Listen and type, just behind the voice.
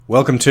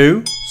Welcome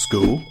to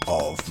School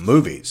of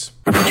Movies.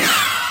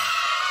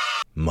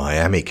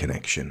 Miami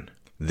Connection.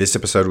 This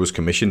episode was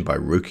commissioned by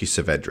Ruki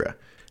Saavedra,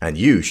 and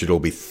you should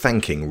all be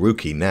thanking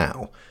Ruki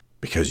now,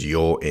 because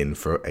you're in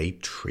for a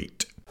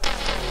treat.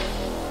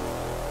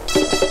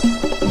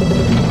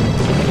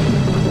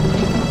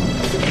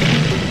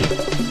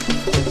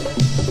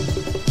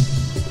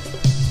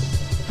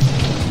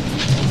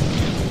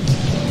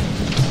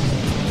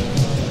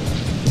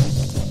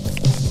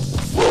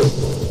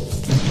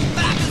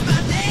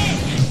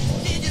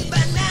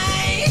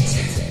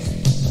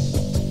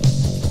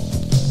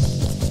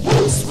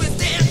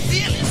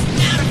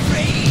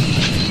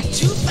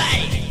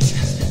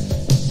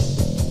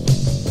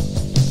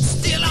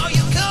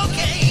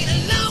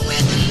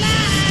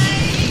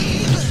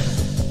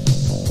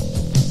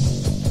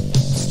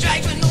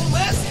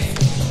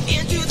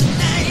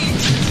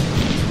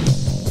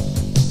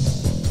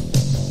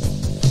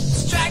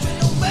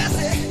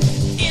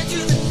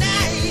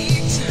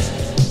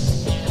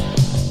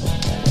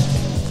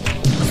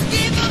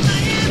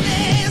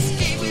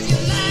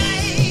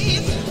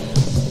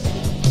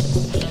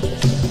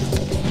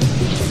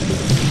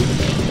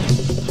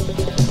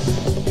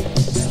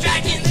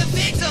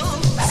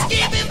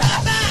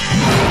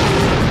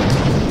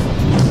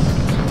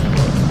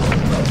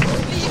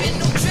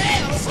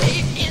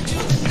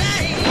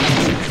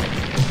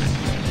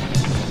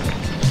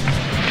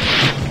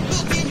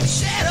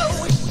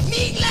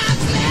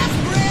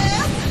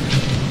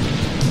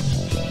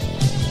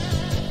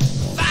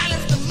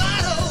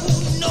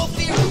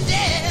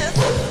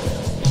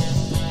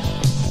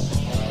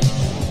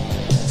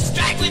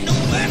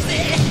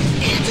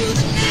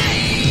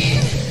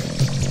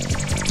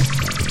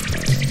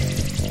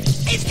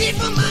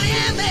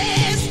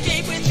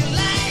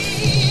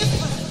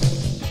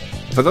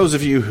 For those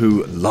of you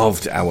who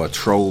loved our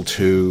Troll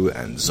 2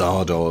 and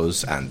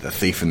Zardoz and The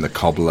Thief and the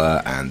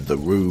Cobbler and The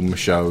Room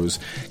shows,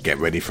 get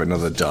ready for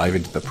another dive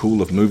into the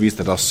pool of movies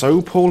that are so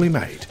poorly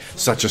made,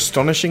 such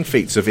astonishing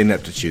feats of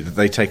ineptitude that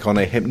they take on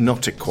a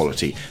hypnotic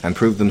quality and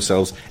prove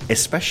themselves,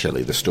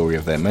 especially the story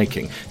of their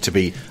making, to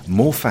be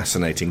more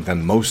fascinating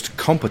than most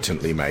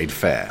competently made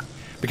fare.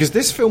 Because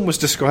this film was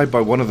described by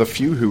one of the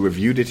few who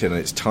reviewed it in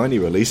its tiny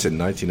release in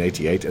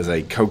 1988 as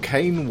a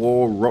cocaine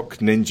war rock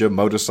ninja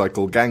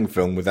motorcycle gang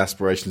film with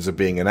aspirations of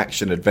being an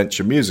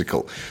action-adventure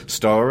musical,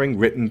 starring,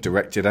 written,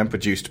 directed and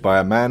produced by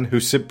a man who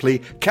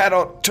simply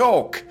cannot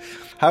talk.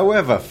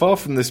 However, far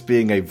from this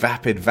being a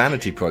vapid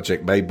vanity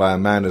project made by a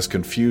man as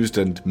confused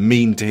and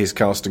mean to his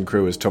cast and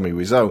crew as Tommy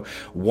Wiseau,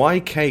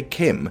 Y.K.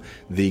 Kim,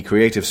 the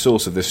creative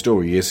source of this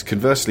story, is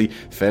conversely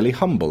fairly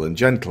humble and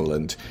gentle,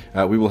 and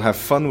we will have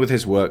fun with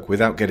his work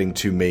without getting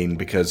too mean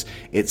because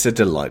it's a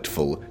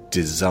delightful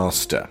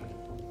disaster.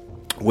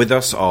 With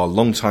us are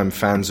longtime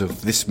fans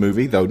of this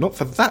movie, though not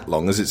for that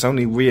long, as it's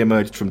only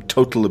re-emerged from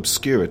total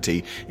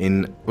obscurity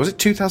in, was it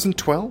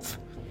 2012?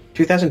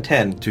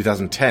 2010.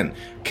 2010.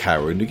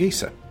 Kaoru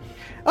Nagisa.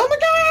 Oh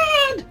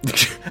my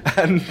god!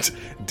 And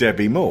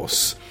Debbie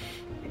Morse.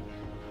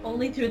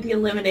 Only through the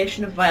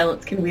elimination of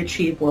violence can we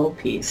achieve world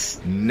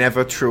peace.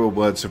 Never truer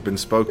words have been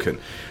spoken.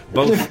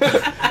 Both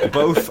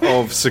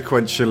of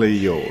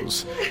Sequentially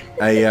Yours.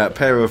 A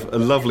pair of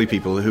lovely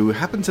people who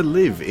happen to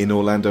live in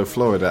Orlando,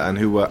 Florida, and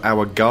who were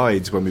our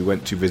guides when we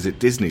went to visit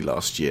Disney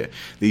last year.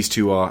 These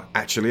two are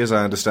actually, as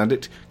I understand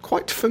it,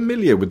 quite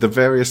familiar with the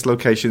various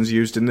locations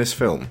used in this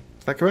film.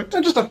 Is that correct?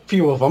 Just a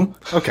few of them.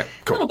 Okay,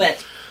 cool. A little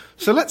bit.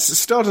 So let's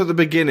start at the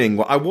beginning.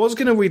 Well, I was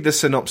going to read the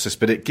synopsis,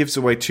 but it gives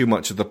away too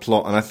much of the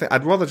plot, and I think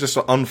I'd rather just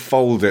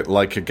unfold it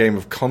like a game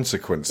of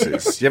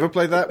consequences. You ever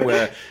play that,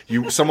 where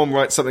someone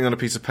writes something on a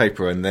piece of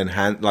paper and then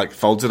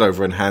folds it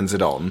over and hands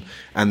it on,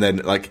 and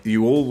then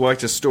you all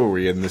write a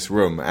story in this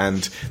room,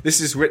 and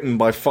this is written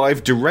by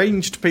 5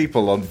 deranged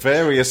people on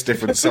various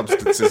different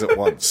substances at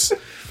once.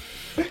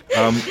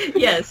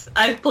 Yes,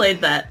 I've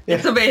played that. Yeah.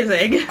 It's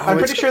amazing. I'm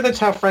pretty sure that's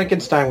how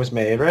Frankenstein was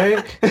made,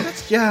 right?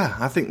 Yeah,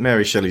 I think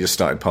Mary Shelley just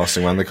started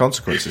passing around the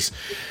consequences.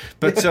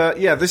 But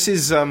this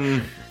is... No,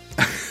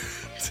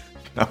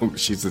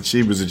 she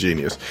was a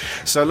genius.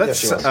 So let's...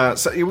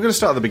 so we're going to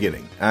start at the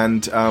beginning.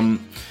 And...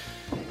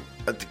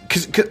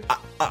 Because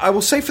I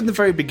will say from the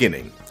very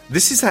beginning,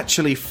 this is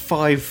actually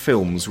 5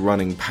 films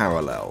running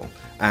parallel.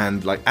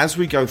 And as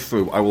we go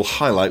through, I will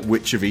highlight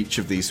which of each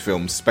of these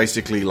films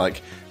basically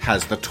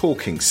has the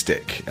talking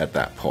stick at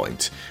that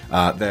point.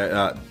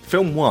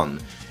 Film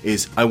 1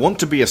 is I want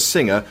to be a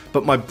singer,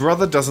 but my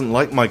brother doesn't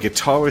like my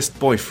guitarist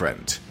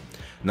boyfriend.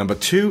 Number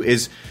 2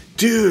 is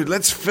dude,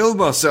 let's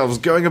film ourselves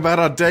going about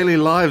our daily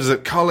lives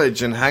at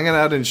college and hanging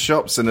out in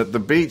shops and at the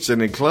beach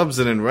and in clubs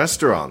and in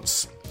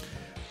restaurants.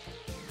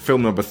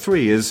 Film number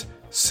 3 is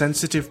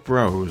Sensitive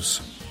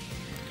Bros.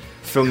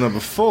 Film number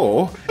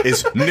 4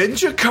 is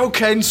Ninja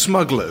Cocaine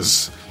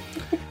Smugglers.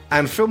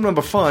 And film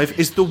number 5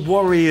 is The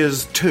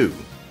Warriors 2.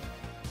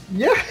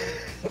 Yeah.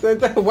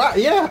 Wow,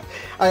 yeah.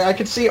 I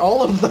could see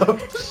all of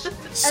those.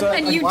 So,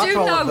 and you do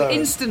know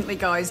instantly,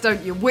 guys,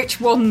 don't you, which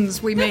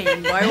ones we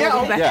mean by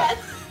all of them.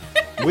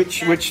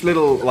 which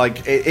little,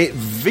 like, it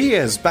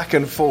veers back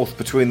and forth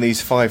between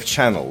these 5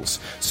 channels.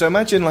 So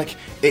imagine, like,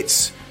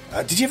 it's...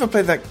 did you ever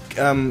play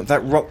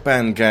that Rock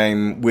Band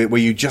game where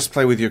you just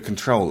play with your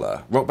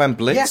controller? Rock Band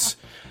Blitz?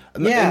 Yeah.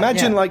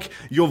 Imagine, like,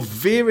 you're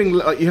veering...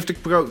 Like, you have to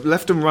go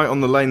left and right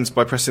on the lanes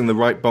by pressing the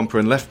right bumper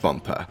and left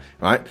bumper,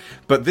 right?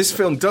 But this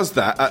film does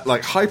that at,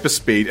 like,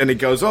 hyperspeed, and it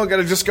goes, I'm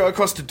going to just go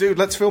across to dude,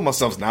 let's film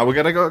ourselves now. We're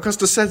going to go across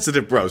to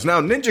sensitive bros.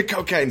 Now, ninja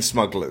cocaine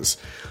smugglers.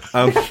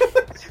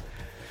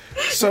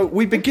 So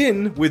we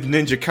begin with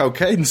ninja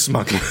cocaine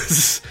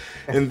smugglers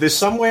in this...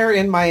 Somewhere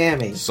in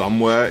Miami,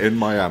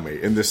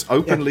 in this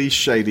openly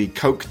shady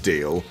coke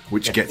deal,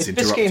 which gets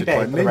interrupted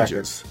by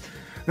ninjas.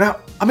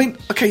 Now, I mean,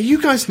 okay,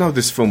 you guys know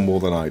this film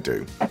more than I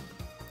do.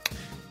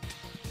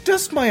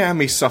 Does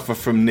Miami suffer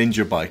from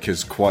ninja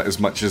bikers quite as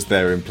much as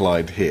they're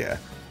implied here?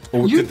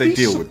 Or did they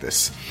deal with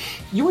this?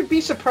 You would be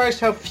surprised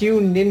how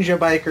few ninja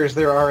bikers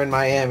there are in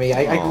Miami.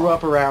 I grew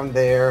up around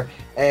there,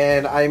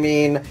 and I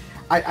mean...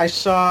 I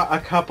saw a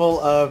couple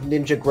of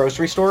ninja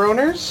grocery store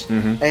owners,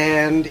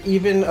 and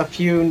even a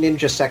few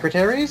ninja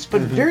secretaries,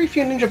 but very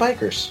few ninja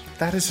bikers.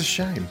 That is a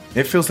shame.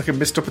 It feels like a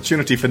missed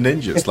opportunity for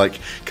ninjas. Like,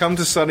 come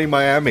to sunny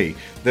Miami.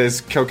 There's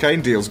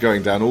cocaine deals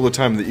going down all the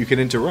time that you can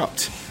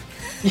interrupt.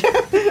 Yeah.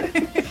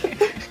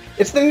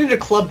 It's the ninja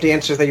club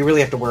dancers that you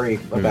really have to worry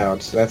about.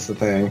 That's the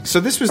thing. So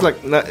this was, like,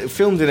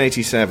 filmed in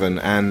 87,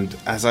 and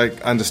as I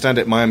understand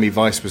it, Miami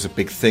Vice was a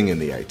big thing in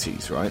the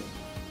 80s, right?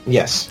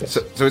 Yes.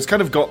 So it's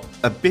kind of got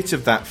a bit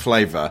of that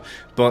flavour,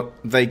 but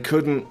they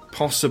couldn't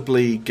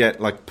possibly get,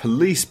 like,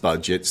 police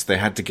budgets. They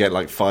had to get,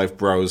 like, 5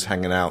 bros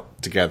hanging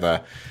out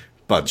together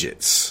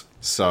budgets.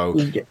 So,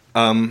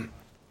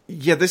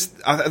 this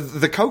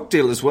the coke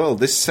deal as well,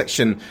 this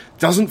section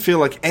doesn't feel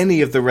like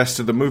any of the rest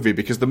of the movie,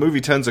 because the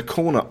movie turns a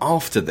corner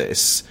after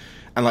this.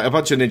 And, like, a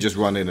bunch of ninjas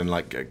run in and,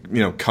 like,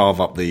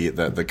 carve up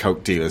the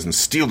coke dealers and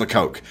steal the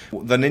coke.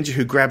 The ninja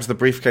who grabs the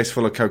briefcase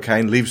full of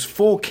cocaine leaves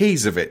 4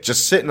 keys of it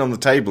just sitting on the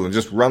table and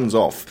just runs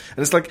off. And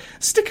it's like,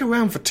 stick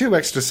around for 2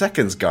 extra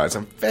seconds, guys.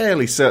 I'm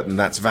fairly certain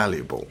that's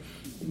valuable.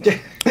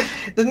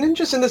 The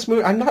ninjas in this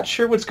movie, I'm not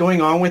sure what's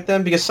going on with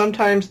them, because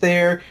sometimes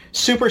they're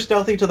super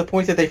stealthy to the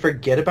point that they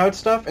forget about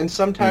stuff, and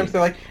sometimes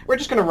they're like, we're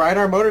just going to ride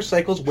our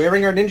motorcycles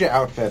wearing our ninja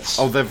outfits.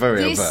 Oh, they're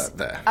very overt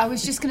there. I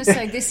was just going to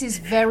say, this is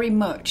very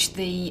much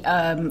the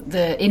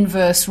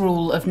inverse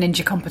rule of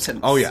ninja competence.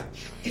 Oh, yeah.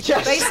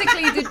 Yes.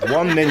 Basically,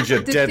 one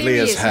ninja deadly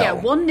as hell. Yeah,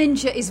 one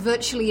ninja is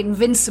virtually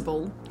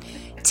invincible.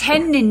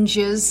 10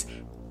 ninjas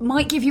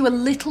might give you a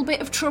little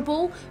bit of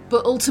trouble,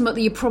 but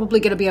ultimately you're probably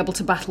going to be able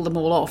to battle them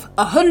all off.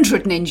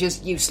 100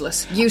 ninjas,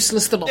 useless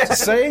the lot.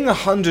 Saying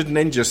 100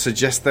 ninjas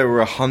suggests there were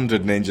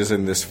 100 ninjas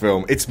in this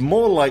film. It's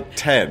more like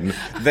 10.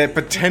 They're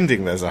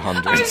pretending there's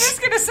 100. I was just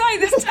going to say,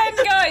 there's 10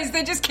 guys.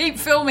 They just keep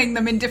filming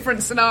them in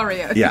different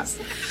scenarios. Yeah.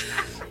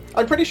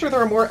 I'm pretty sure there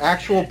are more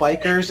actual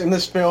bikers in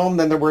this film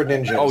than there were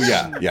ninjas. Oh,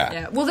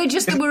 yeah. Well,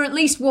 there were at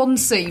least one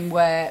scene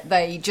where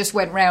they just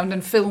went round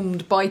and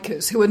filmed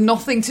bikers who had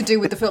nothing to do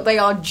with the film. They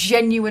are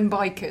genuine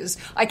bikers.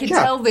 I can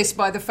tell this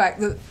by the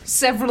fact that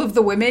several of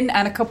the women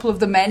and a couple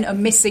of the men are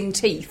missing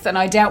teeth, and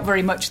I doubt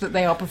very much that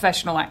they are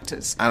professional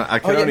actors.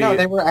 And no,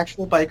 they were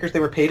actual bikers.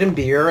 They were paid in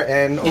beer,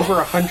 and over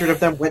 100 of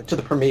them went to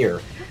the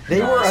premiere. They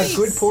were a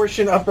good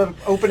portion of the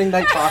opening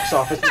night box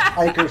office of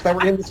bikers that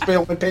were in this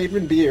film and paid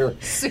in beer.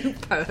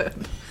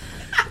 Superb.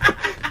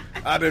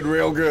 I did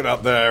real good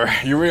up there.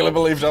 You really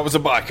believed I was a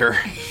biker.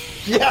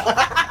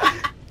 Yeah.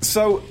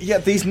 So, yeah,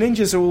 these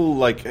ninjas are all,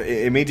 like,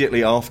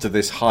 immediately after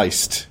this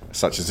heist,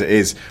 such as it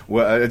is,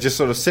 were just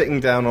sort of sitting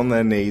down on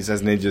their knees,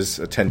 as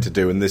ninjas tend to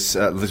do, and this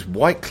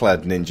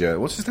white-clad ninja,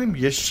 what's his name?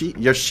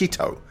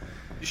 Yoshito.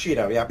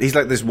 Shido, yeah. He's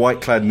like this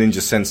white-clad ninja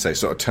sensei,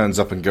 sort of turns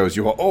up and goes,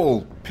 "You are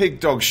all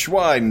pig, dog,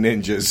 swine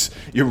ninjas.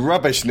 You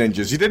rubbish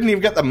ninjas. You didn't even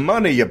get the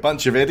money, you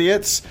bunch of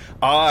idiots.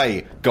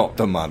 I got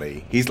the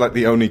money." He's like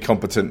the only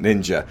competent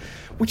ninja,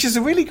 which is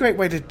a really great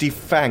way to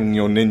defang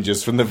your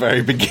ninjas from the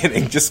very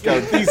beginning. Just go,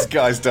 these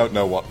guys don't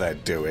know what they're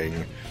doing.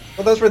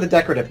 Well, those were the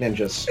decorative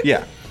ninjas.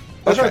 Yeah.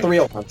 Those aren't the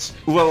real ones.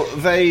 Well,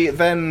 they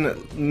then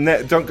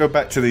don't go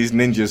back to these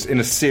ninjas in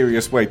a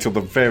serious way till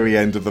the very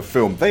end of the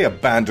film. They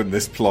abandon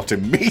this plot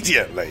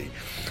immediately.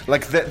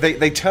 Like,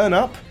 they turn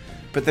up,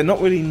 but they're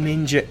not really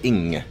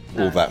ninja-ing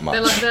all that much.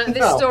 They're like,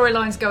 this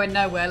storyline's going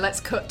nowhere.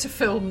 Let's cut to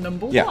film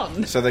number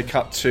one. So they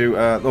cut to...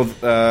 I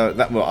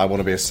Want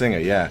to Be a Singer,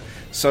 yeah.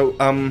 So,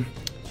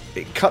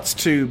 it cuts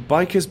to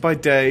bikers by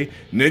day,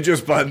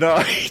 ninjas by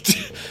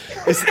night.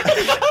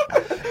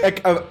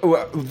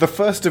 The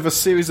first of a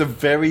series of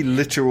very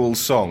literal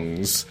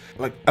songs.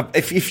 Like,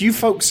 if you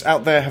folks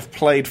out there have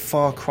played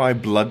Far Cry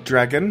Blood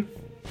Dragon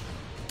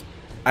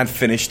and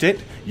finished it,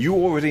 you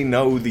already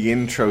know the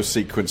intro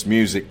sequence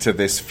music to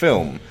this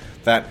film.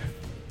 That,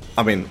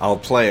 I mean, I'll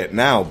play it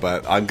now,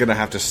 but I'm going to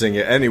have to sing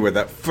it anyway.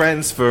 That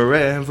friends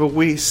forever,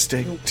 we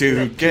stick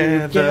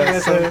together,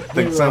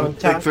 something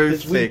through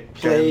thick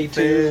and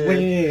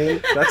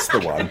thin. That's the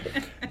one.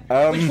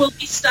 Which will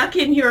be stuck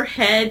in your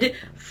head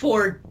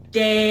for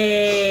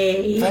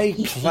days. They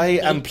play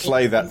and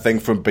play that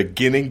thing from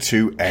beginning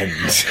to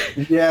end.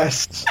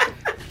 Yes.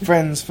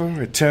 Friends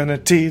for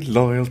eternity,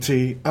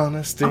 loyalty,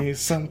 honesty,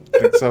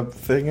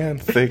 something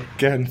and thick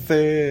and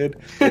thin.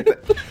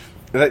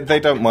 They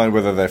don't mind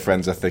whether their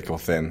friends are thick or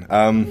thin.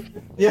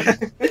 Yeah.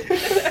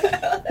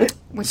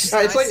 Which is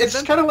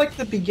It's kind of like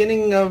the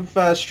beginning of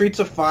Streets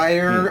of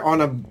Fire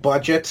on a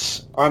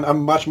budget, on a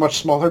much,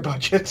 much smaller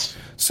budget.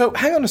 So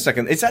hang on a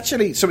second. It's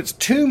it's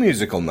two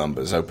musical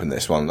numbers. Open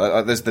this one.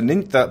 There's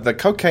the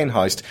cocaine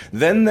heist.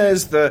 Then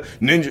there's the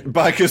ninja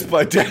bikers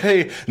by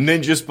day,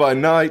 ninjas by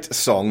night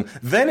song.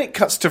 Then it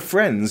cuts to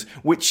Friends,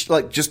 which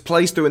just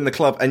plays through in the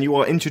club, and you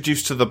are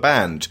introduced to the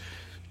band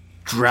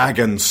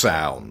Dragon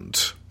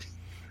Sound,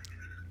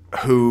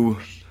 who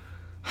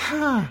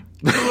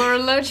are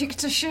allergic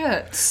to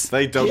shirts.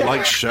 They don't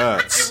like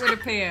shirts. It would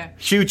appear.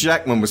 Hugh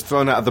Jackman was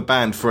thrown out of the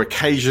band for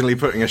occasionally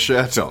putting a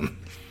shirt on.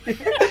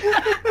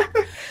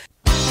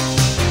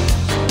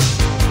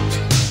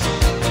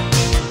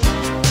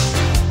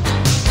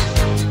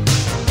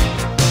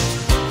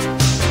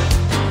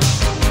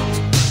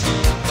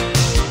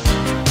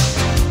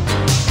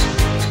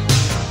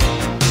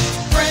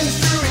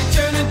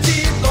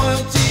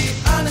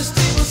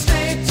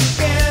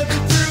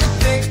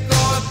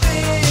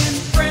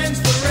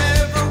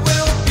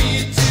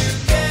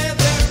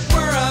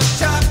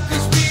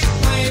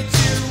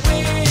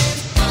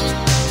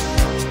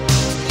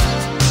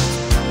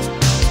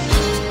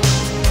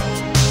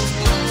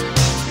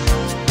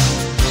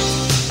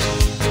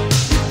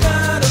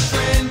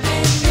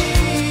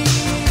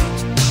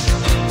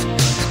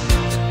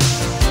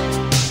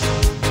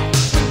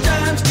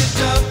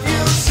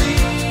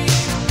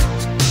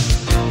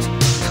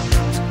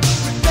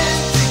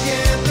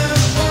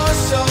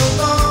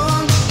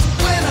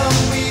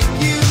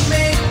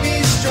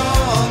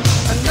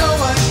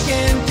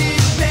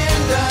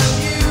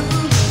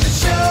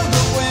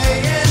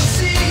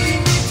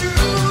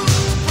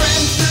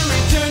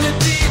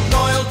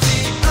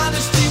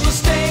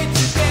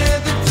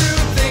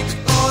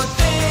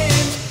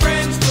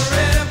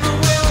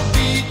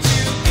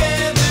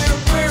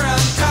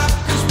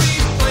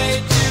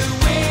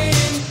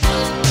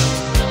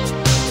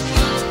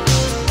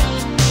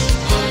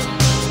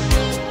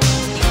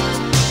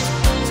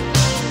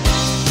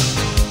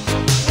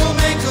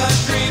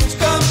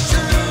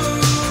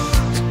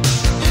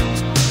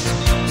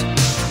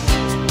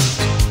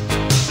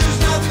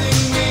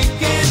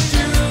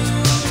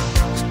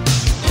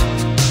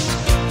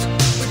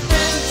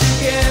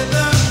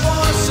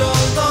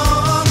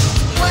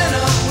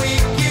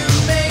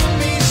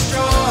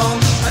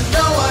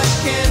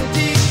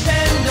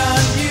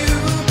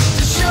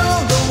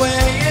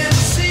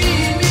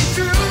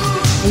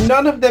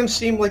 None of them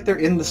seem like they're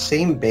in the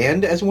same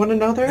band as one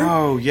another.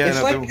 Oh, yeah.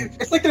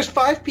 It's like there's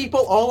 5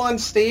 people all on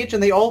stage,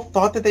 and they all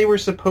thought that they were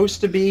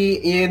supposed to be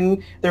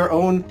in their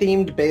own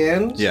themed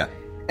band. Yeah.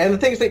 And the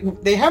thing is,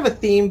 they have a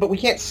theme, but we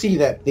can't see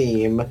that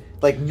theme,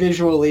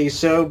 visually.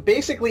 So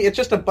basically, it's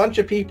just a bunch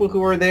of people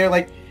who are there,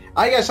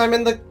 I guess I'm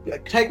in the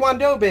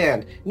Taekwondo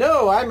band.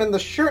 No, I'm in the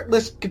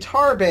shirtless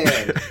guitar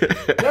band.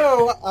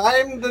 No,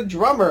 I'm the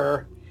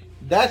drummer.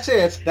 That's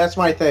it. That's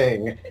my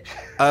thing.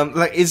 We're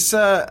gonna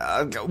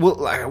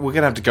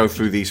have to go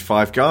through these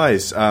 5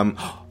 guys.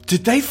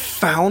 Did they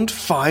found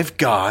 5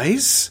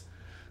 Guys?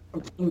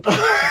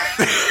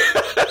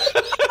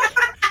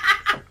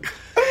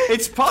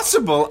 It's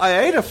possible. I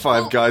ate a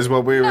Five Guys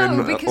while we were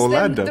in because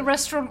Orlando. Then the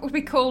restaurant would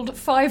be called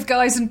Five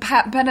Guys and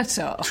Pat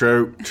Benatar.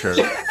 True.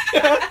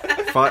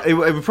 It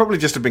would probably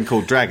just have been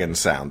called Dragon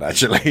Sound,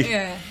 actually.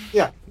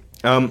 Yeah.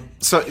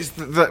 So it's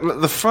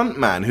the front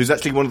man, who's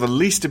actually one of the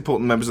least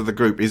important members of the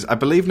group, is, I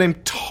believe,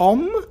 named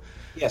Tom?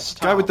 Yes,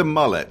 Tom. Guy with the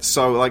mullet.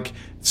 So,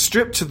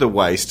 stripped to the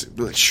waist,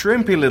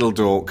 shrimpy little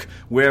dork,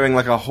 wearing,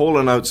 a Hall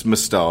 & Oates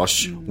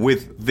moustache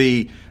with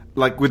this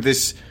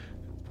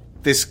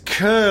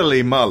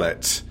curly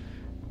mullet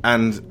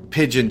and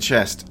pigeon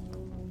chest.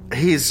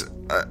 He's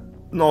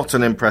not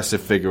an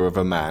impressive figure of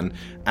a man,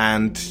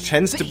 and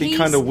tends to be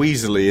kind of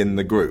weaselly in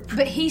the group.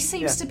 But he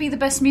seems to be the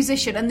best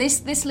musician, and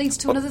this leads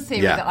to another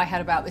theory that I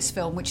had about this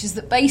film, which is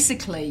that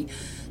basically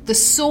the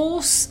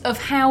source of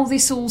how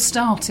this all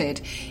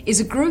started is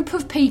a group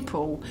of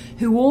people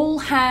who all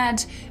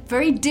had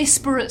very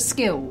disparate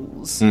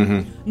skills,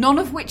 none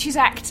of which is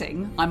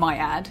acting, I might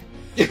add.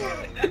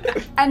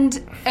 And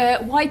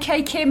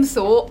YK Kim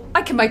thought,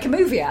 I can make a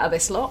movie out of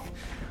this lot.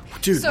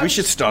 Dude, we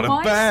should start a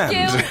band.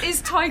 My skill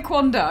is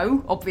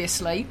Taekwondo,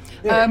 obviously.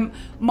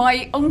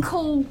 My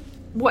uncle,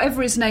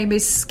 whatever his name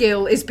is,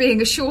 skill is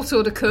being a short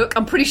order cook.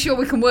 I'm pretty sure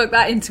we can work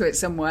that into it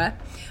somewhere.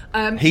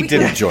 He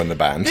didn't join the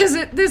band.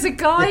 There's a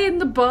guy in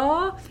the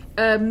bar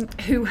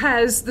who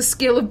has the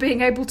skill of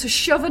being able to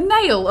shove a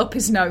nail up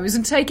his nose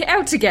and take it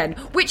out again,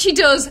 which he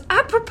does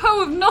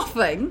apropos of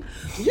nothing.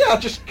 Yeah,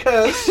 just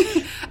because.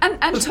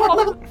 and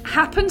Tom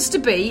happens to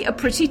be a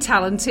pretty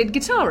talented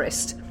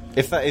guitarist.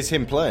 If that is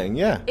him playing,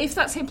 yeah. If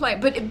that's him playing,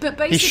 but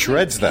basically he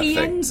shreds that he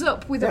thing. Ends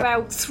up with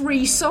about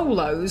 3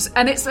 solos,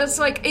 and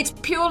it's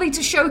purely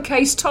to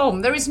showcase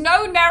Tom. There is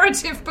no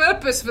narrative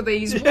purpose for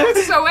these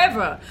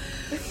whatsoever.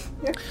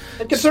 Yeah.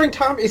 And considering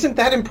Tom isn't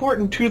that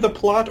important to the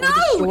plot or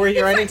the story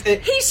or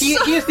anything,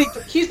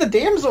 he's the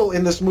damsel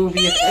in this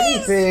movie, if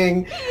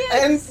anything,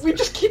 and we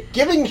just keep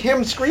giving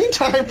him screen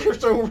time for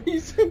some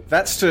reason.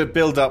 That's to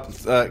build up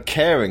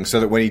caring, so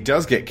that when he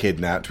does get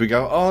kidnapped, we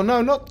go, "Oh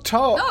no, not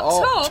Tom! Not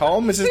Tom.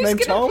 Tom is his name?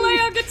 Who's Tom? gonna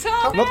play our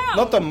guitar now?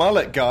 Not the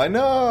mullet guy.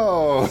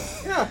 No."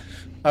 Yeah.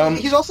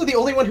 He's also the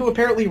only one who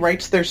apparently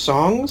writes their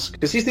songs,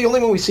 because he's the only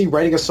one we see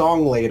writing a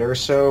song later,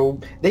 so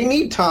they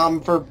need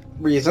Tom for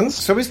reasons.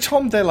 So is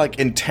Tom their, like,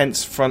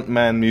 intense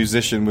frontman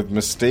musician with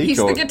Mystique? He's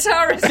the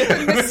guitarist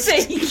with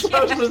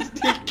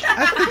Mystique.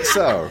 I think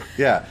so,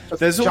 yeah.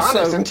 There's John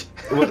also... isn't.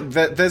 Well,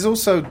 there's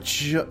also...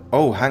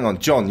 hang on,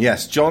 John,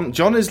 yes.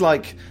 John is,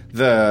 like,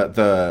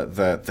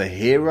 the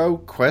hero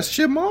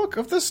question mark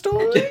of the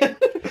story?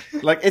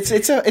 Like,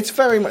 it's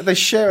very much... They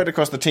share it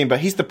across the team, but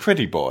he's the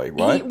pretty boy,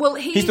 right?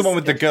 He's the one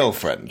with the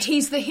girlfriend.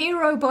 He's the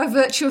hero by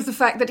virtue of the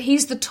fact that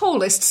he's the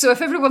tallest, so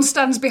if everyone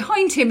stands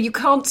behind him, you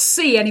can't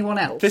see anyone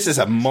else. This is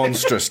a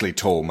monstrously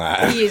tall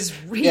man. He is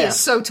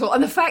so tall.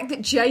 And the fact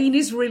that Jane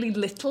is really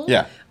little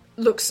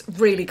looks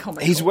really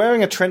comical. He's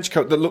wearing a trench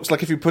coat that looks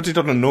like if you put it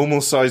on a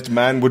normal-sized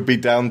man would be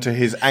down to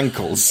his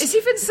ankles. Is he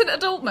Vincent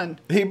Adultman?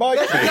 He might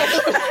be.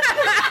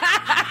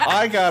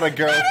 I got a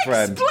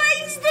girlfriend. That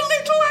explains the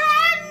little hand!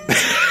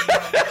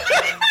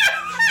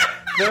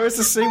 There is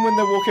a scene when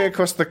they're walking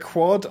across the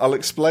quad. I'll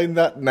explain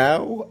that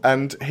now.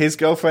 And his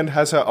girlfriend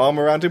has her arm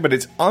around him, but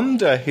it's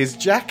under his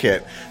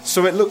jacket.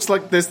 So it looks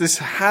like there's this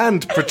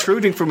hand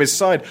protruding from his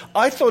side.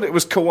 I thought it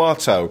was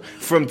Kawato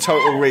from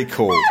Total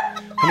Recall.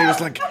 And he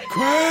was like,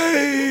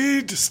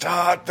 "Great!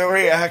 Start the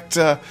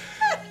reactor."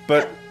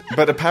 But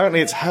apparently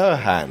it's her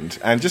hand.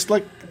 And just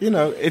like,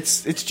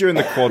 it's during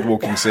the quad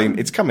walking scene.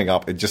 It's coming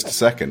up in just a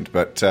second.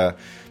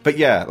 But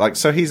yeah, like,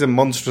 so he's a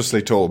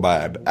monstrously tall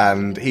man,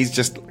 and he's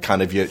just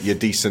kind of your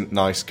decent,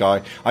 nice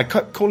guy. I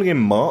kept calling him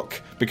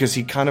Mark, because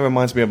he kind of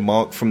reminds me of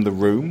Mark from The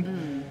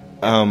Room.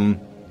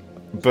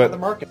 But the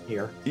market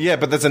here. Yeah,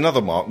 but there's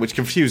another Mark, which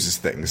confuses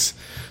things.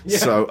 Yeah.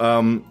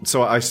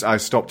 So I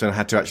stopped and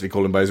had to actually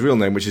call him by his real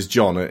name, which is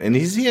John. And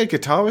is he a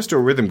guitarist or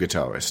a rhythm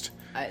guitarist?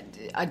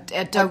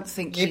 I don't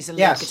think he's a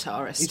lead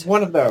guitarist. He's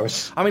one of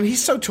those. I mean,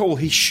 he's so tall,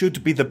 he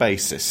should be the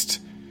bassist.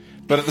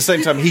 But at the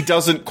same time, he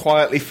doesn't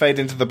quietly fade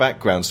into the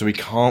background, so he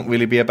can't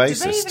really be a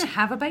bassist. Do they even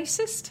have a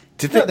bassist?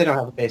 No, they don't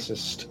have a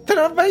bassist. They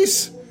don't have a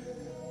bass?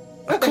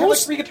 No, they have like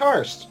 3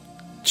 guitarists.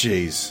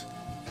 Jeez.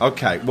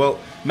 Okay, well,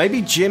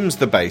 maybe Jim's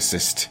the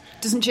bassist.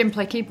 Doesn't Jim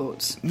play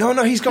keyboards?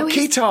 No, he's got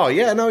guitar.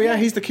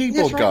 He's the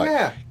keyboard guy.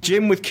 Yeah.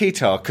 Jim with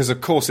guitar, because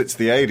of course it's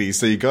the 80s,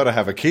 so you got to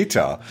have a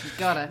guitar.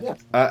 Gotta. Yeah.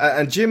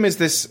 And Jim is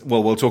this,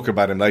 well, we'll talk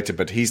about him later,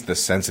 but he's the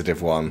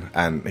sensitive one,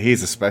 and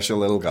he's a special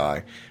little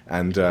guy.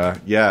 And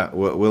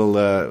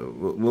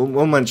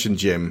we'll mention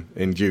Jim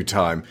in due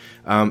time.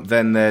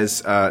 Then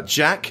there's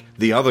Jack,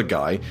 the other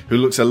guy, who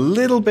looks a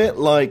little bit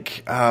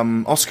like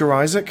Oscar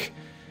Isaac.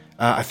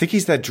 I think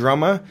he's their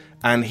drummer.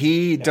 And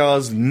he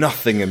does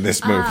nothing in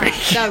this movie.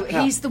 No,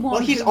 he's the one.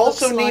 Well, he's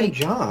also named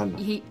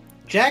John.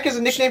 Jack is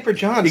a nickname for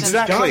John.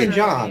 Exactly. John and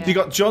John. Yeah. You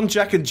got John,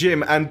 Jack, and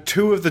Jim, and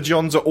 2 of the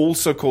Johns are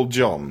also called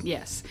John.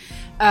 Yes.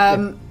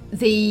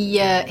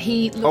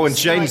 He looks and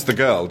Jane's the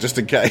girl, just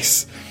in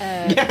case.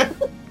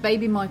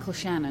 Baby Michael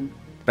Shannon.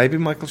 Baby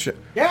Michael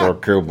Shannon. Yeah. I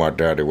killed my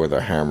daddy with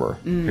a hammer.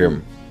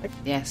 Him.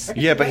 Yes.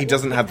 Yeah, but he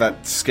doesn't have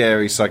that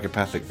scary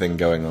psychopathic thing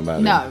going on about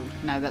him.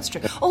 No, that's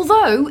true.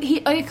 Although,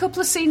 in a couple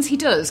of scenes he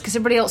does, because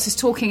everybody else is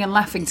talking and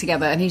laughing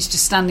together, and he's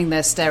just standing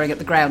there staring at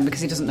the ground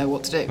because he doesn't know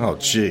what to do. Oh,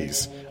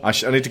 jeez. I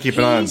need to keep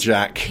an eye on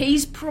Jack.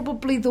 He's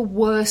probably the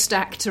worst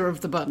actor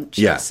of the bunch,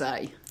 I'd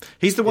say.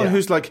 He's the one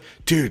who's like,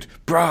 "Dude,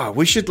 brah,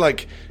 we should,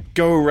 like,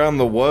 go around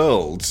the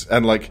world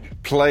and,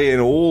 like, play in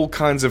all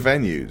kinds of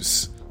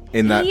venues."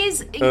 In that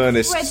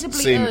earnest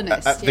scene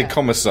at the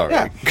commissary.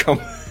 Yeah.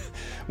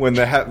 When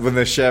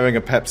they're sharing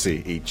a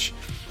Pepsi each.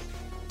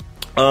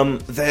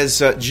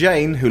 There's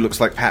Jane, who looks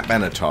like Pat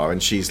Benatar,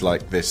 and she's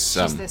like this...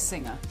 she's their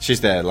singer.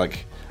 She's there,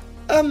 like...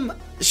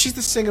 she's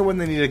the singer when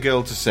they need a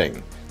girl to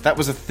sing. That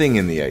was a thing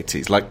in the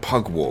 80s, like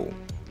Pugwall.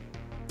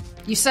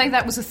 You say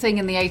that was a thing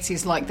in the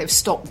 80s like they've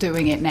stopped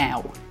doing it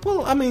now.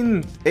 Well, I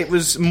mean, it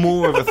was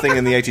more of a thing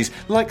in the 80s.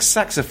 Like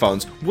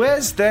saxophones.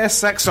 Where's their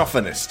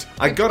saxophonist?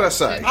 I gotta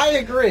say. I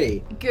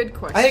agree. Good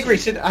question. I agree.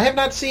 I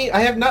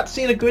have not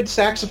seen a good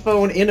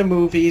saxophone in a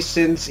movie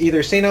since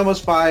either St.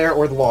 Elmo's Fire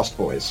or The Lost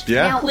Boys.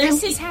 Yeah. Now,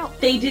 this is how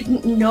they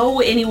didn't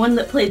know anyone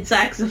that played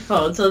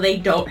saxophone, so they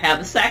don't have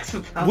a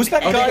saxophone. Was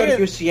that guy go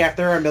to UCF?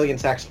 There are a million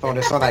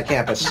saxophonists on that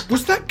campus.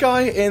 Was that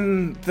guy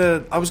in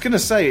the... I was going to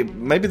say,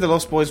 maybe The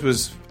Lost Boys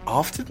was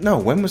after... No,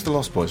 when was The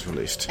Lost Boys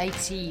released?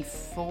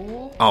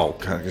 84? Oh,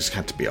 it just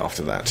had to be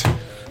after that.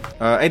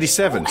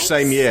 87,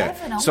 same year.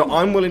 So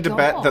I'm willing to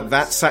bet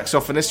that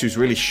saxophonist who's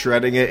really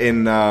shredding it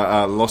in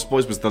Lost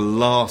Boys was the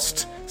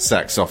last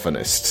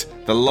saxophonist.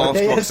 The last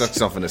rock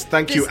saxophonist.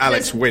 Thank you,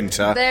 Alex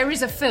Winter. There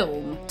is a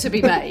film to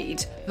be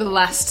made, The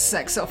Last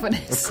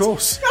Saxophonist. Of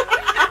course.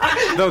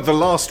 No, The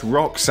Last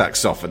Rock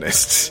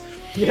Saxophonist.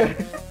 Yeah.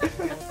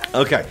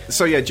 Okay,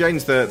 so yeah,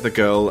 Jane's the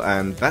girl,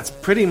 and that's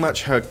pretty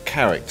much her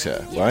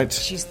character, right?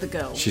 She's the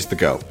girl. She's the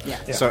girl.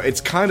 Yeah. So it's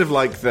kind of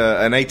like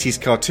an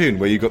 80s cartoon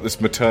where you got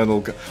this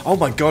maternal... Oh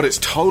my god, it's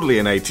totally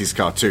an 80s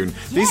cartoon.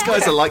 These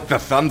guys are like the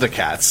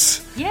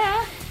Thundercats.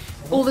 Yeah.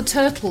 Or the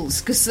Turtles,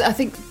 because I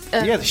think...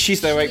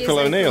 she's their April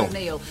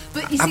O'Neil.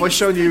 But you Have I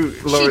shown you...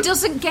 She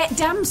doesn't get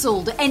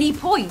damseled at any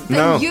point.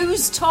 They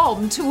use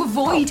Tom to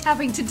avoid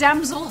having to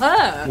damsel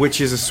her. Which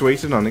is a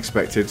sweet and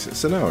unexpected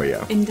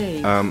scenario.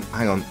 Indeed.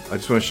 Hang on, I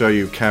just want to show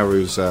you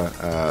Karu's...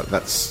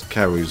 that's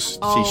Karu's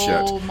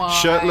t-shirt. My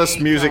Shirtless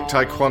music,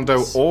 God.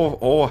 taekwondo,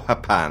 or her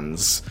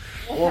pans.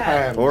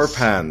 Or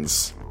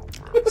pans.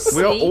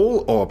 We are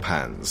all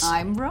Orpans.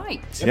 I'm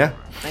right. Yeah.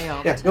 They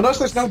are. Yeah, you'll notice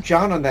there's no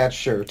John on that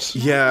shirt.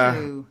 Yeah.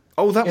 No.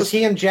 Oh, that Because was...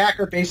 he and Jack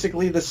are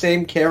basically the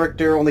same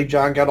character, only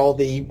John got all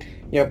the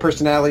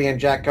personality and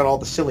Jack got all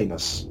the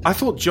silliness. I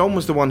thought John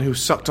was the one who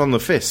sucked on the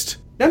fist.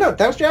 No,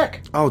 that was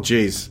Jack. Oh,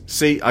 jeez.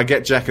 See, I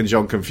get Jack and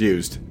John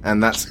confused.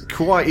 And that's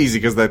quite easy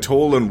because they're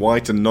tall and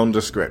white and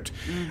nondescript.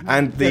 Mm-hmm.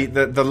 And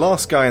the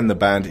last guy in the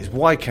band is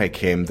YK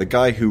Kim, the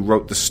guy who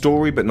wrote the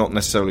story but not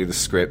necessarily the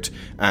script,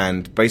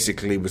 and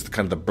basically was the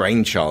kind of the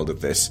brainchild of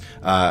this.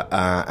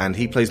 And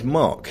he plays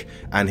Mark.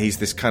 And he's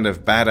this kind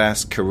of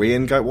badass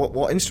Korean guy.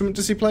 What instrument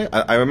does he play?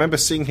 I remember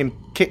seeing him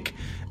kick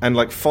and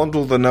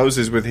fondle the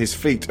noses with his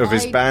feet of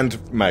his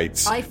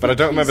bandmates. But I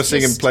don't remember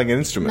seeing him playing an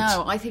instrument.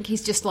 No, I think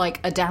he's just like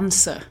a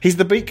dancer. He's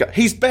the beat guy.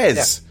 He's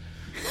Bez.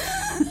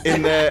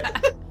 Yeah.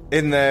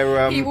 in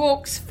their he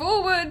walks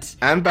forward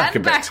and back a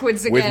bit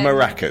backwards again with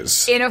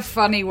maracas in a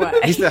funny way.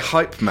 He's the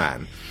hype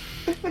man.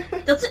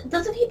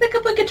 Doesn't he pick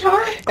up a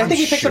guitar? I think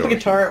he picked up a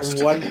guitar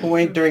at one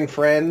point during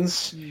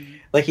Friends.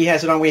 Like, he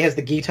has it on where he has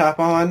the guitar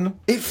on.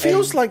 It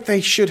feels like they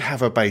should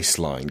have a bass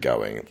line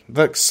going.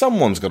 Like,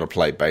 someone's got to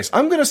play bass.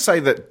 I'm going to say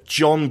that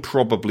John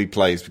probably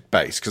plays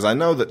bass, because I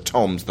know that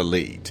Tom's the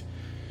lead.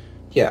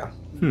 Yeah.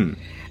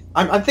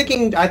 I'm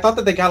thinking, I thought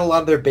that they got a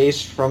lot of their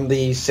bass from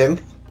the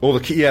synth. Or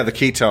the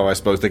guitar, I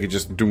suppose. They could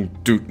just doom,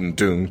 doom,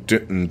 doom,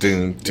 doom,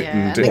 doom,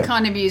 Yeah, doom. the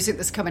kind of music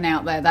that's coming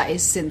out there, that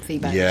is synthy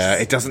bass. Yeah,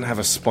 it doesn't have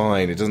a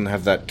spine. It doesn't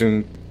have that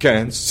doom,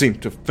 can't seem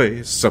to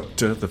face up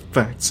to the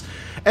facts.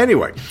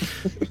 Anyway,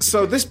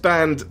 so this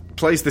band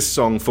plays this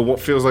song for what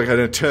feels like an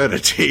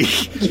eternity.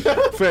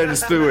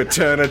 Friends through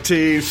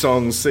eternity,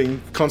 songs sing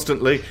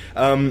constantly.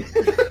 And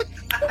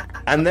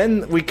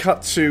then we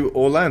cut to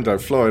Orlando,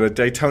 Florida,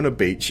 Daytona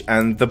Beach,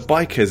 and the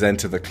bikers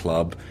enter the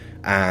club.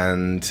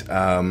 And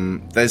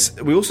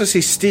we also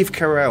see Steve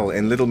Carell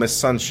in Little Miss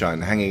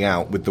Sunshine hanging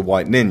out with the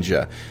White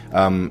Ninja.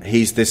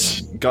 He's this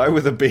guy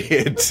with a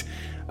beard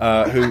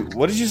who...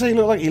 What did you say he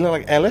looked like? He looked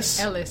like Ellis?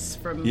 Ellis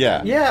from...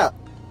 Yeah.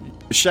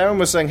 Sharon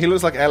was saying he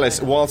looks like Ellis,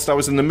 whilst I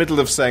was in the middle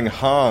of saying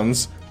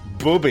Hans,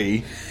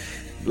 Bubby,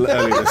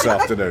 earlier this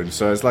afternoon.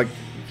 So it's like,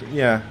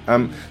 yeah.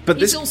 But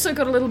He's also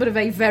got a little bit of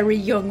a very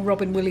young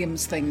Robin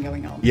Williams thing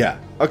going on. Yeah,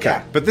 okay.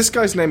 Yeah. But this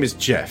guy's name is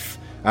Jeff.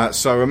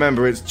 So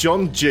remember, it's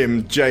John,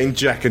 Jim, Jane,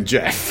 Jack, and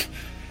Jeff.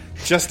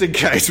 Just in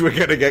case we're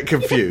going to get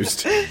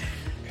confused.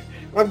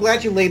 I'm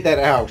glad you laid that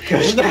out,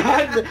 because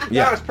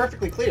now it's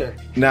perfectly clear.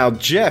 Now,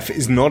 Jeff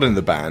is not in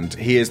the band.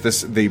 He is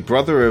the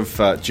brother of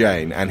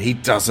Jane, and he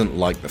doesn't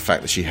like the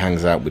fact that she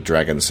hangs out with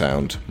Dragon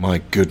Sound. My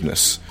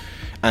goodness.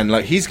 And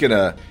he's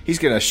gonna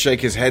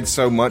shake his head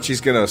so much, he's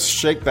gonna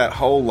shake that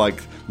whole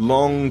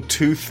long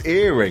tooth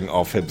earring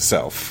off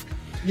himself.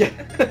 Yeah.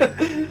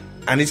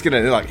 And he's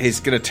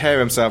gonna tear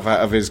himself out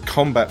of his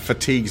combat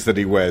fatigues that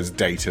he wears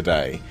day to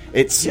day.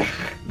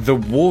 The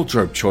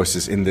wardrobe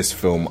choices in this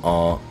film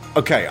are...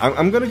 Okay,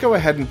 I'm going to go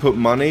ahead and put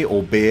money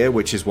or beer,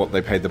 which is what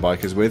they paid the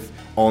bikers with,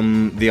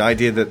 on the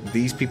idea that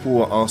these people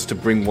were asked to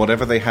bring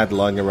whatever they had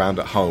lying around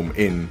at home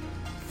in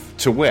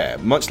to wear.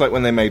 Much like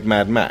when they made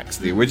Mad Max,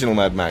 the original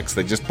Mad Max,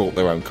 they just bought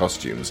their own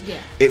costumes. Yeah.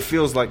 It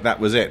feels like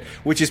that was it,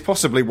 which is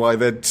possibly why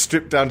they're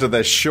stripped down to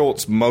their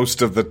shorts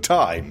most of the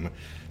time.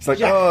 It's like,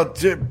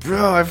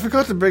 bro, I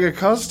forgot to bring a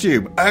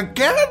costume.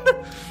 Again?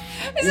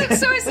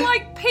 It's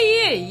like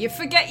PE. You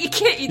forget your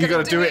kit, you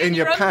got to do it in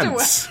your underwear.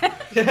 pants.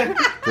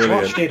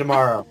 Wash day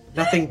tomorrow.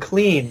 Nothing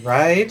clean,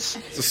 right?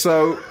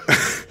 So,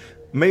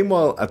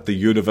 meanwhile, at the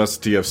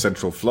University of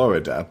Central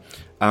Florida,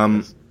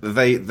 I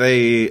think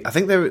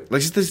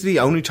this is the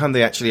only time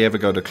they actually ever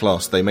go to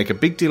class. They make a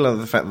big deal of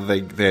the fact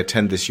that they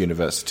attend this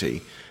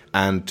university,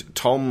 and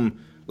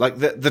Tom,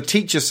 the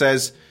teacher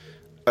says,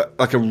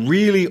 a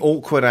really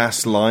awkward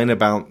ass line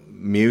about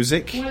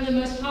music. One of the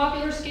most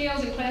popular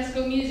scales in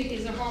classical music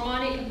is the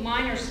harmonic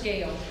minor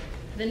scale.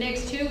 The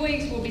next 2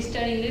 weeks we'll be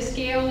studying this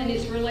scale and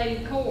its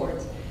related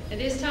chords. At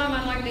this time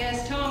I'd like to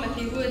ask Tom if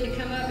he would to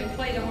come up and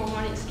play the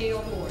harmonic scale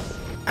for us.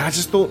 And I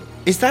just thought,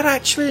 is that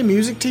actually a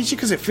music teacher?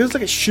 Because it feels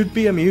like it should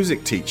be a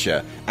music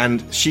teacher,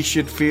 and she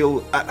should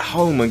feel at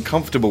home and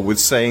comfortable with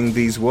saying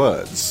these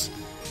words.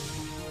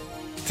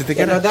 Did they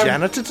get a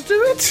janitor to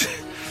do it?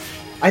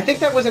 I think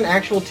that was an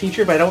actual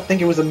teacher, but I don't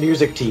think it was a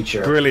music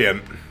teacher.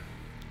 Brilliant.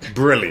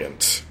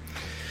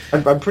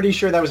 I'm pretty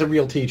sure that was a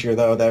real teacher,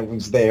 though, that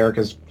was there,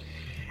 because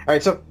All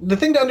right, so the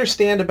thing to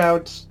understand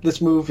about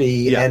this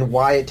movie and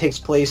why it takes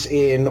place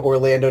in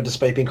Orlando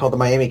despite being called the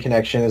Miami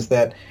Connection is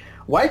that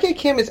YK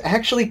Kim is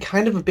actually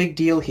kind of a big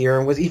deal here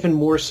and was even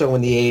more so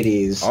in the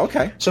 80s.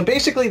 Okay. So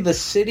basically the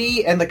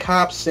city and the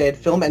cops said,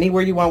 film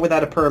anywhere you want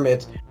without a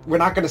permit. We're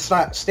not going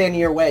to stand in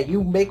your way.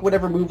 You make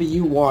whatever movie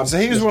you want. So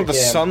he was Mr. one of the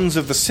Kim. sons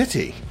of the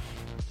city.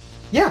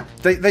 Yeah.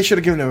 They should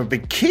have given him a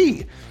big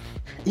key.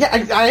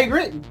 Yeah, I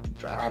agree.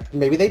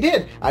 Maybe they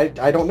did. I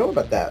don't know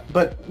about that.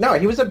 But no,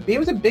 he was a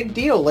big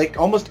deal. Like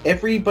almost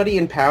everybody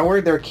in power,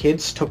 their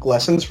kids took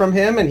lessons from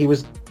him, and he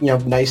was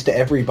nice to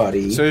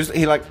everybody. So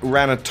he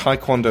ran a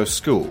taekwondo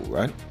school,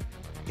 right?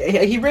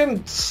 He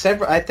ran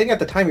several. I think at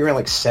the time he ran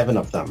like 7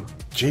 of them.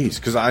 Jeez,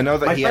 because I know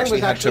that My he friend actually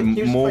was had to actually-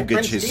 he was my mortgage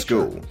friend's his teacher.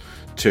 school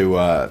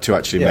to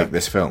actually make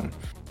this film.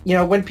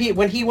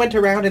 When he went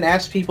around and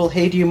asked people,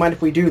 "Hey, do you mind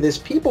if we do this?"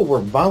 People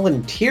were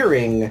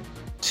volunteering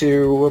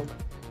to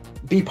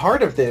be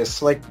part of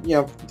this. Like,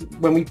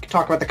 when we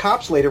talk about the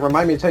cops later,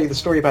 remind me to tell you the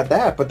story about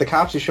that. But the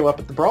cops who show up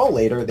at the brawl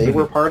later, they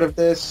were part of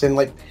this, and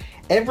like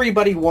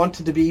everybody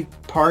wanted to be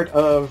part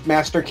of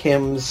Master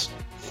Kim's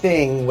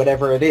thing,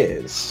 whatever it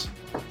is.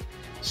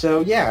 So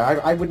yeah,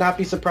 I would not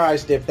be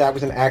surprised if that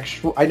was an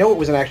actual. I know it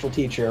was an actual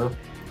teacher.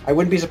 I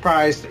wouldn't be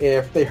surprised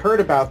if they heard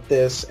about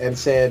this and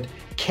said,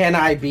 "Can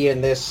I be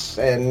in this?"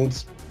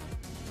 And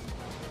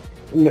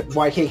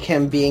YK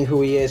Kim, being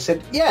who he is,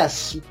 said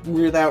yes,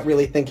 without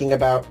really thinking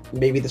about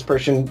maybe this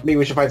person. Maybe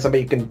we should find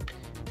somebody who can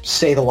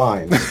say the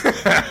lines.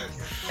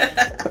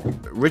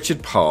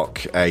 Richard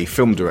Park, a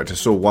film director,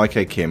 saw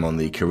YK Kim on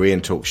the Korean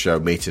talk show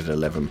Meet at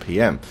 11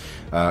 p.m.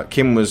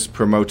 Kim was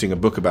promoting a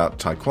book about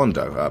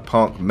Taekwondo.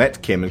 Park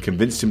met Kim and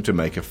convinced him to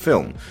make a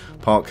film.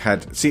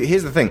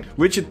 Here's the thing.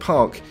 Richard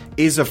Park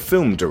is a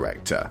film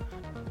director.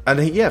 And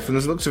from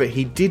the looks of it,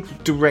 he did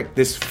direct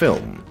this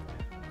film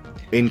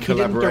in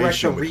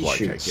collaboration with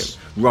YK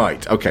Kim.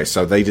 Right, okay,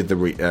 so they did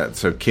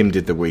so Kim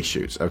did the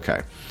reshoots,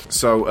 okay.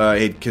 So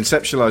he'd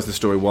conceptualized the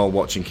story while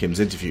watching Kim's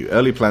interview.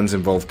 Early plans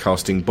involved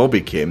casting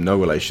Bobby Kim, no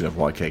relation of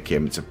YK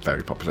Kim, it's a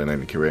very popular name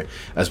in Korea,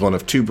 as one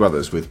of 2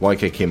 brothers, with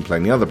YK Kim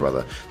playing the other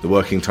brother. The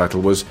working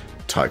title was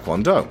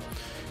Taekwondo.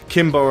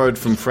 Kim borrowed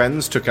from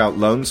friends, took out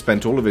loans,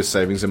 spent all of his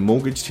savings, and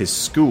mortgaged his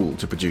school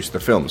to produce the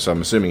film. So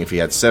I'm assuming if he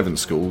had 7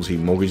 schools, he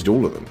mortgaged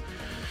all of them.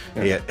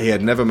 Yeah. He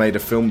had never made a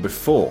film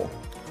before.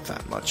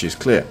 That much is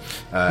clear.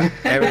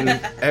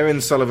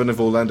 Erin Sullivan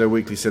of Orlando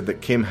Weekly said that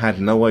Kim had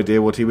no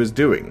idea what he was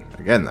doing.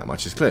 Again, that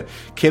much is clear.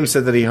 Kim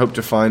said that he hoped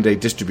to find a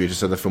distributor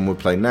so the film would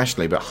play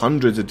nationally, but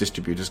hundreds of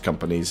distributors,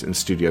 companies, and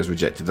studios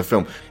rejected the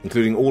film,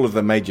 including all of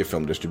the major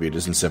film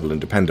distributors and several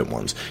independent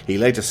ones. He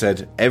later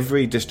said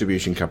every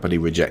distribution company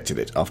rejected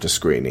it after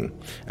screening,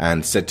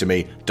 and said to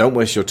me, "Don't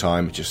waste your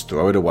time, just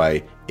throw it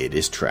away, it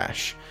is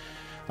trash."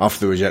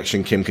 After the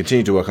rejection, Kim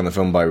continued to work on the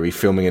film by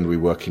refilming and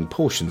reworking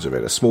portions of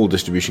it. A small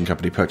distribution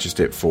company purchased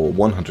it for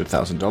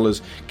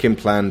 $100,000. Kim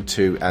planned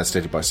to, as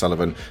stated by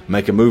Sullivan,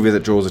 make a movie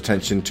that draws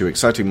attention to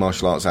exciting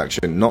martial arts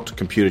action, not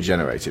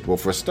computer-generated. Well,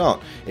 for a start,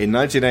 in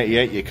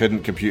 1988, you couldn't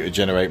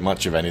computer-generate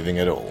much of anything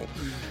at all.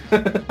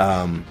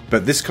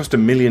 But this cost $1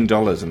 million,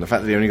 and the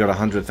fact that they only got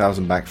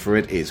 $100,000 back for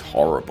it is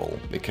horrible,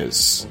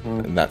 because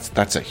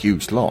that's a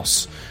huge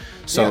loss.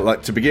 So,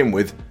 to begin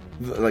with,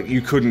 you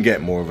couldn't get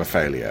more of a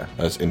failure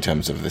in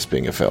terms of this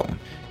being a film.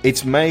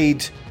 It's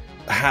made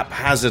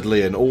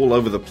haphazardly and all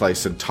over the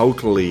place and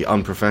totally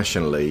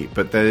unprofessionally,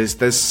 but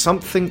there's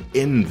something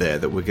in there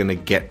that we're going to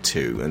get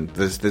to, and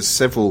there's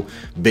several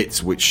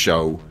bits which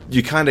show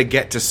you kind of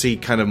get to see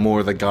kind of more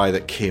of the guy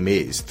that Kim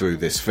is through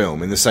this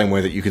film, in the same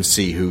way that you can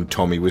see who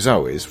Tommy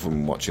Wiseau is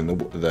from watching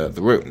the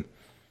Room,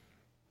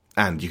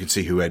 and you can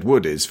see who Ed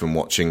Wood is from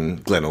watching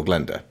Glen or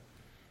Glenda.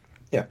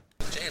 Yeah.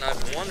 Jane,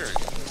 I've been wondering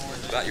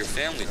about your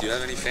family. Do you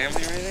have any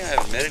family or anything? I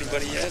haven't met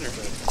anybody yet.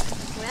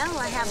 Well,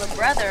 I have a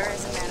brother,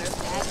 as a matter of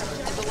fact.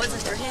 If it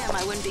wasn't for him,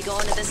 I wouldn't be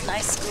going to this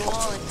nice school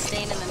and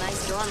staying in the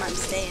nice dorm I'm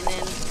staying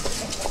in.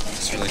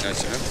 It's really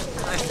nice of him.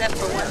 Except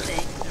for one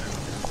thing.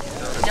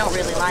 I don't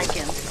really like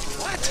him.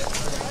 What?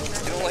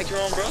 You don't like your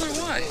own brother?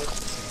 Why?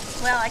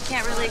 Well, I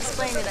can't really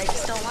explain it. I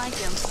just don't like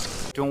him.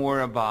 Don't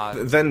worry about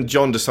it. Then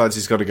John decides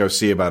he's got to go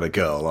see about a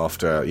girl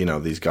after,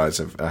 these guys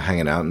are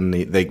hanging out, and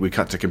we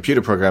cut to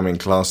computer programming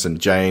class and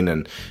Jane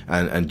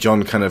and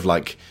John kind of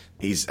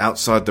he's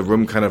outside the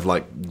room kind of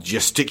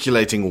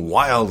gesticulating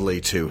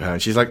wildly to her,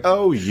 and she's like,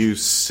 "Oh, you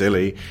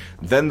silly."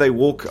 Then they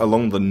walk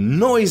along the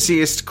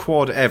noisiest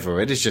quad ever.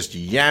 It is just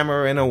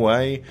yammering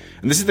away.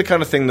 And this is the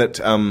kind of thing that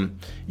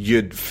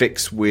you'd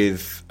fix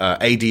with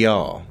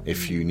ADR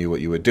if you knew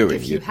what you were doing.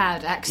 If you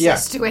had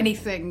access to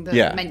anything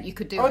that meant you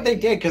could do it. Oh, they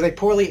did, because they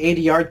poorly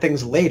ADR'd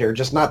things later,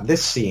 just not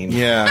this scene.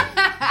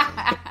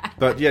 Yeah.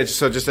 But yeah,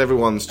 so just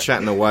everyone's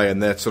chatting away,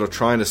 and they're sort of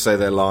trying to say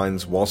their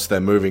lines whilst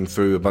they're moving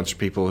through a bunch of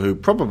people who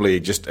probably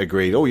just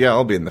agreed, "Oh yeah,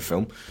 I'll be in the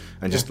film,"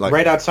 and just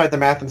right outside the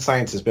Math and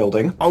Sciences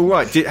building. Oh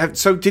right. Did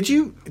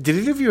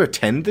either of you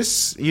attend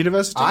this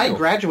university? I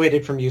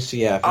graduated from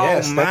UCF. Oh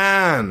yes,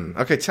 man.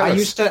 Okay, tell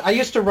us. I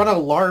used to run a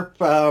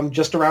LARP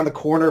just around the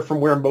corner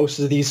from where most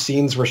of these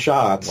scenes were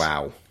shot.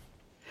 Wow.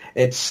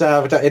 It's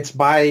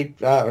by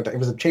it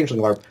was a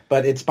changeling LARP,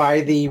 but it's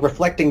by the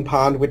reflecting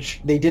pond,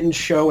 which they didn't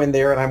show in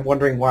there, and I'm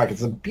wondering why.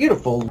 Because it's a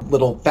beautiful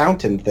little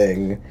fountain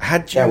thing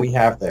that we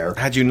have there.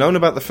 Had you known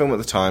about the film at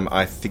the time,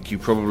 I think you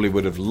probably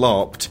would have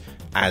LARPed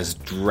as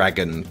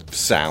Dragon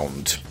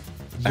Sound.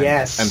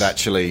 Yes, and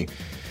actually,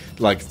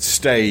 like,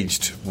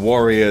 staged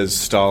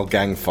Warriors-style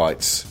gang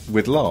fights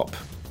with LARP.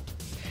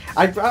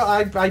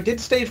 I did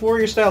stage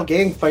Warrior-style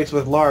gang fights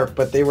with LARP,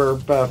 but they were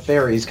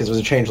fairies because it was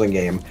a changeling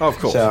game. Oh, of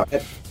course. So,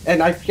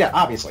 and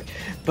obviously.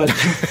 But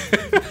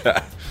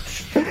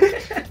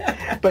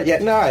but yeah,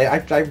 no,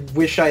 I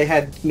wish I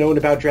had known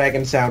about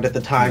Dragon Sound at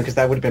the time, because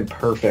that would have been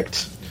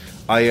perfect.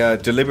 I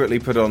deliberately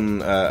put on,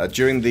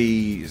 during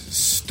the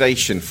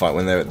station fight,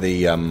 when they're at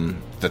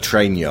the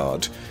train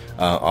yard,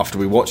 after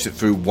we watched it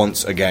through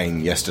once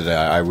again yesterday,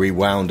 I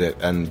rewound it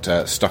and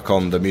stuck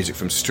on the music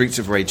from Streets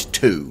of Rage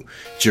 2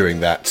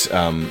 during that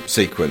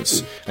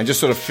sequence, and just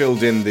sort of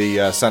filled in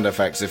the sound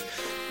effects of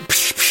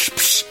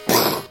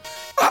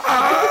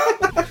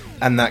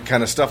and that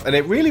kind of stuff, and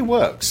it really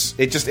works.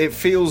 It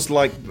feels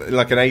like an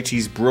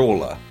 80s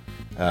brawler,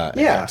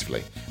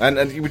 effectively,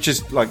 and which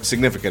is like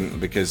significant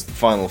because the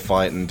final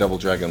fight and Double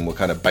Dragon were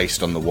kind of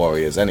based on the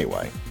Warriors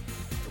anyway.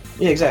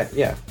 Yeah, exactly.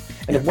 Yeah.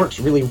 And it works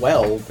really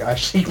well,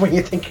 actually, when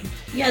you think...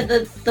 Yeah,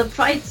 the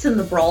fights and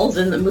the brawls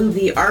in the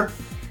movie are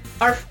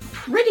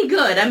pretty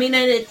good. I mean,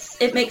 and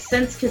it makes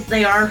sense because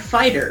they are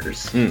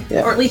fighters.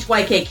 Yeah. Or at least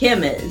YK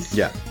Kim is.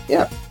 Yeah.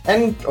 Yeah.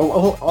 And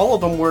all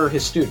of them were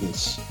his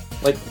students.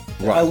 Like,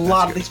 a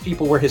lot of these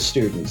people were his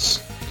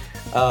students.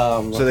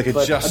 So they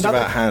could just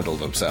about handle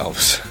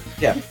themselves.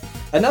 Yeah.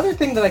 Another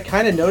thing that I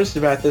kind of noticed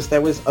about this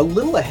that was a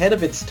little ahead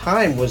of its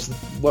time was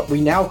what we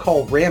now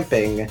call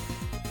ramping.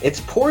 It's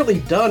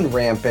poorly done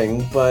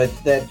ramping, but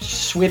that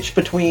switch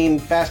between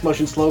fast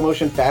motion, slow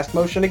motion, fast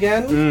motion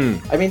again.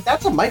 I mean,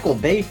 that's a Michael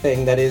Bay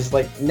thing that is,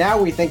 like, now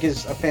we think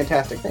is a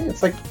fantastic thing.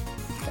 It's like,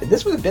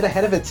 this was a bit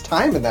ahead of its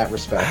time in that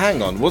respect.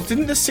 Hang on, well,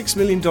 didn't the $6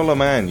 Million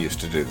Man used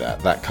to do that?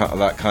 That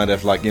kind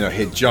of, like, you know,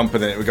 he'd jump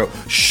and then it would go, and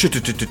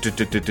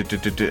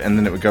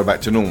then it would go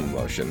back to normal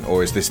motion?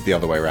 Or is this the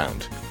other way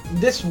around?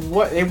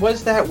 It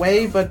was that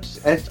way, but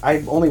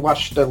I only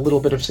watched a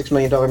little bit of $6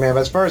 Million Man. But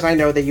as far as I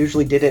know, they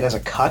usually did it as a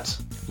cut.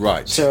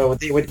 Right. So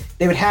they would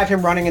have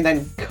him running and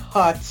then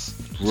cut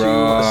to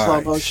a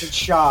slow motion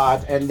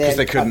shot, and then because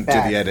they couldn't do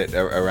the edit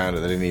around it.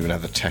 They didn't even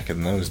have the tech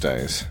in those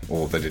days,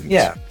 or they didn't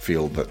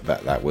feel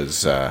that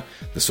was the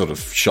sort of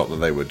shot that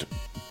they would.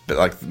 But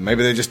like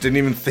maybe they just didn't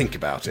even think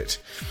about it.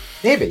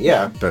 Maybe,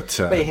 yeah. But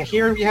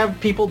here you have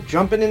people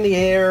jumping in the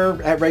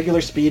air at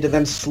regular speed and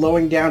then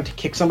slowing down to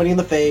kick somebody in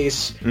the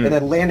face and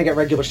then landing at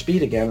regular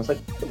speed again. It's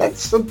like,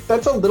 that's a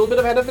little bit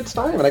ahead of its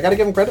time, and I gotta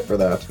give them credit for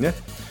that. Yeah.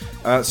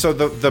 So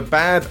the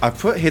bad, I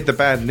put here the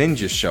bad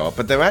ninjas show up,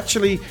 but they're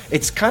actually,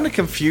 it's kind of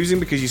confusing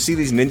because you see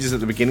these ninjas at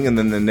the beginning and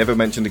then they're never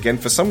mentioned again.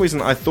 For some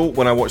reason, I thought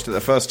when I watched it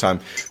the first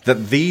time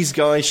that these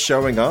guys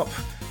showing up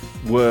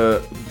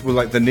were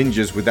like the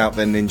ninjas without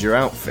their ninja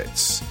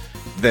outfits.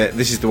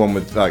 This is the one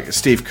with like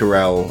Steve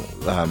Carell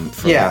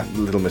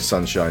from Little Miss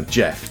Sunshine,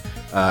 Jeff,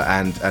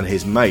 and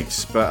his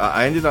mates. But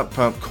I ended up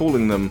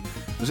calling them,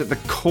 was it the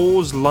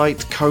Cause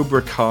Light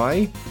Cobra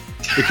Kai?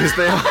 Because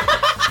they are...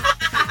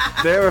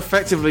 They're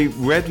effectively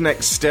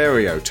redneck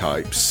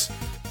stereotypes.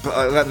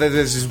 But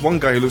there's this one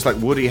guy who looks like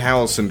Woody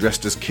Harrelson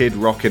dressed as Kid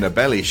Rock in a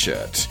belly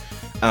shirt.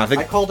 And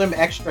I called him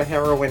Extra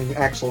Heroin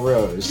Axl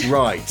Rose.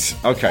 Right.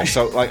 Okay.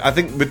 So, like, I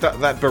think with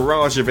that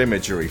barrage of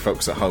imagery,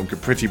 folks at home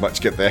could pretty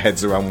much get their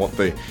heads around what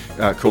the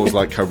Cause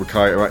Like Cobra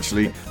Kai are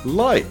actually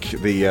like.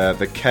 The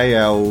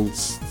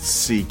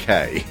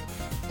KLCK.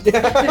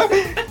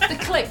 The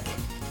Click.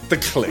 The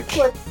Click.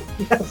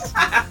 Yes.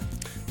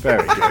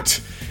 Very good.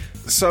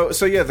 So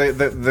yeah,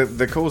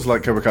 the Cause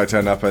Like Cobra Kai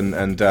turn up,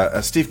 and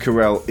Steve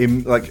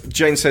Carell, like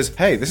Jane says,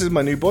 "Hey, this is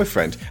my new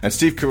boyfriend," and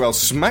Steve Carell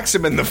smacks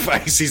him in the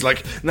face. He's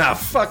like, "Nah,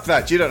 fuck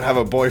that! You don't have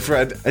a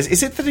boyfriend."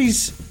 Is it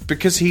that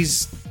because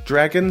he's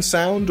Dragon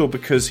Sound, or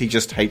because he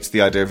just hates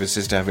the idea of his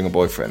sister having a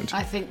boyfriend?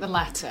 I think the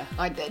latter.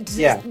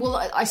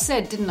 Well, I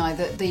said, didn't I,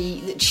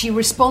 that she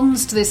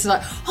responds to this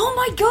like, "Oh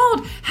my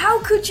God, how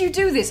could you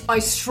do this?" I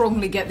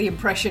strongly get the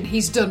impression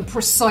he's done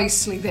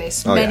precisely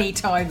this many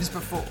times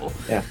before.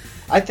 Yeah.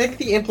 I think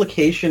the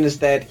implication is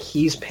that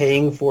he's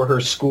paying for her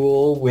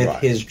school with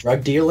his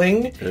drug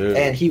dealing,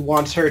 and he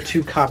wants her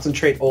to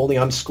concentrate only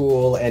on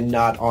school and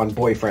not on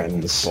boys. Or at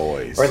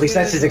least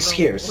that's his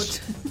excuse.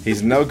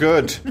 He's no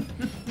good.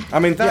 I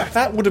mean,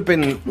 that would have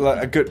been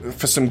like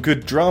for some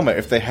good drama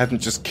if they hadn't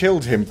just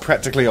killed him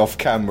practically off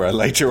camera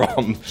later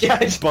on.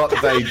 But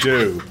they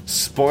do.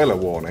 Spoiler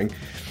warning.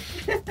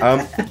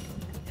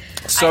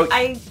 So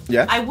I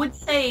would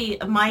say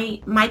my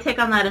take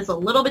on that is a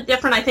little bit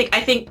different. I think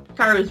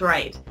Karu's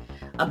right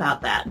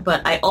about that,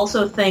 but I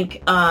also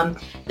think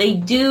they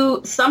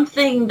do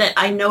something that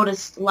I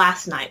noticed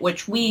last night,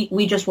 which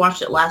we just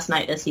watched it last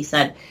night, as he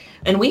said,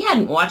 and we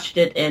hadn't watched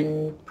it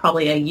in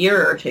probably a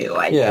year or two.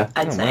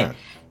 I'd say, man.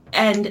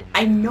 And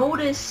I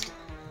noticed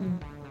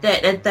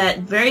that at that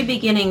very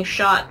beginning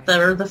shot,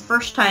 or the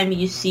first time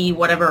you see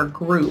whatever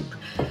group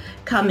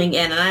coming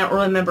in, and I don't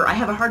remember. I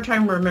have a hard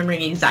time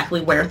remembering exactly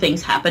where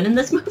things happen in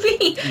this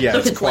movie. Yeah, so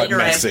it's quite later,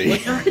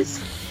 messy.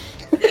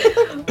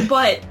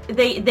 But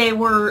they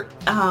were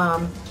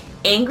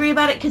angry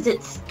about it because it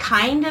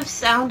kind of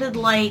sounded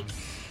like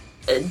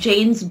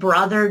Jane's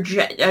brother,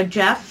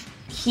 Jeff.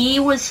 He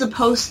was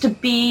supposed to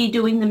be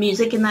doing the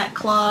music in that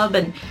club,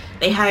 and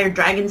they hired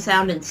Dragon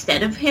Sound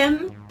instead of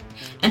him.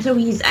 And so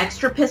he's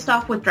extra pissed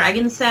off with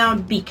Dragon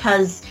Sound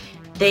because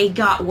they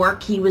got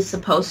work he was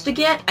supposed to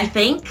get, I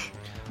think.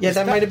 Yeah,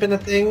 that might have been a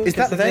thing. Is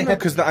that then?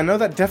 Because I know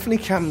that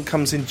definitely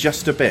comes in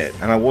just a bit,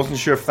 and I wasn't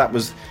sure if that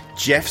was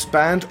Jeff's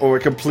band or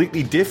a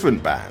completely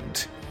different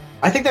band.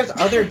 I think there's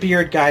other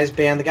beard guy's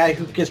band, the guy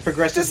who gets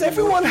progressive. Does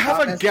everyone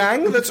have a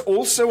gang that's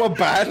also a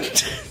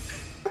band?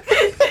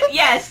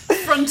 Yes.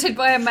 Fronted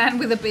by a man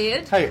with a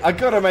beard. Hey, I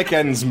gotta make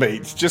ends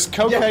meet. Just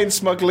cocaine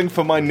smuggling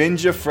for my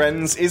ninja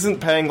friends isn't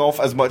paying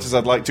off as much as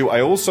I'd like to. I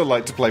also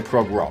like to play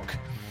prog rock.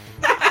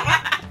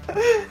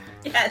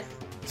 Yes.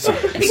 So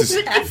this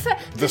is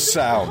the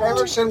sound.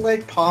 Emerson,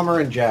 Lake Palmer,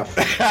 and Jeff.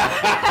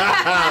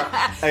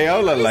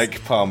 Aola,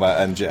 Lake Palmer,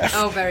 and Jeff.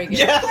 Oh, very good.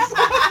 Yes.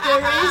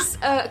 There is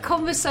a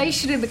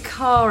conversation in the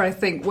car, I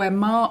think, where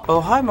Mark...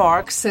 Oh, hi,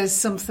 Mark. ...says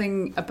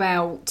something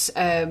about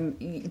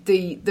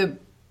the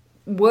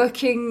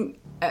working...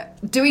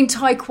 doing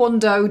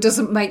taekwondo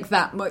doesn't make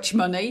that much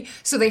money,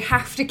 so they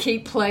have to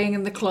keep playing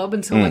in the club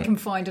until they can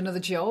find another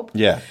job.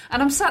 Yeah.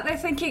 And I'm sat there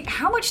thinking,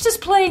 how much does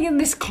playing in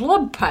this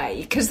club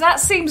pay? Because that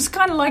seems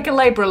kind of like a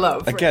labour of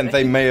love. Again,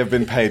 really. they may have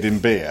been paid in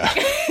beer.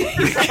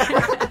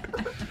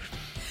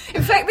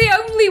 In fact, the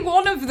only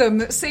one of them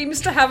that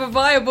seems to have a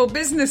viable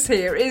business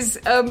here is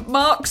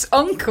Mark's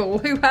uncle,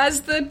 who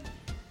has the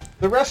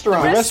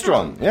restaurant. The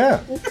restaurant, yeah.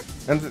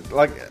 And,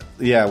 like...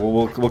 Yeah,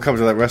 well, we'll come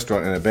to that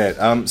restaurant in a bit.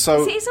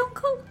 So is it his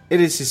uncle?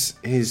 It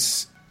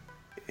is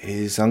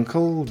his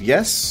uncle.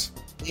 Yes,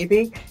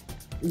 maybe.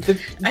 The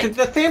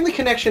family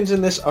connections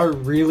in this are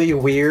really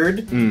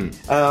weird. And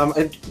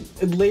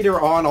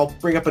later on, I'll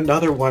bring up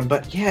another one.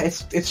 But yeah,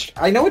 it's.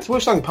 I know it's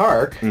Woo-Sung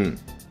Park,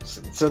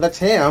 so that's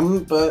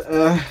him. But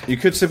you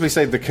could simply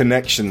say the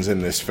connections in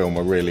this film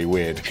are really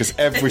weird because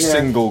every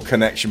single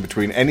connection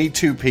between any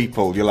two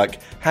people, you're like,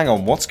 hang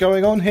on, what's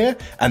going on here?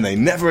 And they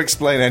never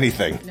explain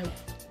anything. No.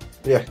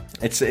 Yeah,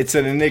 it's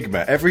an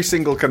enigma. Every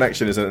single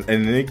connection is an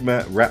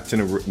enigma wrapped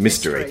in a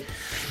mystery.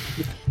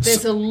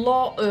 There's a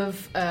lot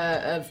of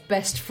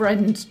best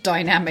friend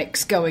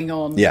dynamics going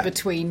on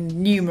between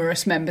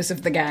numerous members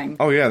of the gang.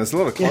 Oh yeah, there's a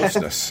lot of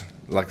closeness.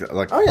 Like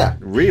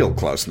real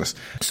closeness.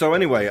 So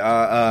anyway,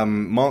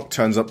 Mark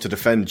turns up to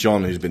defend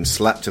John, who's been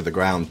slapped to the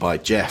ground by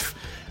Jeff,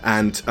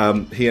 and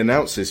he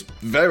announces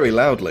very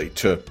loudly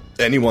to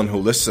anyone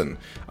who'll listen,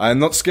 I am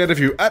not scared of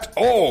you at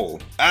all,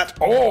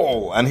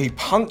 and he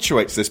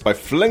punctuates this by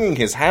flinging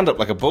his hand up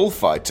like a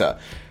bullfighter.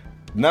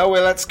 No way,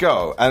 let's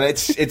go. And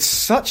it's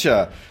such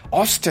a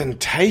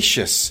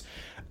ostentatious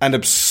and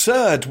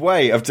absurd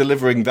way of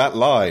delivering that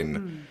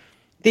line.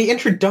 The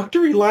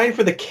introductory line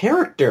for the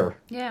character.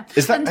 Yeah.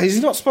 Has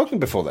he not spoken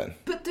before then?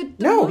 But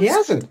no, he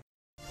hasn't.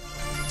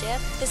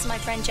 Jeff, this is my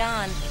friend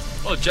John.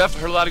 Well, Jeff, I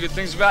heard a lot of good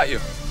things about you.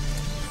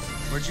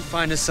 Where'd you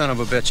find this son of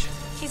a bitch?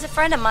 He's a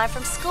friend of mine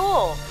from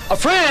school. A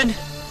friend?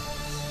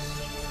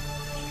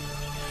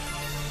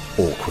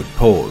 Awkward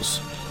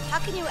pause. How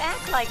can you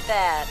act like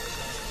that?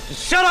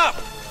 Just shut up!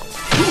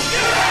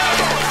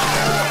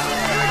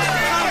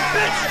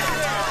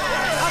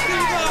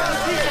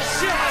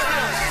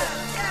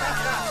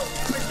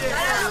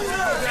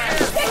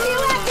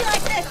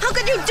 How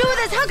could you do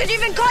this? How could you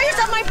even call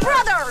yourself my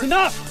brother?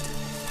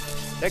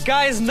 Enough! That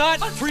guy is not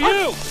for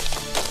you!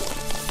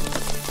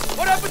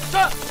 What happened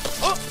to...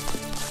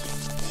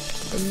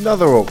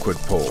 Another awkward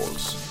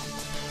pause.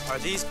 Are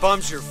these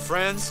bums your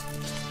friends?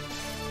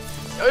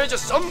 There's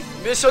just some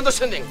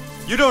misunderstanding.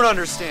 You don't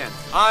understand.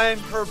 I'm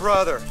her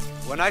brother.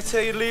 When I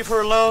tell you to leave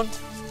her alone,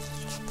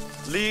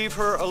 leave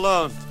her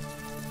alone.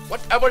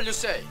 Whatever you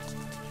say.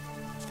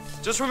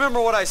 Just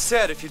remember what I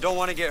said if you don't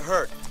want to get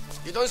hurt.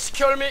 You don't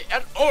scare me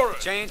at all.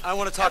 Jane, I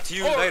want to talk to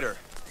you later.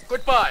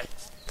 Goodbye.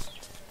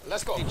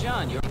 Let's go. Hey,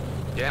 John, you're...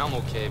 Yeah, I'm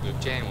okay, but if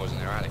Jane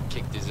wasn't there, I'd have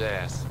kicked his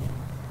ass.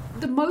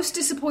 The most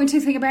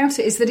disappointing thing about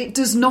it is that it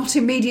does not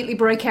immediately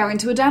break out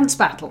into a dance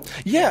battle.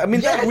 Yeah, I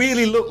mean, that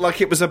really looked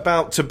like it was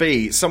about to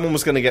be. Someone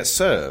was going to get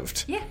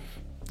served. Yeah.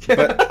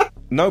 But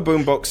no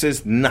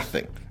boomboxes,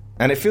 nothing.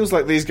 And it feels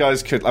like these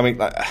guys could, I mean,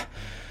 like,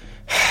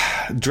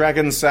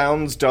 Dragon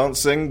Sounds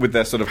dancing with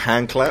their sort of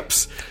hand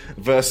claps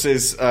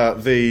versus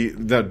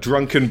the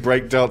drunken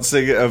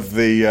breakdancing of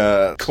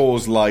the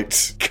Cause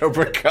Light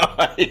Cobra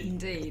Kai.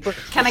 Indeed.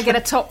 Can I get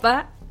a top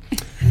that?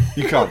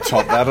 You can't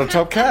top that on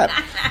Top Cat.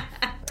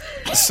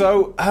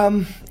 So,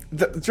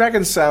 the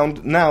Dragon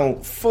Sound, now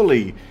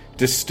fully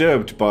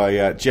disturbed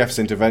by Jeff's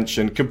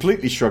intervention,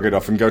 completely shrug it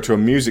off and go to a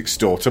music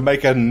store to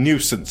make a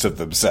nuisance of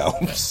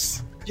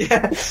themselves.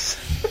 Yes.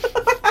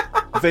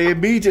 They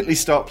immediately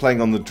start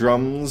playing on the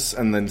drums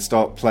and then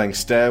start playing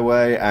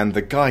Stairway, and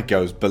the guy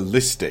goes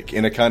ballistic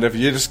in a kind of,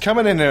 you're just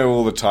coming in here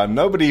all the time,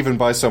 nobody even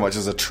buys so much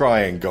as a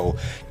triangle.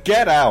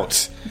 Get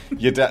out!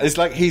 It's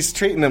like he's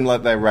treating them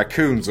like they're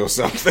raccoons or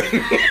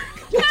something.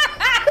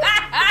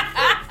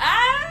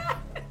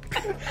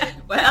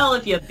 Well,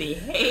 if you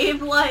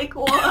behave like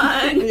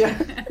one.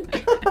 Yeah.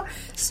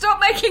 Stop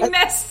making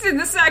nests in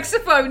the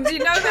saxophones. You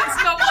know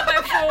that's not what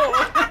they're for.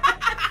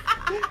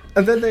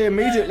 And then they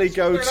immediately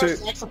go to...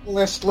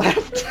 saxophonist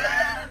left.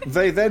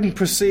 They then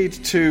proceed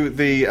to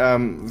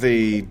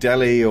the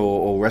deli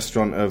or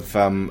restaurant of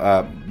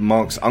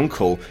Mark's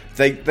uncle.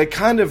 They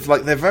kind of,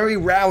 like, they're very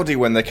rowdy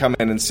when they come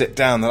in and sit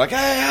down. They're like,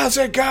 hey, how's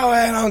it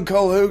going,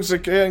 Uncle? Who's the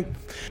king?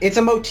 It's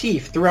a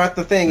motif throughout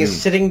the thing,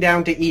 is sitting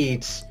down to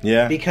eat.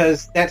 Yeah.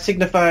 Because that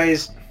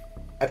signifies...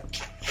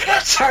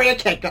 sorry, I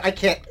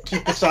can't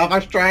keep this off.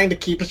 I'm trying to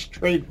keep a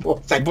straight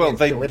voice. Well,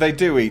 they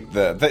do eat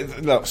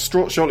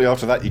shortly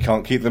after that, you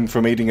can't keep them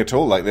from eating at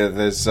all. Like,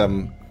 there's...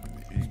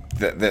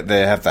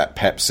 They have that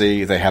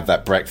Pepsi, they have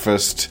that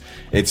breakfast.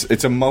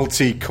 It's a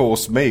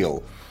multi-course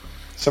meal.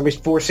 Somebody's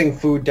forcing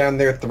food down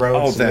their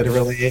throats. Oh, they're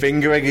literally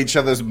fingering each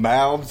other's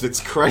mouths.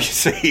 It's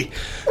crazy.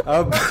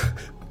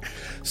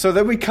 So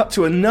then we cut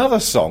to another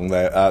song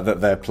that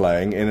they're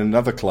playing in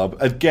another club,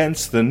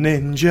 Against the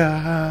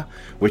Ninja,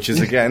 which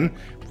is, again,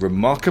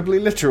 remarkably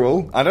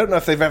literal. I don't know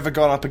if they've ever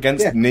gone up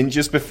against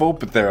ninjas before,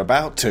 but they're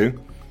about to.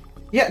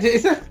 Yeah,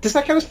 does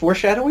that count as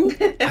foreshadowing?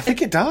 I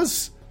think it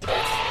does.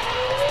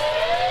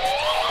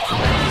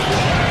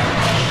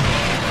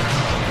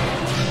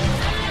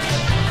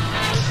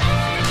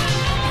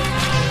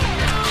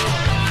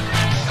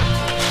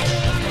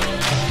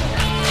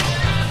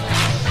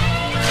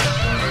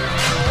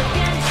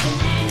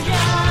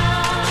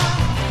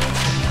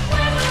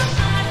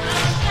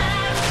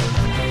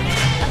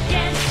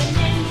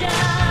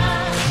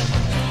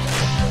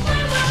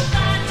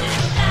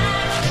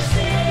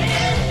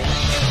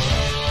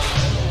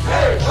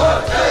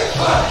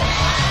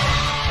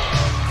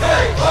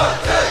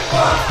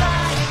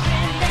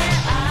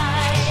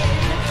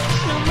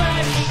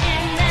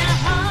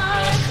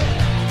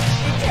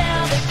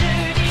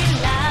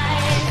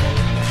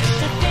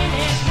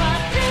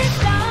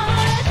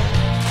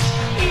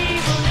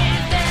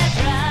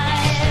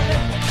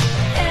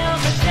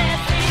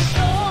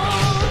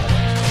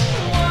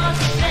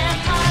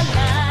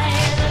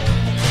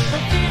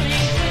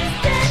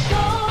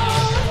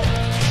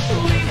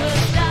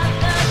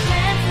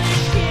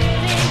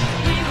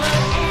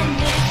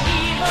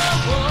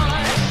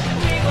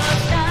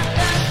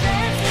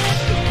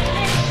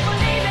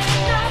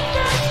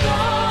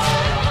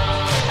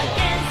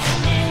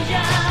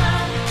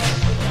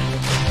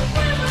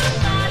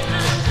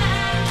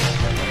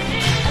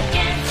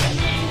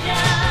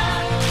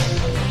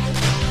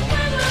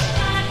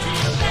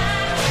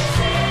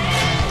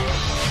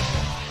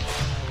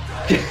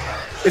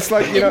 It's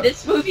like, you know, in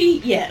this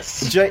movie,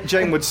 yes.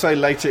 Jane would say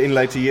in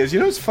later years, you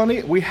know, it's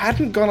funny, we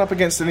hadn't gone up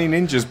against any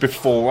ninjas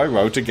before I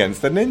wrote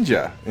Against the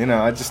Ninja. You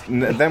know,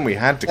 then we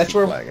had to keep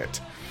playing it.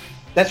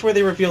 That's where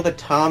they reveal that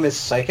Tom is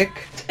psychic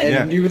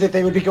and knew that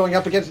they would be going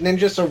up against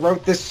ninjas, so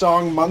wrote this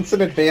song months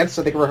in advance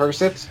so they could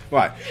rehearse it.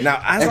 Right.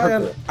 Now, as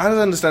I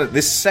understand it,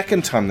 this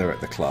second time they're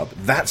at the club,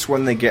 that's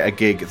when they get a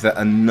gig that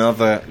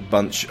another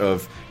bunch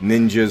of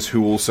ninjas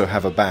who also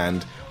have a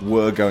band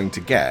were going to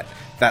get.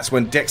 That's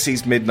when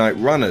Dexy's Midnight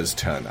Runners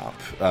turn up.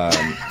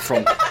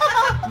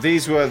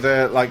 These were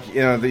the, like, you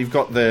know, you've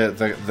got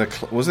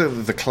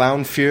the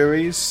Clown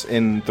Furies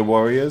in The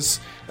Warriors,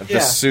 the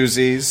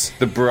Susies,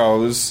 the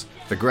Bros,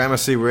 the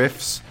Gramercy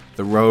Riffs,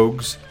 the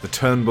Rogues, the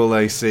Turnbull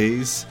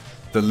ACs,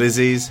 the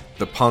Lizzies,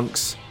 the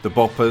Punks, the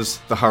Boppers,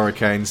 the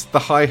Hurricanes, the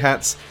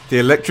Hi-Hats, the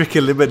Electric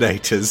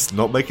Eliminators,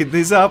 not making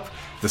these up,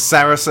 the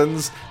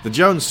Saracens, the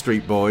Jones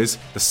Street Boys,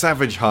 the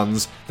Savage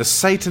Huns, the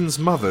Satan's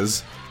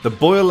Mothers, the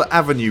Boyle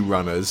Avenue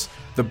Runners,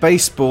 the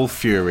Baseball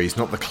Furies,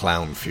 not the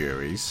Clown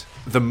Furies,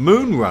 the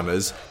Moon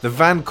Runners, the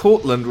Van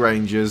Cortlandt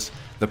Rangers,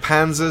 the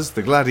Panzers,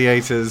 the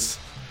Gladiators,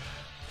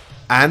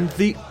 and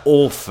the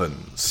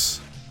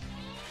Orphans.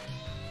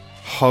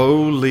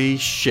 Holy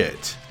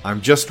shit.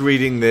 I'm just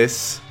reading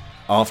this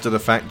after the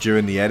fact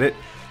during the edit,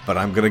 but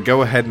I'm going to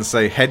go ahead and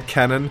say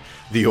headcanon,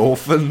 the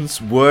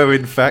Orphans were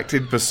in fact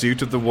in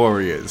pursuit of the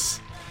Warriors.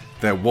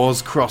 There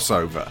was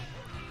crossover.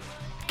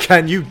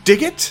 Can you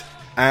dig it?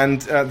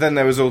 And then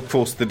there was, of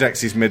course, the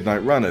Dexy's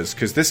Midnight Runners,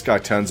 because this guy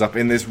turns up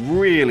in this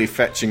really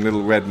fetching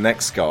little red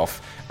neck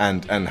scarf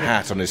and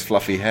hat on his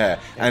fluffy hair,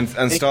 and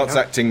starts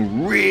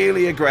acting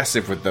really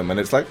aggressive with them, and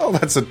it's like, oh,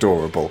 that's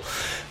adorable.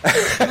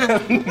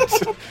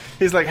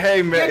 He's like,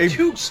 hey, man.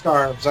 Two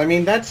scarves. I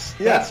mean, that's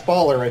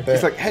baller right there.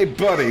 He's like, hey,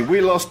 buddy, we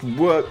lost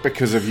work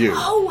because of you.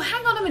 Oh,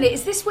 hang on a minute.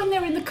 Is this when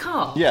they're in the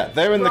car? Yeah,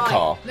 they're in the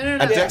car. No.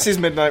 And Dexy's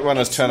Midnight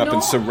Runners turn up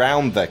and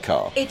surround their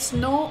car. It's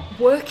not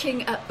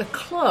working at the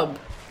club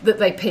that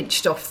they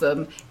pinched off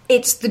them.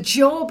 It's the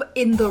job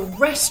in the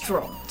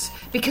restaurant.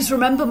 Because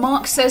remember,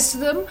 Mark says to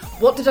them,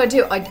 "What did I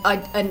do?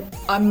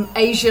 I'm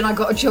Asian. I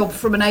got a job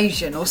from an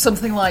Asian, or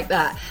something like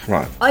that."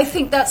 Right. I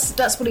think that's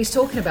what he's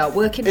talking about.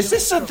 Working. Is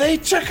this a they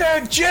took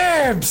our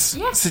jabs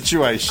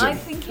situation? I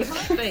think it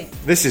might be.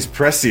 This is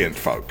prescient,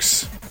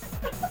 folks.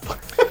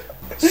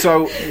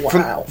 So,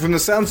 from the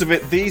sounds of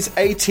it, these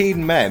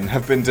 18 men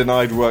have been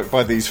denied work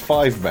by these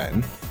 5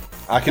 men.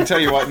 I can tell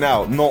you right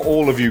now, not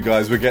all of you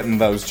guys were getting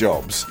those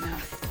jobs.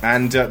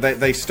 And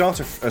they start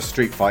a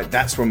street fight.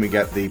 That's when we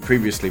get the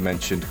previously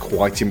mentioned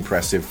quite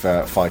impressive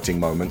fighting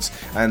moments.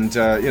 And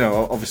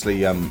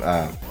obviously, and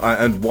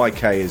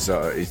YK is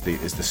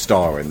the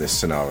star in this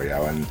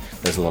scenario. And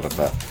there's a lot of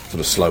sort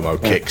of slow-mo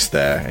kicks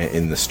there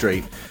in the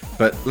street.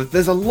 But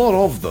there's a lot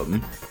of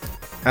them.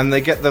 And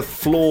they get the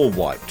floor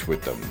wiped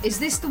with them. Is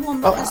this the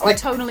one that has the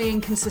tonally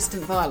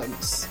inconsistent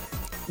violence?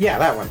 Yeah,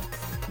 that one.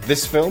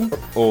 This film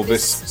or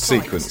this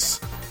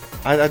sequence?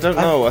 I don't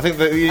know. I think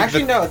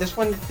no. This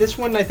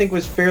one I think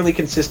was fairly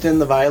consistent in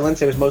the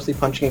violence. It was mostly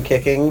punching and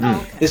kicking. Oh,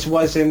 okay. This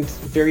wasn't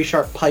very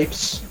sharp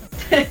pipes.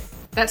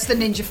 That's the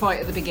ninja fight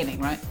at the beginning,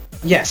 right?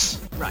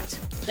 Yes. Right.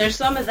 There's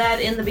some of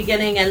that in the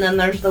beginning, and then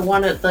there's the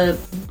one at the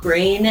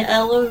grain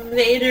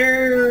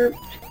elevator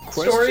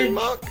storage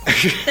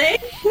thing.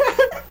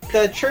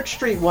 The Church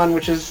Street one,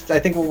 which is I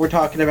think what we're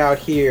talking about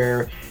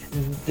here,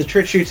 the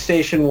Church Street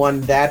Station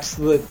one, that's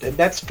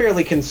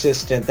fairly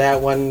consistent.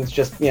 That one's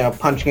just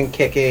punching and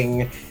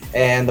kicking,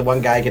 and the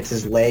one guy gets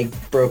his leg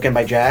broken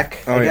by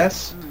Jack. I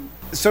guess.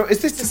 So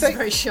is this to say?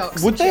 Very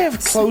shocked. Would they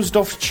have closed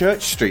off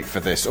Church Street for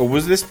this, or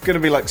was this going to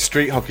be like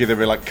street hockey? They'd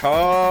be like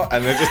car,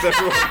 and then just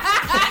everyone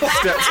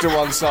steps to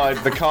one side.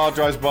 The car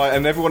drives by,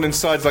 and everyone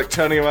inside's like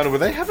turning around. Were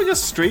they having a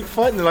street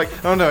fight? And they're like,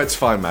 "Oh no, it's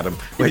fine, madam.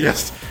 We're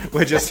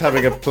just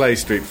having a play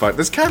street fight."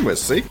 There's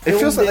cameras. See, it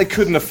feels like they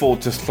couldn't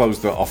afford to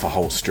close off a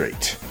whole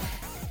street.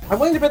 I'm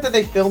willing to bet that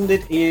they filmed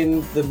it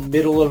in the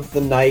middle of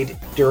the night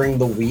during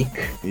the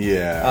week.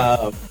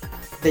 Yeah.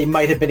 They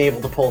might have been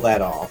able to pull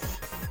that off.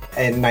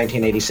 In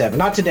 1987.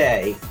 Not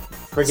today.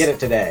 Forget it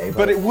today.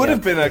 But it would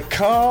have been a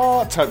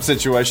car type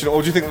situation,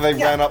 or do you think that they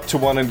ran up to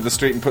one end of the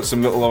street and put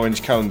some little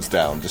orange cones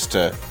down just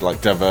to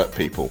divert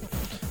people,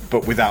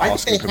 but without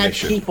asking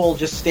permission? Had people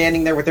just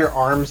standing there with their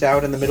arms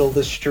out in the middle of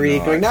the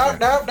street, going, no,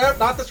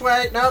 not this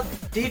way, no,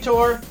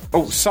 detour.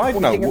 Oh, side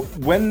note: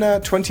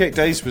 when 28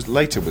 Days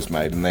Later was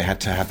made, and they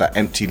had to have that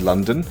empty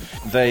London,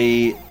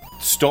 they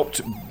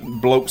stopped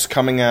blokes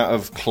coming out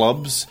of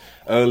clubs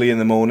early in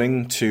the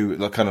morning to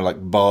kind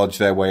of barge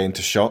their way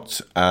into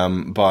shots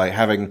by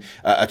having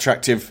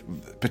attractive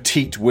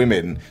petite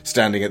women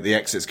standing at the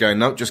exits going,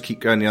 no, just keep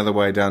going the other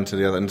way down to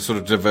the other, and sort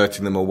of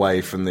diverting them away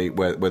from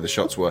where the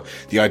shots were.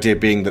 The idea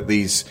being that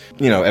these,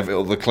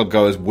 the club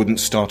goers wouldn't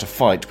start a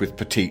fight with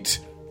petite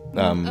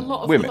women. A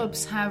lot of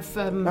clubs have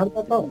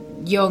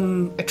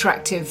young,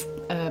 attractive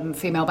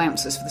female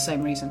bouncers for the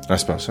same reason. I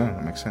suppose so.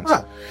 That makes sense.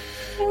 Huh.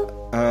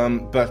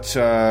 But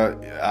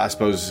I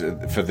suppose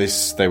for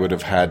this they would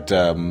have had,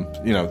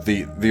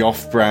 the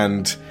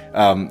off-brand,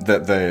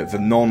 the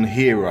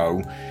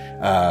non-hero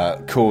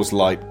cause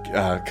like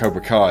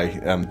Cobra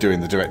Kai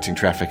doing the directing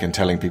traffic and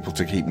telling people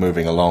to keep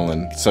moving along.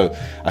 And so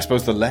I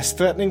suppose the less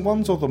threatening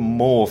ones or the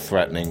more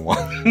threatening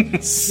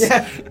ones?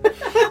 Yeah.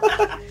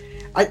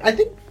 I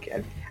think...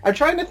 I'm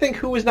trying to think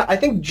who was not... I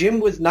think Jim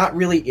was not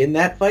really in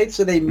that fight,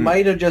 so they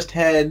might have just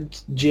had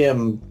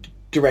Jim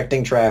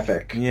directing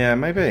traffic. Yeah,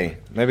 maybe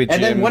Jim.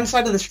 And then one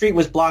side of the street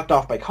was blocked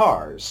off by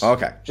cars.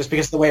 Okay. Just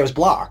because of the way it was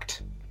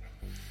blocked.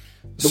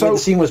 The way the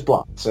scene was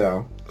blocked,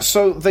 so...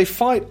 So they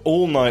fight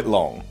all night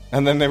long,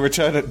 and then they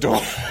return at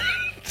dawn.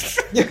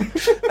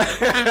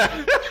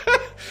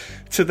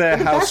 To their house.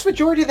 The vast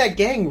majority of that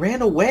gang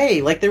ran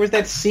away. There was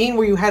that scene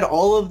where you had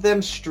all of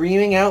them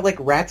streaming out like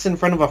rats in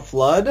front of a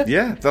flood.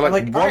 Yeah, they're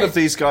like one of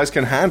these guys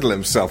can handle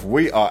himself.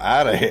 We are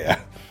out of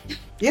here.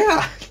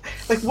 Yeah.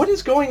 What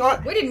is going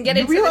on? We didn't get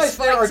into this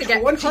fight to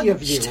get punched. There are 20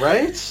 of you,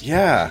 right?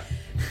 Yeah.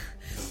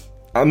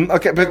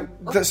 Okay,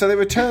 but so they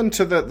return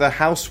to the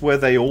house where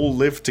they all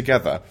live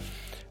together.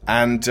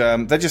 And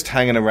they're just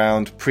hanging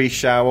around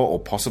pre-shower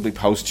or possibly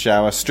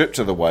post-shower, stripped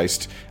to the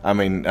waist. I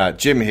mean,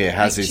 Jim here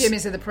has his... Jim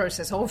is in the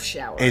process of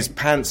showering. His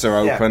pants are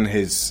open,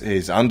 his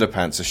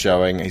underpants are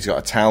showing, he's got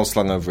a towel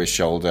slung over his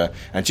shoulder,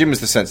 and Jim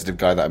is the sensitive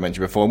guy that I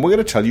mentioned before, and we're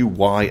going to tell you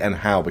why and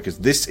how, because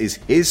this is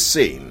his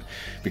scene.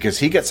 Because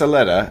he gets a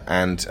letter,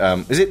 and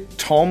is it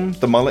Tom,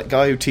 the mullet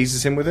guy, who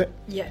teases him with it?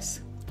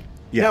 Yes.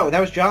 Yeah. No, that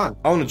was John.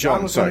 Oh, no,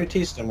 John was sorry. The one who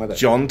teased him with it.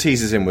 John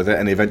teases him with it,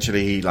 and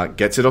eventually he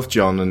gets it off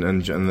John,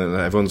 and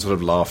everyone's sort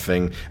of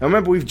laughing. And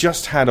remember, we've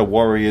just had a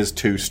Warriors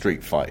 2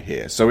 street fight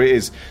here, so it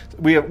is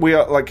we are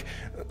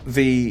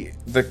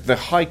the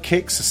high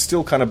kicks are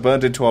still kind of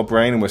burned into our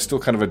brain, and we're still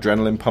kind of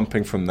adrenaline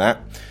pumping from that.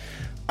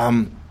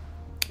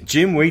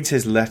 Jim reads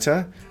his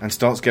letter and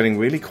starts getting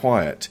really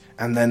quiet,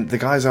 and then the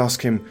guys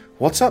ask him,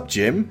 "What's up,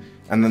 Jim?"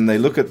 And then they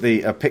look at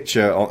a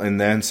picture in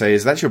there and say,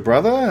 "Is that your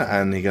brother?"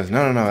 And he goes,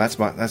 No, that's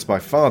my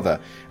father."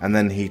 And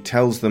then he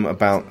tells them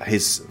about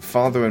his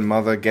father and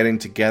mother getting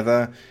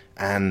together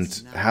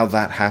and how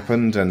that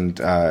happened. And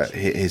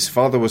his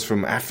father was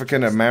from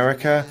African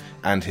America,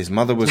 and his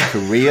mother was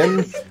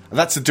Korean.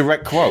 That's a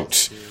direct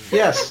quote.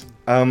 Yes.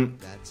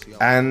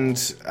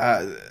 And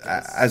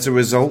as a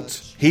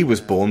result, he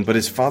was born, but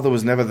his father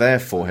was never there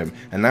for him.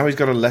 And now he's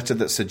got a letter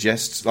that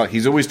suggests, like,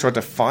 he's always tried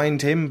to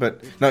find him,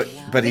 but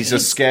he's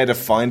just scared of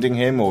finding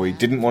him, or he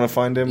didn't want to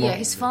find him. Yeah,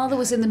 his father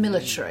was in the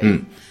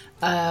military,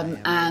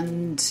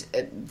 and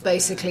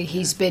basically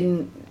he's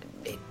been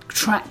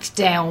tracked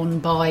down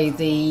by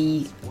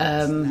the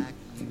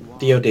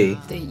DOD.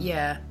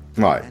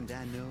 Right.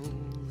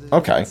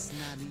 Okay.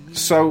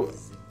 So,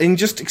 in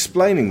just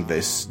explaining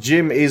this,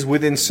 Jim is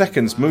within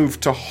seconds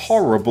moved to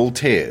horrible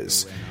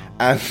tears.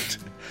 And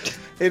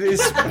it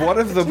is one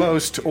of the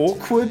most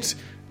awkward,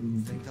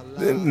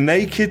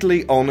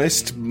 nakedly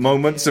honest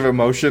moments of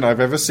emotion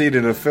I've ever seen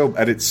in a film.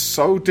 And it's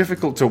so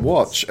difficult to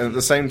watch. And at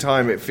the same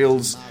time, it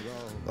feels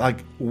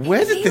like,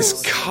 where did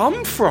this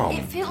come from?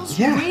 It feels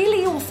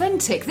really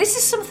authentic. This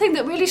is something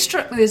that really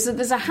struck me, is that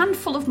there's a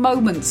handful of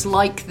moments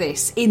like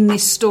this in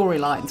this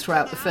storyline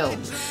throughout the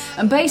film.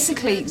 And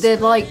basically, they're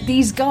like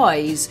these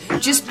guys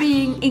just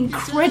being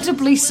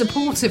incredibly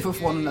supportive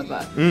of one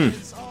another.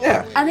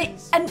 Yeah.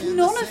 And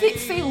none of it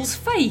feels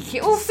fake.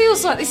 It all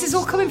feels like this is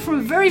all coming from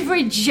a very,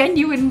 very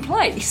genuine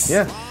place.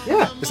 Yeah.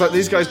 It's like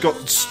these guys got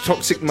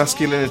toxic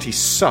masculinity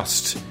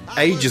sussed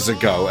ages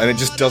ago, and it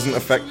just doesn't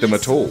affect them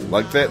at all.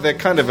 Like, they're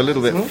kind of a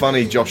little bit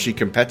funny, Joshy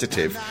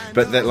competitive,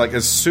 but they're like,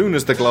 as soon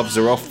as the gloves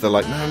are off, they're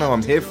like, no,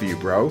 I'm here for you,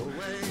 bro.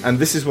 And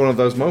this is one of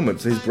those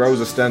moments. His bros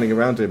are standing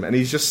around him, and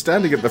he's just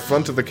standing at the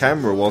front of the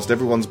camera whilst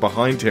everyone's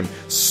behind him,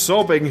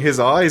 sobbing his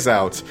eyes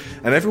out.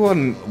 And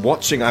everyone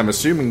watching, I'm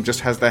assuming,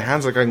 just has their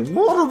hands like going,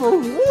 what are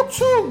they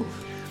watching?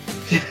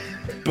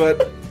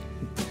 But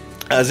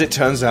as it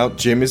turns out,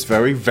 Jim is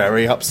very,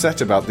 very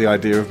upset about the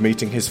idea of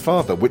meeting his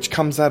father, which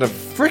comes out of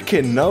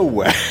frickin'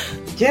 nowhere.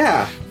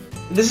 Yeah.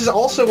 This is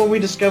also when we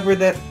discover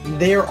that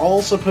they're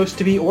all supposed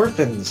to be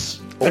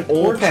orphans.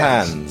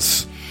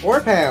 Orphans.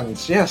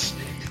 Orphans, yes.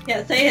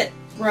 Yeah, say it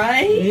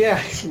right.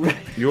 Yeah.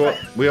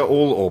 We are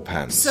all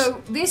orphans. So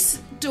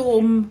this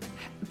dorm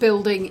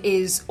building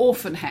is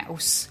Orphan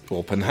House.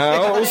 Orphan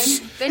House.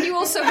 Then you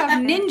also have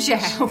Ninja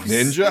House.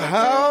 Ninja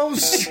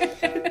House.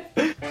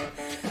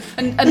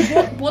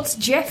 And what's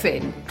Jeff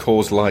in?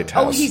 Coors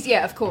Lighthouse.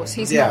 Oh, of course.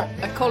 He's not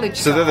a college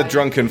So guy. they're the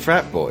drunken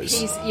frat boys.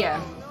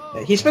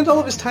 He spent all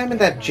of his time in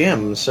that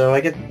gym, so I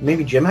get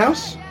maybe Gym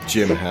House?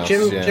 Gym House,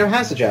 Jim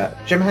has a job.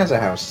 Jim has a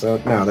house, so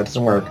no, that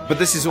doesn't work. But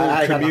this is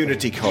all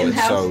community college, Gym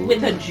house so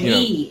with a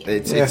G.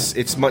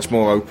 It's much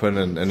more open,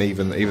 and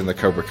even the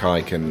Cobra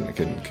Kai can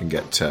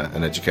get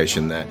an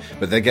education there.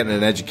 But they're getting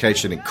an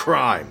education in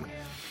crime.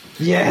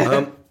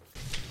 Yeah.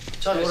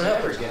 John, what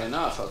happened? Getting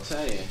enough, I'll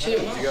tell you.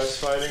 Jim, you guys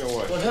fighting or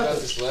what? What happened?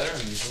 Got this letter.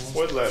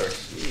 What letter?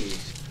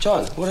 Jeez.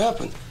 John, what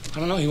happened? I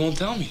don't know. He won't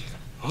tell me.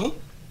 Huh?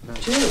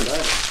 Jim.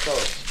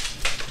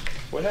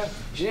 What happened?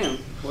 Jim,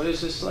 what is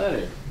this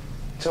letter?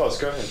 Tell us.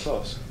 Go ahead. Tell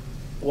us.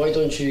 Why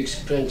don't you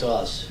explain to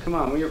us? Come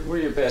on, we're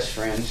your best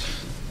friends.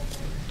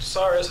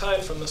 Cyrus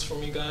hiding from this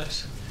from you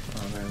guys.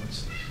 Oh man.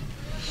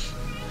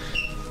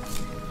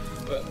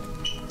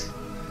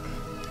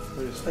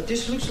 But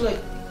this looks like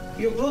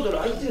your brother.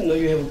 I didn't know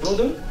you have a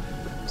brother.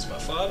 It's my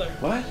father.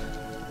 What?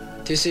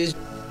 This is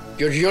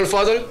your real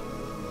father?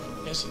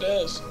 Yes, it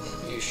is.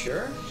 Are you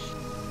sure?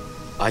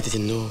 I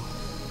didn't know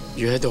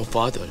you had a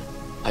father.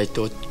 I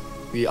thought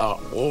we are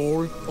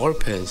all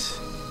orphans.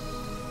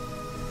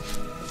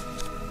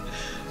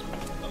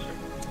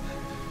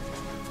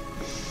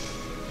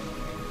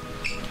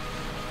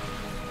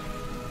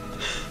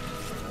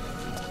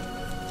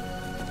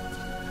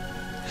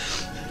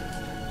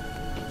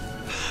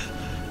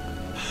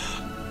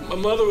 My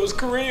mother was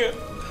Korean,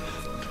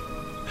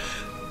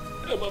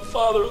 and my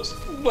father was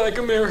Black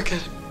American.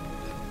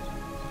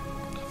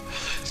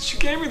 She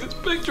gave me this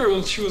picture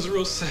when she was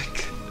real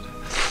sick.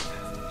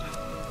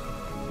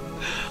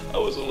 I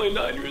was only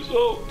 9 years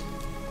old.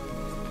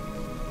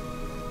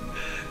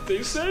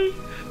 They say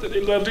that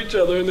they loved each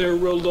other and they were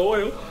real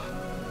loyal.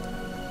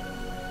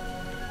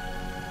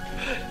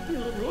 They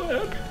were real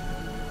happy.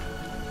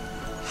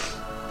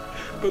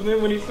 But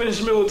then when he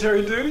finished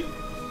military duty,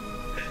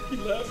 he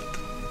left.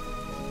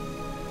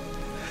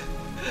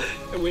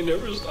 And we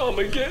never saw him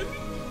again.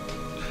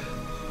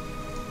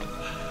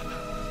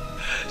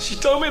 She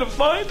told me to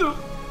find him.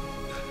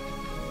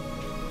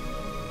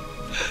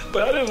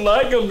 But I didn't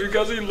like him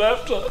because he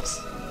left us.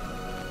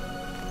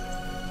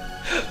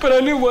 But I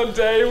knew one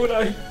day when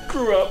I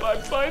grew up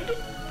I'd find him.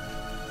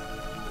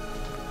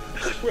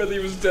 Whether he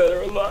was dead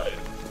or alive.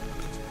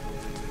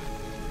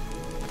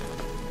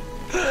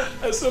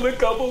 I sent a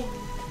couple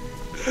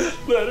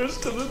letters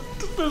to the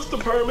Defense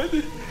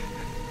Department.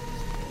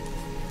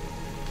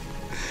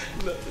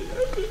 Nothing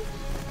happened.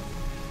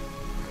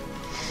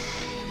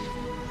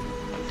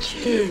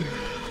 Jim.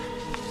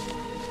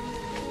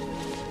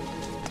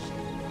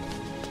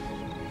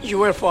 You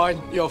will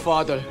find your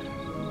father.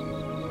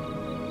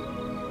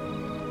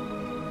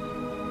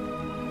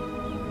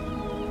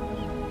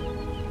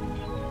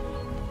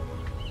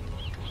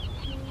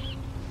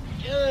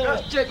 Yeah.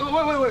 Jack,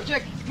 wait,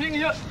 Jack, bring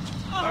here.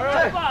 All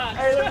right.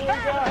 Hey, look what we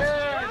got.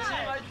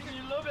 Yeah,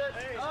 you love it.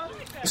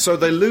 Huh? So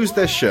they lose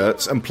their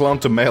shirts and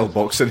plant a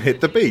mailbox and hit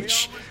the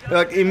beach.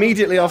 Like,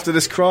 immediately after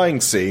this crying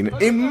scene,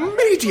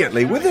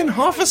 immediately, within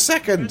half a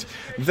second,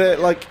 they're,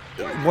 like,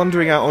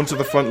 wandering out onto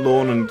the front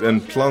lawn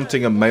and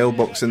planting a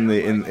mailbox in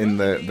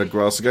the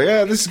grass and go,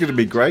 yeah, this is going to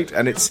be great.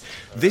 And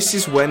this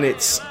is when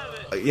it's,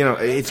 you know,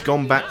 it's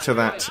gone back to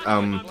that,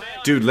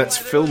 dude, let's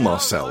film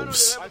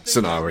ourselves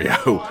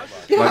scenario.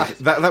 Yeah. Like,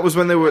 that was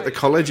when they were at the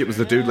college, it was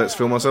the dude, let's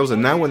film ourselves,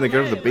 and now when they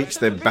go to the beach,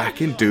 they're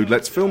back in dude,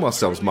 let's film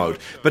ourselves mode.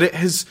 But it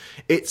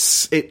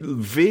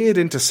veered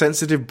into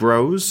sensitive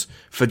bros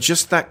for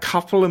just that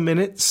couple of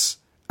minutes,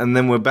 and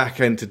then we're back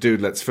into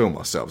dude, let's film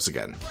ourselves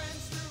again.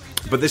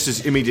 But this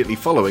is immediately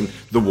following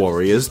The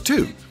Warriors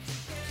 2.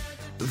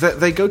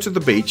 They go to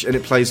the beach and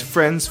it plays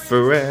Friends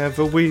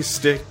Forever We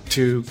Stick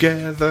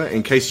Together,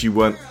 in case you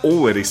weren't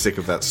already sick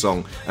of that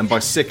song. And by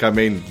sick, I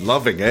mean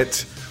loving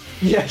it.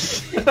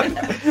 Yes.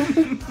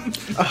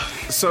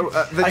 So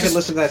I can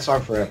listen to that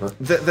song forever.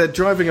 They're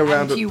driving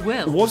around. And you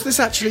will. Was this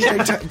actually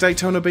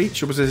Daytona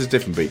Beach, or was this a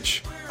different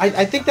beach?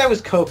 I think that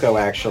was Cocoa,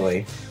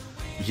 actually.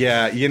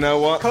 Yeah, you know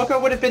what? Cocoa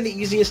would have been the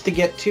easiest to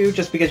get to,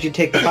 just because you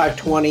take the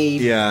 520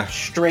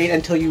 straight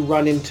until you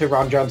run into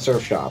Ron John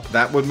Surf Shop.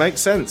 That would make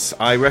sense.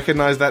 I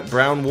recognise that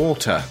brown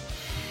water.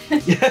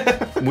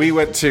 We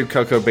went to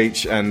Cocoa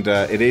Beach, and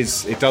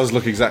it does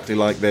look exactly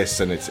like this,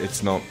 and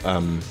it's not.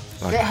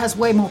 It has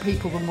way more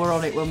people than were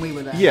on it when we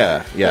were there.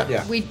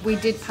 Yeah. We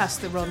did pass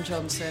the Ron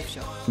John Surf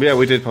Shop. Yeah,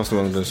 we did pass the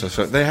Ron John Surf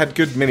Shop. They had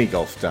good mini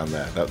golf down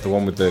there. The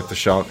one with the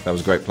shark, that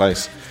was a great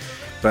place.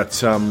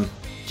 But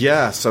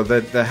yeah, so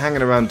they're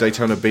hanging around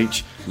Daytona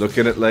Beach,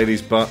 looking at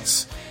ladies'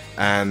 butts,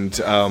 and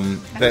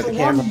for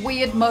one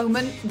weird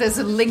moment, there's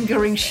a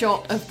lingering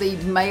shot of the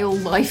male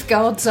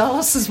lifeguard's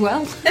arse as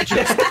well.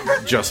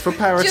 Just for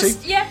parity.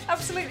 Yeah,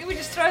 absolutely. We're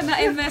just throwing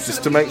that in there just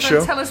so to that make people sure.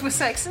 don't tell us we're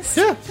sexist.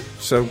 Yeah.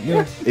 So,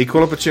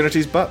 equal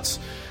opportunities butts.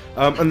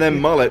 And then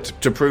Mullet,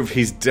 to prove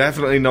he's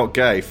definitely not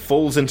gay,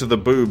 falls into the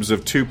boobs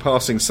of two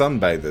passing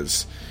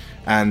sunbathers.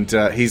 And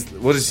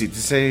what is he, to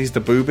say he's the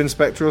boob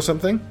inspector or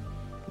something?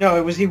 No,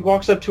 it was he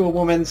walks up to a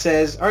woman and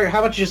says, all right, how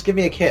about you just give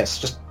me a kiss?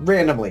 Just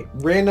randomly.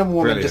 Random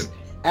woman Brilliant. just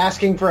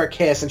asking for a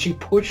kiss, and she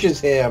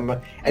pushes him,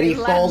 and he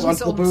falls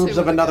onto the boobs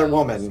of another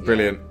woman.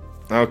 Brilliant.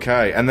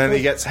 Okay, and then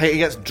he gets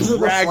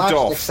dragged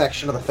off.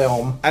 Section of the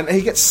film. And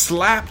he gets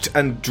slapped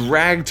and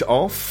dragged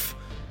off.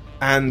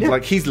 And,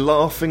 like, he's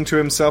laughing to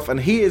himself, and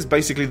he is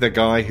basically the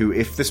guy who,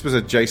 if this was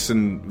a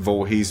Jason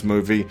Voorhees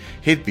movie,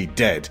 he'd be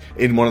dead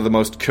in one of the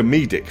most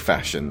comedic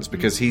fashions,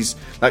 because he's,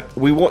 like,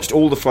 we watched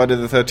all the Friday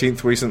the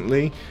 13th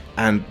recently,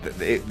 and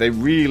they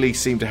really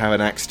seem to have an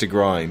axe to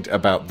grind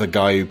about the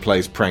guy who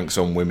plays pranks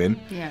on women.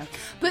 Yeah.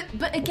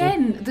 But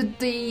again,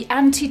 the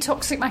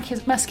anti-toxic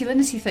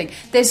masculinity thing,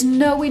 there's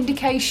no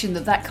indication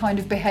that kind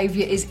of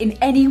behaviour is in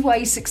any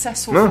way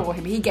successful for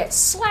him. He gets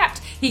slapped,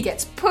 he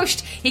gets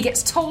pushed, he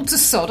gets told to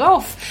sod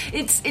off.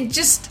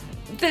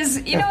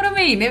 There's, you know what I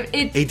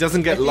mean? He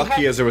doesn't get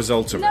lucky as a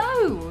result of it.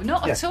 No,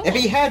 not at all. If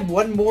he had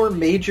one more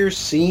major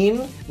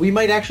scene, we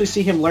might actually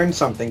see him learn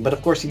something, but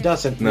of course he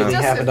doesn't really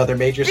have another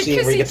major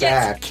scene where he gets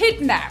axed.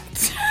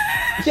 Kidnapped.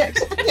 Yes,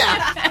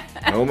 yeah.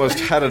 I almost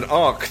had an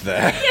arc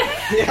there.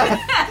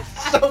 Yeah.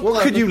 So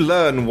what could you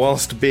learn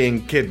whilst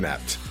being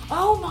kidnapped?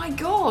 Oh my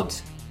god.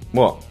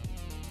 What?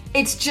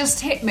 It's just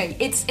hit me.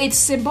 It's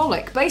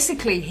symbolic.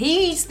 Basically,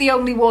 he's the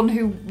only one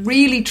who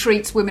really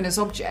treats women as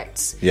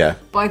objects. Yeah.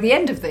 By the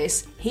end of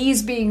this,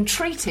 he's being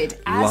treated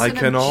as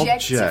like an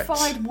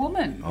objectified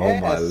woman. Oh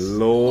my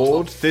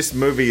lord. This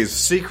movie is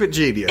secret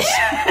genius.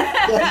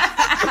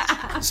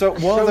 So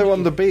while they're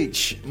on the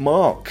beach,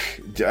 Mark,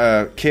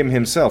 Kim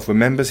himself,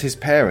 remembers his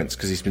parents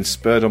because he's been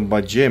spurred on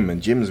by Jim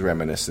and Jim's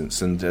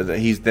reminiscence, and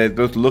they're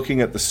both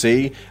looking at the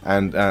sea,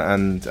 and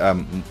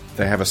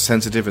they have a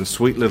sensitive and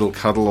sweet little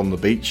cuddle on the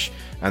beach,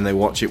 and they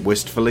watch it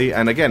wistfully.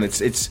 And again,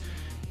 it's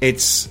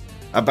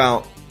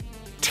about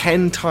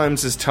 10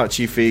 times as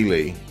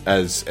touchy-feely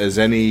as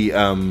any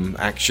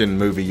action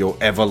movie you're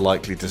ever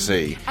likely to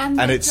see.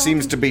 And it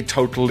seems to be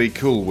totally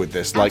cool with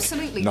this. Like,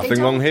 absolutely.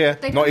 nothing wrong here,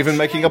 not even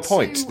making a try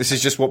point. to- This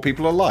is just what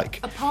people are like.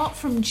 Apart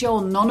from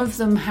John, none of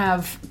them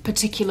have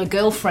particular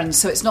girlfriends,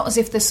 so it's not as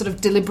if they're sort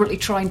of deliberately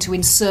trying to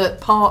insert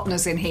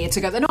partners in here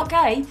to go, they're not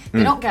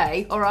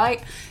gay, all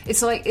right?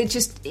 It's like, it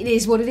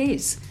is what it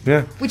is.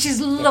 Yeah. Which is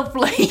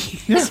lovely.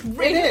 It's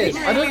really,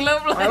 really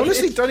lovely. I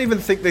honestly don't even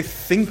think they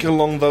think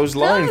along those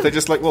lines. No. They're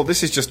just like, well,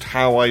 this is just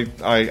how I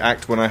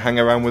act when I hang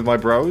around with my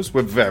bros.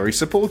 We're very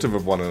supportive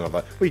of one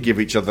another. We give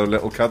each other a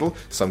little cuddle.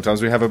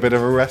 Sometimes we have a bit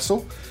of a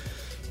wrestle.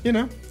 You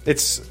know,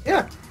 it's...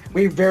 Yeah.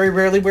 We very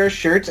rarely wear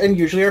shirts, and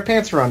usually our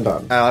pants are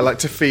undone. I like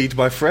to feed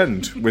my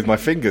friend with my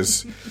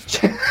fingers.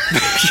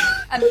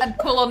 and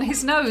pull on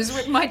his nose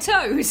with my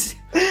toes.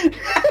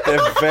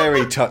 They're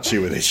very touchy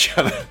with each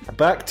other.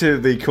 Back to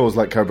the Cause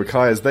Like Cobra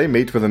Kai as they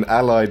meet with an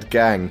allied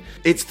gang.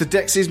 It's the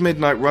Dexys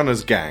Midnight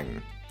Runners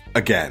gang.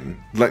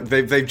 again. Like,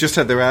 they've just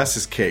had their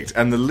asses kicked,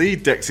 and the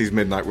lead Dexy's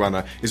Midnight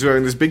Runner is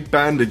wearing this big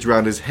bandage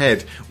around his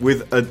head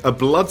with a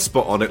blood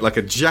spot on it, like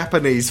a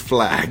Japanese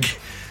flag.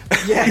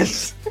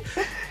 Yes.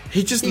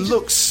 He just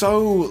looks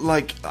so,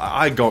 like,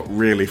 I got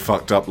really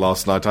fucked up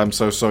last night, I'm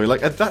so sorry.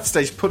 Like, at that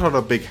stage, put on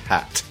a big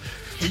hat.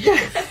 Yeah.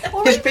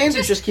 His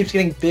bandage just keeps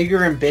getting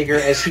bigger and bigger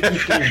as he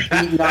keeps getting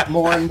beaten up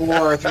more and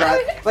more throughout.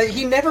 Like,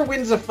 he never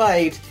wins a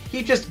fight.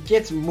 He just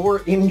gets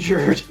more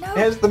injured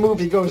as the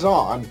movie goes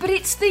on. But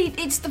it's the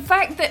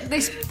fact that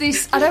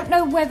this I don't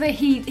know whether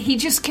he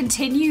just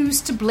continues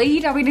to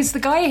bleed. I mean, is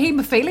the guy a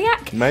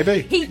haemophiliac?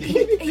 Maybe.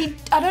 He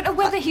I don't know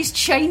whether he's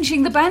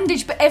changing the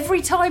bandage, but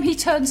every time he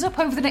turns up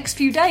over the next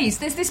few days,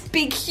 there's this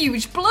big,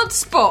 huge blood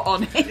spot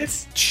on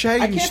it.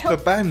 Change the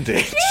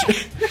bandage.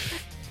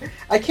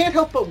 I can't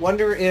help but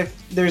wonder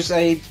if there's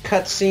a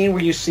cut scene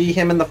where you see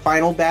him in the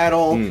final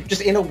battle,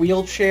 just in a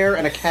wheelchair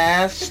and a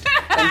cast,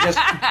 and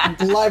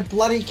just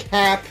bloody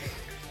cap.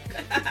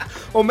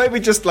 Or maybe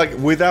just, like,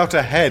 without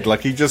a head.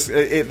 Like, he just...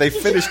 they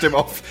finished him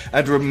off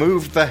and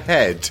removed the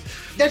head.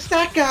 That's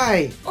that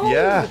guy! Oh.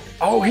 Yeah.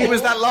 Oh, he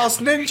was that last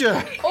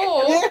ninja!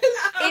 Or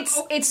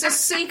it's a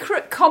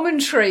secret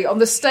commentary on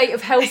the state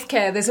of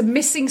healthcare. There's a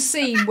missing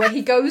scene where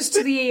he goes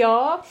to the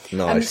ER,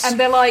 nice. and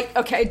they're like,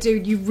 okay,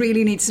 dude, you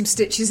really need some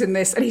stitches in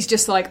this. And he's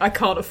just like, I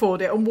can't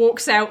afford it, and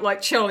walks out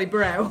like Charlie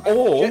Brown.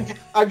 Or...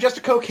 I'm just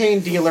a cocaine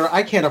dealer.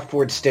 I can't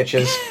afford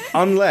stitches.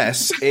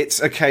 Unless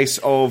it's a case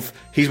of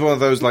he's one of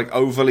those, like,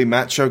 overly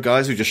macho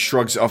guys who just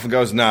shrugs it off and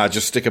goes, nah,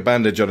 just stick a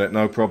bandage on it,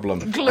 no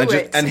problem. Glue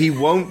it. And he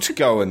won't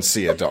go and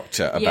see a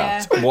doctor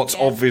about what's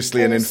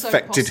obviously an Also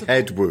infected possible.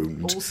 head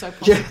wound. Also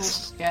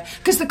possible. Yeah.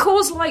 Because the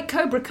cause, like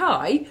Cobra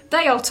Kai,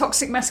 they are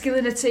toxic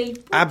masculinity.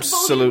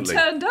 Absolutely.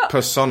 Turned up.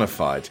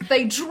 Personified.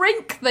 They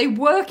drink, they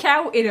work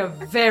out in a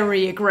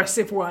very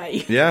aggressive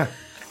way. Yeah.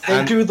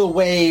 They do the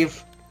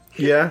wave.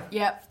 Yeah.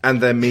 Yep.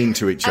 And they're mean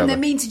to each And other. they're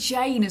mean to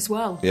Jane as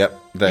well. Yep.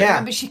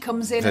 Remember she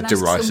comes in and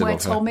asks them where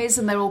Tom is,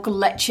 and they're all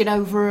leching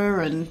over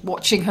her and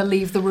watching her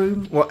leave the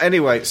room. Well,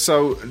 anyway,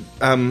 so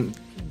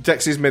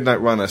Dexy's Midnight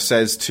Runner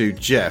says to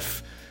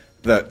Jeff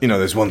that, you know,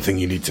 there's one thing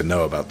you need to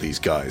know about these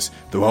guys.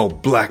 They're all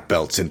black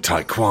belts in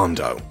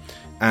Taekwondo.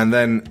 And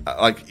then,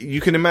 like, you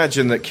can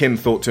imagine that Kim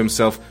thought to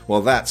himself, well,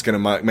 that's going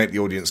to make the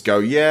audience go,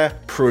 yeah,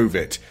 prove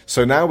it.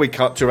 So now we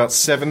cut to about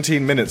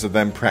 17 minutes of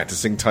them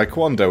practicing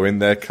Taekwondo in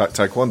their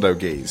Taekwondo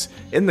gis,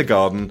 in the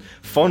garden,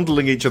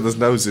 fondling each other's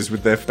noses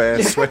with their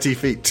bare, sweaty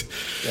feet.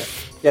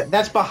 Yeah,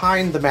 that's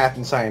behind the Math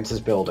and Sciences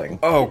building.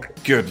 Oh,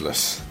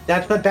 goodness.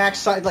 That's the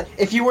backside. Like,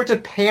 if you were to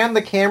pan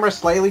the camera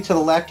slightly to the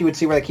left, you would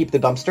see where they keep the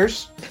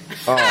dumpsters.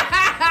 Oh,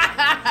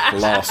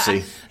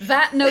 classy.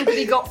 That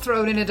nobody got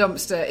thrown in a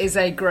dumpster is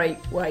a great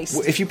waste.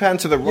 Well, if you pan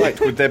to the right,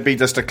 would there be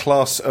just a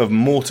class of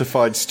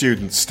mortified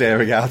students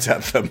staring out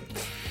at them?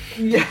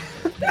 Yeah.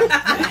 What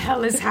the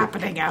hell is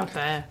happening out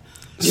there?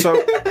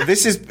 So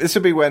this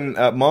would be when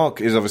Mark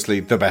is obviously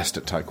the best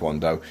at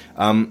Taekwondo.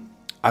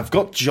 I've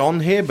got John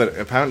here, but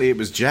apparently it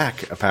was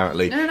Jack.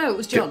 Apparently, no, it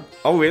was John.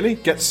 Oh, really?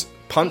 Gets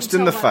punched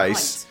in the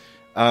face,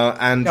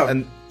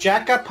 and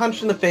Jack got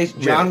punched in the face.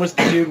 John was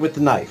the dude with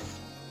the knife.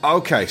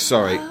 Okay,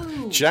 sorry.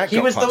 Jack. He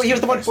was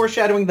the one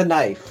foreshadowing the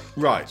knife.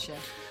 Right. Gotcha.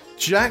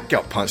 Jack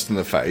got punched in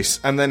the face,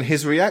 and then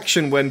his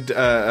reaction when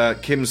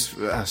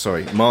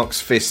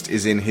Mark's fist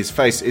is in his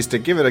face is to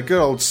give it a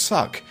good old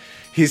suck.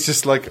 He's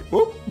just like,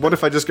 what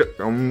if I just go,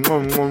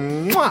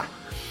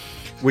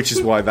 which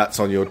is why that's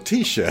on your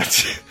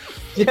T-shirt.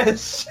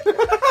 Yes.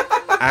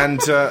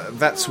 And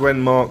that's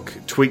when Mark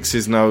tweaks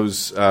his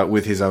nose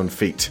with his own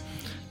feet.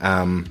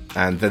 And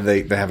then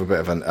they have a bit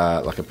of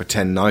like a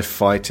pretend knife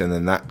fight, and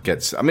then that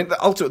gets... I mean,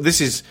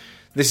 this is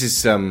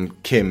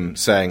Kim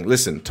saying,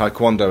 listen,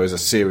 Taekwondo is a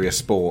serious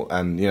sport,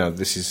 and, you know,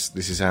 this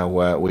is how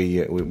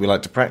we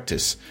like to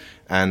practice.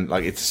 And,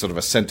 like, it's sort of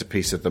a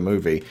centerpiece of the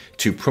movie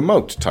to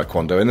promote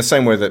Taekwondo in the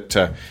same way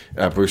that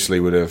Bruce Lee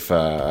would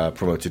have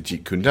promoted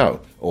Jeet Kune Do,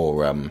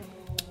 or...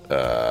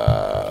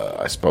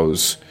 I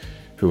suppose,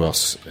 who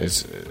else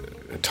is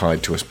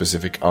tied to a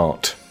specific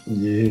art?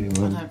 Yeah. I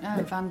don't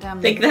know. Van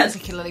Damme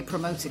particularly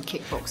promoted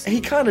kickboxing.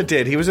 He kind of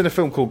did. He was in a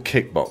film called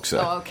Kickboxer.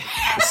 Oh, okay.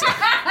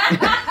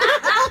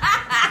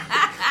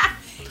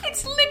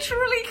 It's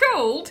literally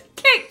called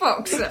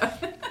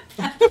Kickboxer.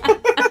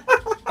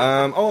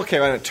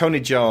 Okay.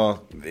 Tony Jaa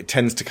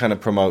tends to kind of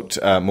promote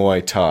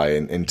Muay Thai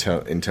in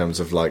terms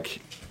of, like,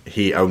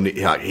 he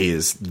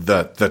is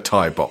the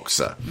Thai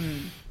boxer.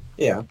 Mm.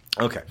 Yeah.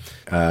 Okay.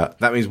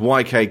 That means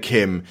YK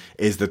Kim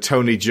is the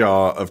Tony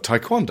Jaa of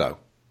Taekwondo.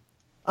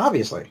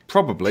 Obviously.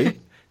 Probably.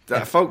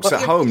 Folks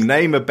at home,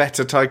 name a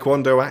better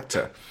Taekwondo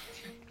actor.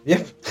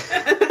 Yep.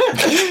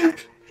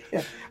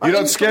 Yeah. You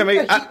don't scare me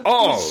at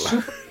all.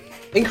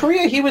 In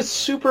Korea, he was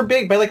super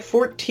big. By like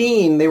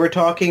 14, they were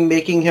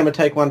making him a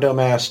Taekwondo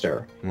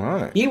master.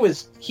 Right.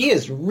 He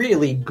is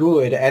really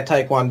good at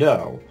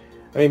Taekwondo.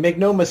 I mean, make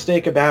no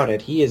mistake about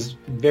it. He is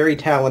very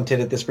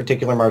talented at this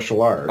particular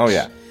martial arts. Oh,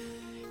 yeah.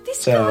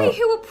 This guy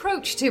who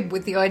approached him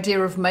with the idea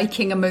of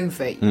making a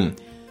movie,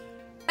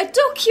 A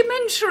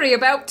documentary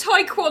about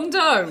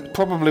Taekwondo.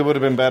 Probably would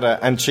have been better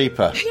and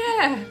cheaper.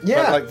 Yeah.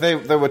 Yeah. But,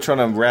 like, they were trying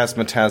to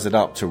razzmatazz it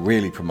up to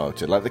really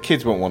promote it. Like, the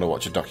kids won't want to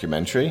watch a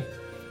documentary.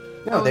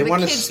 No, they the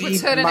want to kids see were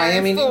turning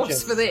Miami out in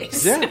force Ninjas. for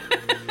this. Yeah.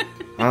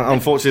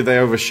 Unfortunately, they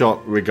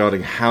overshot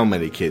regarding how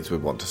many kids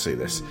would want to see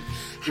this.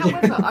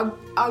 However,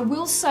 I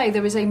will say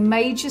there is a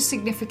major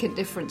significant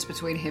difference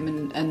between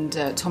him and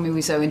Tommy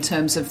Wiseau in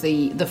terms of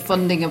the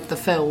funding of the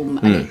film.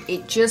 And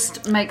it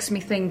just makes me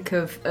think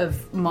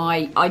of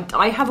my...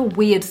 I have a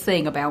weird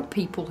thing about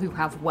people who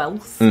have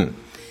wealth.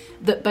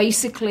 That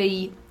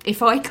basically,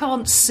 if I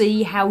can't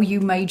see how you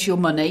made your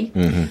money,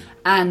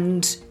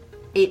 and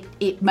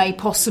it may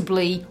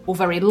possibly, or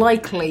very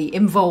likely,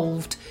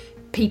 involved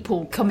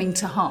people coming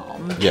to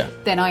harm,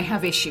 then I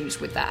have issues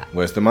with that.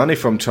 Where's the money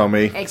from,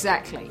 Tommy?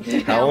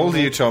 Exactly. How old are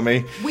you,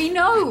 Tommy? We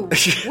know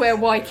where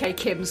YK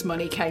Kim's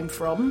money came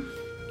from.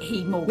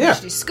 He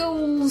mortgaged his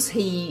schools,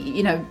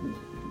 he,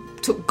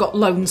 got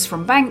loans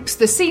from banks.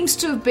 There seems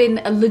to have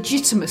been a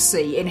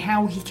legitimacy in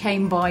how he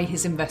came by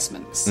his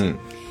investments.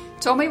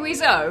 Tommy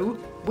Wiseau,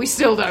 we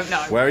still don't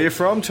know. Where are you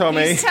from,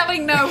 Tommy? He's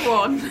telling no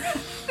one.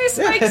 This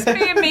makes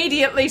me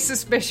immediately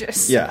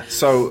suspicious. Yeah,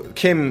 so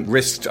Kim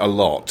risked a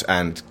lot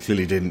and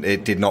clearly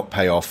it did not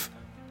pay off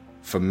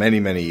for many,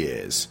 many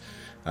years.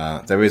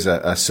 There is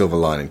a silver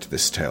lining to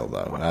this tale,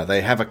 though. They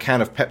have a can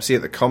of Pepsi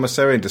at the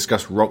commissary and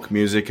discuss rock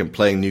music and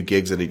playing new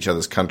gigs at each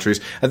other's countries.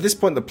 At this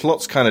point, the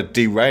plot's kind of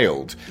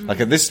derailed.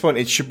 Like, at this point,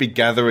 it should be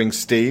gathering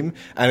steam,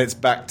 and it's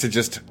back to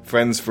just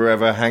friends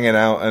forever, hanging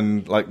out,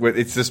 and, like,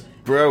 it's just,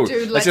 bro,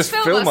 Dude, let's just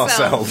film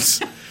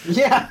ourselves.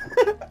 Yeah.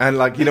 And,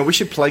 like, we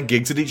should play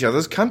gigs at each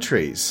other's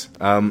countries.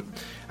 And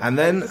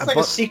then... It's like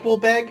a sequel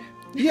bag.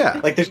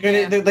 Yeah. Like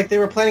they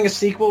were planning a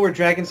sequel where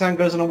Dragon Sound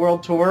goes on a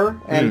world tour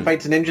and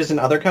fights ninjas in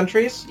other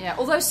countries. Yeah,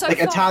 although so like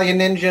far, Italian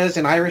ninjas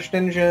and Irish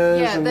ninjas.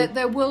 Yeah,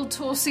 their world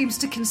tour seems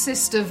to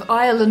consist of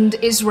Ireland,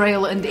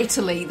 Israel, and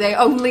Italy. They're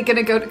only going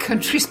to go to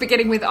countries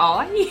beginning with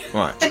I.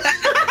 Right.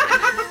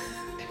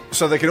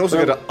 So they can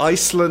also go to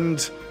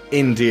Iceland,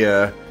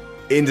 India,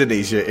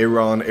 Indonesia,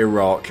 Iran,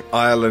 Iraq,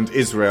 Ireland,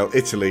 Israel,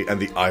 Italy,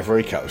 and the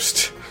Ivory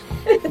Coast.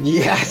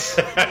 Yes.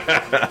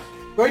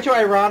 Going to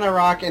Iran,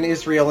 Iraq, and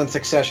Israel in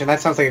succession. That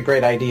sounds like a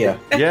great idea.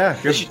 Yeah.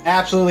 They should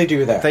absolutely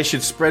do that. They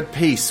should spread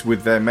peace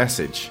with their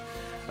message.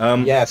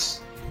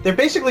 Yes. They're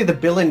basically the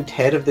Bill and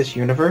Ted of this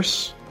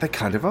universe. They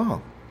kind of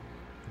are.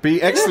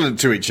 Be excellent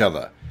to each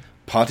other.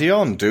 Party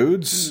on,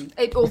 dudes.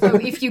 Although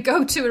if you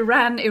go to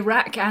Iran,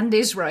 Iraq, and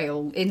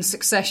Israel in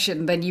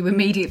succession, then you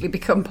immediately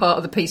become part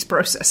of the peace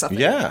process, I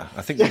think. Yeah,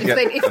 I think you get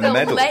if a they'll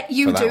medal let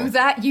you for that do one.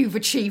 that, you've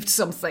achieved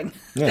something.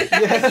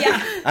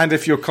 Yeah. And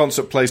if your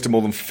concert plays to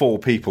more than 4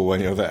 people when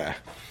you're there.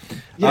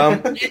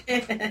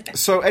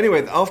 So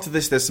anyway, after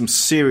this, there's some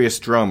serious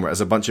drama as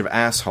a bunch of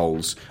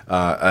assholes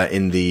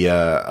in the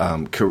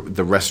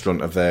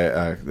restaurant of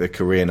their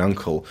Korean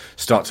uncle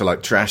start to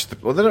like trash.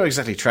 Well, they don't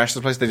exactly trash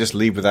the place; they just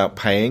leave without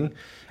paying.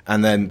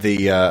 And then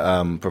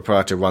the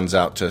proprietor runs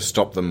out to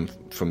stop them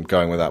from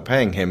going without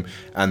paying him,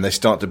 and they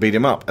start to beat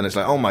him up. And it's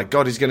like, oh my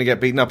god, he's going to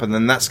get beaten up, and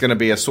then that's going to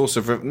be a source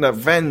of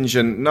revenge.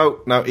 And no,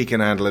 he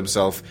can handle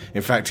himself.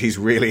 In fact, he's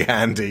really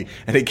handy,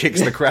 and he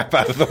kicks the crap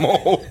out of them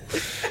all.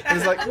 And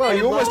it's like, well,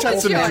 you almost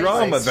had some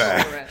drama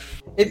there.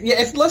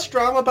 It's less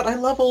drama, but I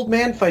love old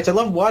man fights. I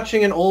love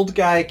watching an old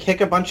guy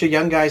kick a bunch of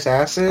young guys'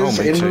 asses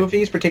in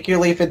movies,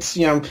 particularly if it's,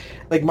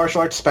 like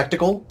martial arts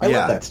spectacle. I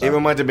love that stuff. It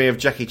reminded me of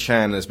Jackie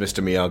Chan as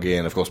Mr. Miyagi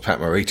and, of course, Pat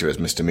Morita as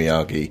Mr.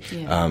 Miyagi,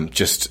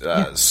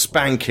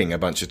 spanking a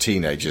bunch of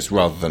teenagers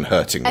rather than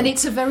hurting them. And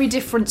it's a very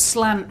different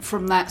slant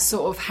from that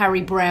sort of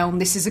Harry Brown,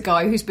 this is a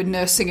guy who's been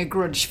nursing a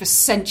grudge for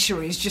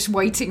centuries, just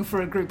waiting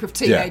for a group of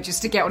teenagers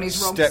to get on his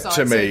wrong Step side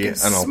to so me he can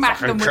and I'll smack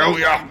fucking them kill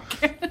with you. a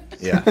tank.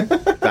 Yeah,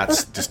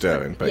 that's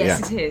disturbing, but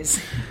yes, it is.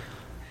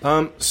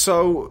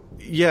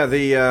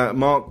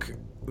 Mark...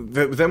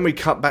 Then we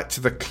cut back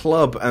to the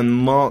club, and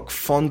Mark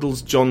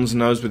fondles John's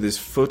nose with his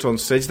foot on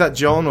stage. Is that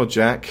John or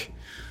Jack?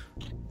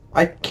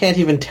 I can't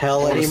even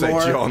tell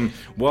anymore. Say John,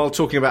 while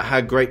talking about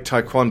how great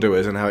Taekwondo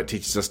is and how it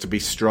teaches us to be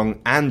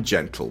strong and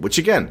gentle, which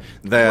again,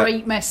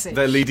 great message.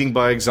 They're leading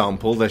by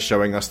example. They're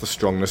showing us the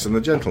strongness and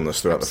the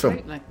gentleness throughout the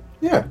film.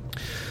 Yeah.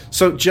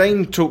 So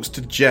Jane talks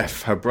to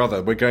Jeff, her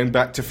brother. We're going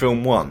back to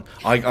film 1.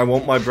 I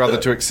want my brother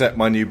to accept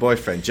my new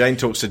boyfriend. Jane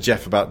talks to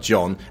Jeff about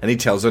John, and he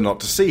tells her not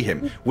to see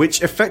him,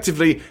 which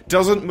effectively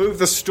doesn't move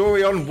the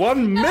story on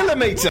 1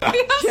 millimetre.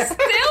 We are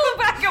still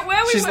back at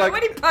where we were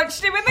when he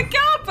punched him in the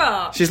car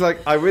park. She's like,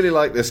 I really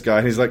like this guy,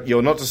 and he's like,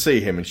 you're not to see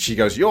him, and she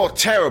goes, you're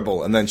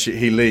terrible, and then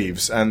he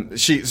leaves, and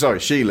she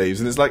leaves,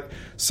 and it's like,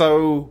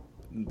 so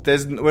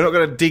we're not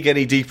going to dig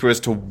any deeper as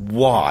to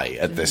why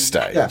at this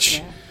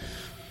stage.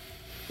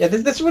 Yeah,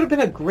 this would have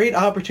been a great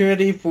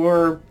opportunity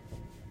for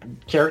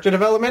character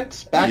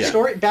development,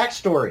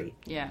 backstory.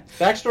 Yeah.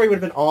 Backstory would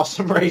have been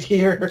awesome right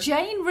here.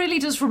 Jane really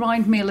does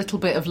remind me a little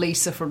bit of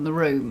Lisa from The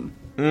Room.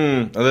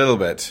 A little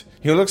bit.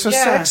 You look so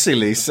sexy,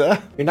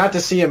 Lisa. You're not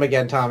to see him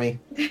again, Tommy.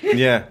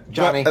 Yeah.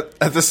 Johnny. But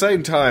at the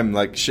same time,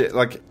 like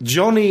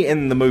Johnny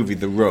in the movie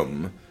The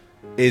Room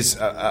is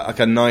like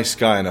a nice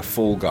guy and a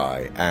fall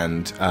guy,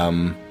 and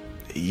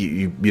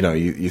you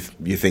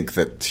think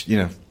that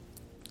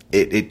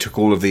it took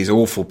all of these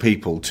awful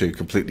people to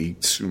completely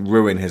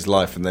ruin his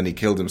life, and then he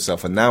killed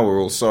himself, and now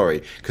we're all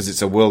sorry because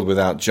it's a world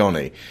without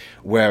Johnny.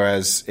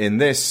 Whereas in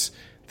this,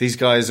 these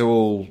guys are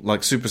all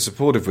like super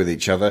supportive with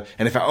each other,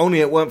 and if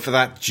only it weren't for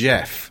that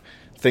Jeff,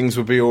 things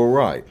would be all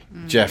right.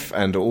 Jeff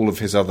and all of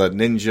his other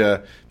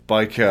ninja,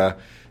 biker,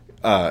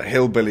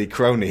 hillbilly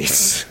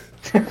cronies.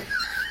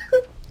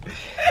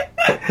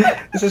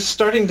 This is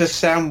starting to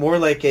sound more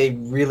like a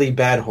really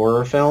bad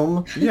horror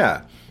film.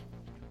 Yeah.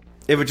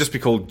 It would just be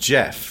called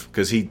Jeff,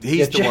 because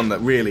he's the one that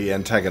really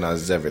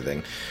antagonizes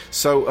everything.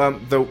 So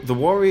the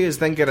warriors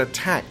then get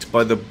attacked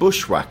by the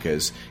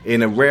bushwhackers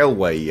in a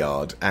railway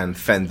yard and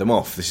fend them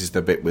off. This is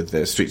the bit with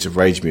the Streets of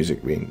Rage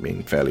music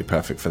being fairly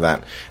perfect for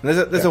that. And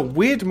there's a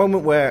weird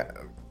moment where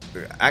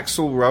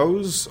Axl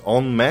Rose,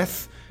 on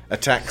meth,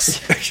 attacks...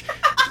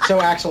 So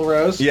Axl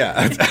Rose?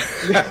 Yeah.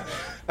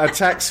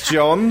 Attacks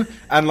John,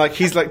 and like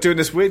he's like doing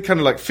this weird kind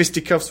of like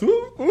fisticuffs,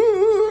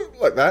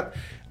 like that.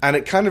 And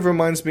it kind of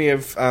reminds me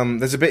of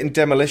there's a bit in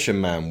Demolition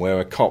Man where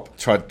a cop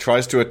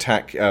tries to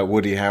attack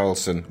Woody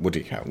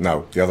Harrelson.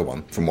 No, the other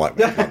one from White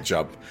Man, not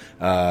Jubb.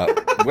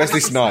 Wesley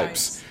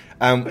Snipes.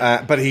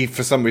 But he,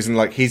 for some reason,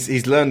 like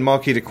he's learned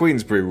Marquis de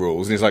Queensberry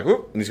rules, and he's like,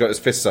 whoop, and he's got his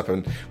fists up,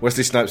 and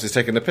Wesley Snipes is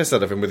taking the piss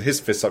out of him with his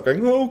fists up,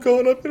 going, oh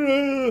god,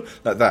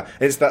 like that.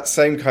 It's that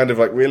same kind of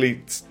like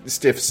really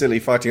stiff, silly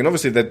fighting, and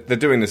obviously they're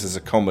doing this as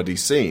a comedy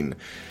scene,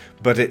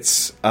 but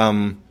it's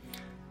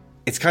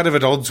kind of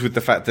at odds with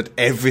the fact that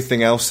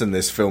everything else in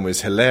this film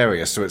is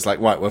hilarious. So it's like,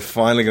 right, we're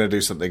finally going to do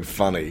something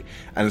funny.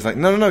 And it's like,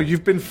 no,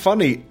 you've been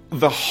funny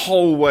the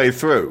whole way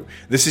through.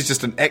 This is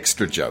just an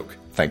extra joke.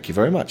 Thank you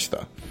very much,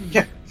 though.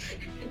 Yeah,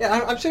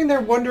 I'm sitting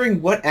there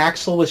wondering what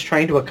Axl was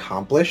trying to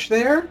accomplish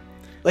there.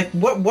 Like,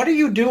 what are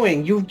you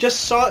doing?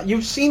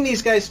 You've seen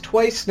these guys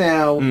twice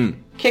now,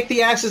 kick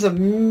the asses of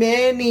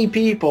many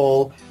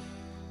people.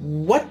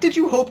 What did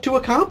you hope to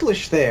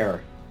accomplish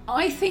there?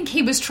 I think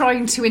he was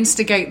trying to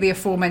instigate the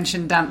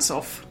aforementioned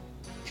dance-off.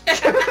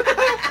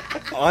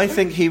 I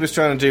think he was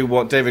trying to do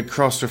what David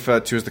Cross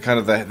referred to as the kind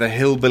of the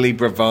hillbilly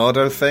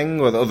bravado thing,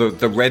 or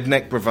the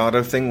redneck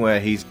bravado thing, where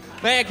he's...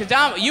 Man,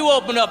 because you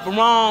opened up the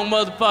wrong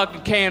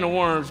motherfucking can of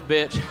worms,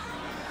 bitch.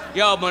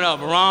 You opened up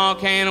the wrong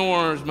can of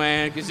worms,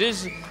 man, because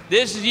this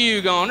is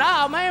you going,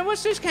 oh, man,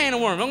 what's this can of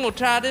worms? I'm going to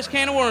try this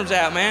can of worms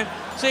out, man.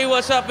 See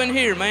what's up in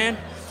here, man.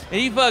 And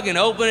you fucking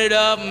open it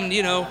up and,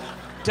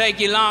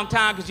 take you a long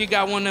time because you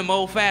got one of them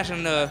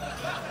old-fashioned,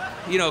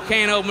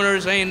 can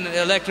openers, ain't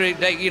electric,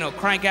 they,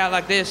 crank out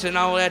like this and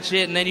all that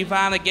shit, and then you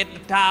finally get the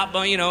top,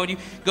 and you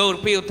go to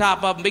peel the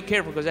top up, and be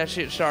careful because that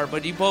shit's sharp,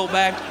 but you pull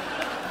back,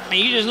 and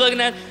you just looking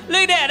at,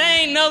 look at that,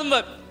 ain't nothing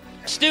but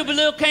stupid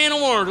little can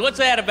of worms. What's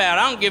that about?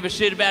 I don't give a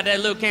shit about that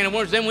little can of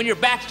worms. Then when your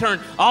back's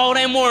turned, all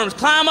them worms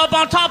climb up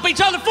on top of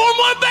each other, form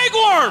one big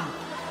worm,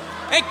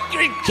 and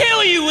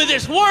kill you with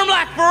this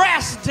worm-like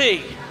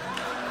voracity.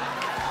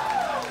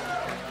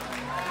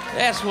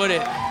 That's what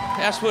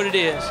it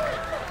is.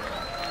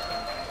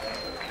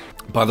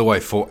 By the way,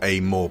 for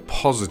a more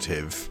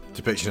positive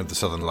depiction of the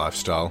Southern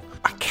lifestyle,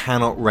 I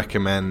cannot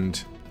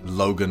recommend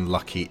Logan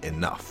Lucky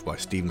enough by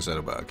Steven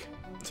Soderbergh.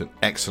 It's an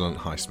excellent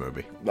heist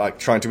movie. Like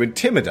trying to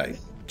intimidate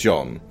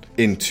John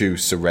into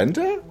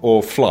surrender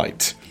or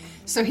flight.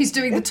 So he's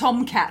doing the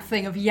Tomcat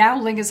thing of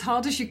yowling as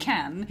hard as you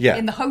can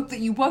in the hope that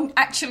you won't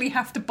actually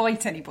have to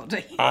bite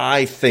anybody.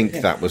 I think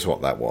that was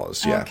what that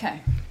was, yeah.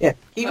 Okay. Yeah,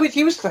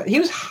 he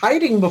was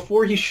hiding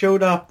before he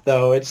showed up,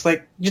 though. It's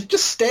like,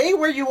 just stay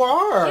where you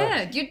are.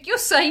 Yeah, you're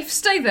safe.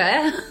 Stay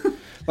there.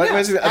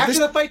 After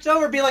the fight's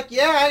over, be like,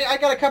 I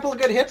got a couple of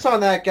good hits on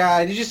that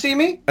guy. Did you see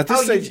me? At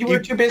this stage, you were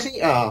too busy?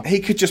 Oh,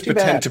 he could just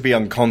pretend to be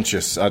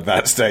unconscious at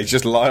that stage,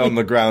 just lie on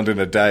the ground in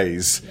a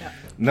daze. Yeah.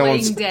 No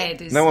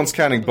one's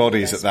counting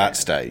bodies at that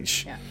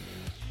stage. Yeah.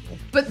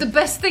 But the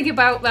best thing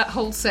about that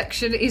whole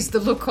section is the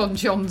look on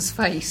John's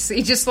face.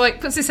 He just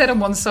puts his head on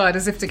one side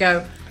as if to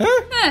go,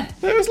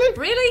 seriously?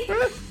 Really?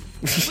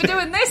 We're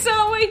doing this,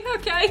 are we?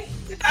 Okay.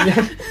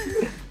 Yeah.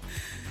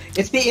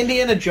 It's the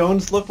Indiana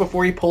Jones look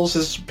before he pulls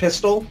his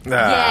pistol.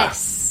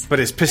 Yes. But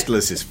his pistol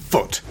is his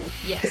foot.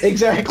 Yes.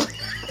 Exactly.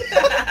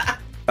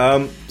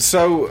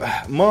 So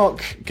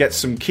Mark gets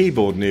some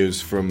keyboard news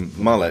from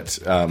Mullet.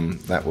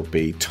 That would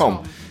be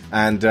Tom.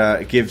 And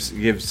gives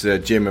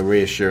Jim a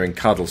reassuring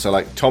cuddle.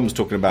 So Tom's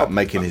talking about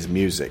making his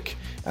music,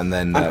 and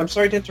then I'm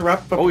sorry to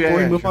interrupt, but before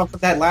we move on from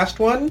that last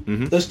one,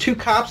 those two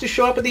cops who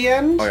show up at the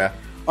end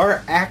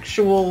are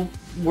actual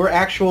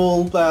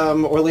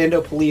Orlando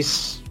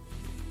police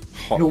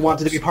who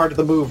wanted to be part of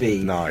the movie.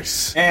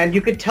 Nice. And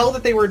you could tell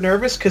that they were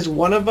nervous because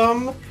one of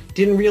them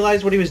didn't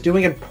realize what he was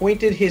doing and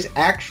pointed his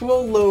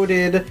actual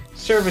loaded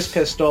service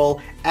pistol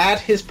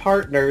at his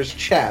partner's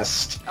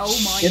chest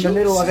in the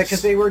middle of it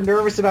because they were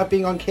nervous about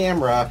being on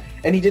camera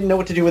and he didn't know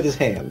what to do with his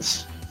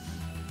hands.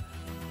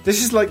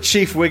 This is like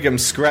Chief Wiggum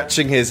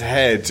scratching his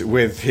head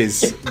with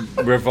his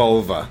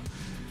revolver.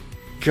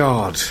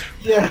 God.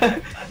 Yeah.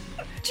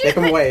 Take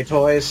them away,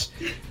 toys.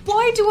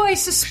 Why do I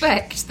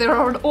suspect there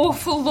are an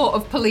awful lot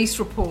of police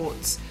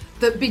reports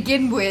that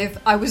begin with,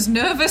 I was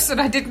nervous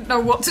and I didn't know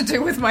what to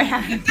do with my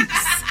hands?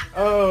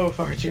 Oh,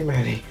 far too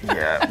many.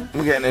 Yeah,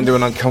 we're getting into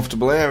an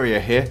uncomfortable area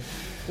here.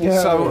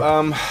 Yeah.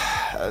 So,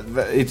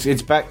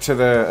 it's back to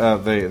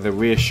the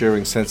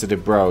reassuring,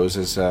 sensitive bros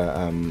as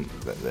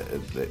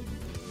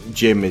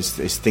Jim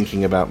is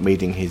thinking about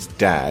meeting his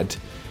dad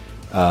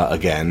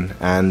again,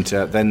 and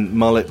then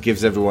Mullet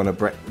gives everyone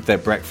their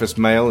breakfast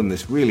meal in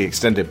this really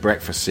extended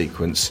breakfast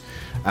sequence,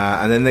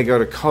 and then they go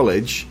to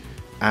college,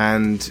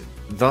 and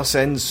thus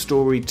ends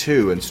story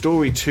 2. And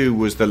story 2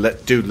 was the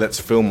let's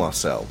film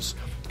ourselves,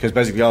 because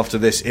basically after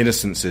this,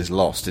 Innocence is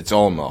lost. It's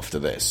on after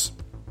this.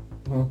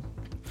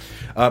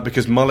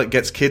 Because Mullet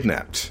gets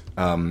kidnapped.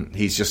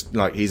 He's just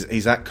like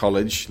he's at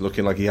college,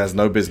 looking like he has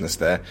no business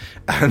there,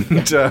 and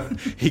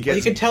he gets.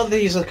 You can tell that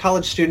he's a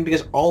college student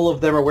because all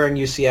of them are wearing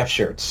UCF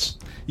shirts.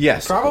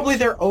 Yes, probably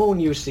their own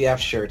UCF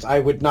shirts. I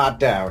would not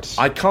doubt.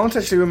 I can't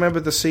actually remember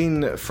the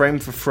scene frame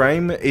for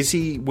frame. Is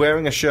he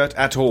wearing a shirt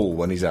at all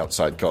when he's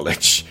outside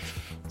college?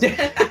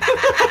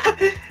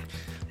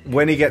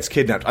 When he gets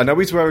kidnapped, I know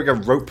he's wearing a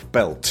rope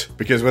belt,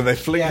 because when they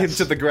fling him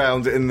to the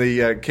ground in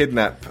the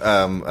kidnap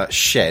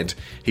shed,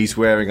 he's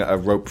wearing a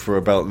rope for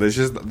a belt. There's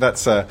just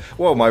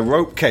well, my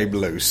rope came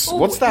loose. Oh,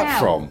 what's that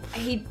from?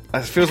 It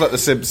feels like The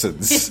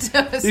Simpsons. It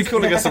does. You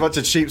calling us a bunch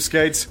of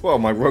cheapskates? Well,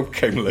 my rope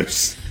came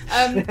loose.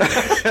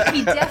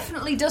 He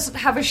definitely doesn't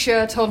have a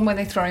shirt on when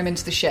they throw him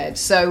into the shed,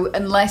 so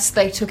unless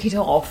they took it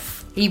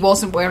off, he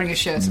wasn't wearing a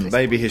shirt.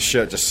 Maybe his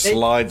shirt just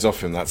slides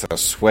off him. That's how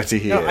sweaty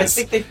he is.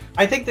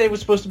 I think they was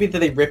supposed to be that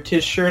they ripped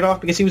his shirt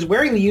off because he was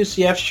wearing the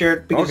UCF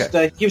shirt because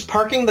he was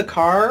parking the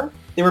car.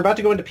 They were about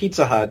to go into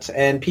Pizza Hut,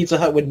 and Pizza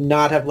Hut would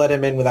not have let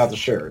him in without the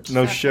shirt.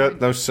 No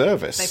shirt, no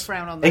service. They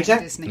frown on that in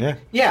Disney.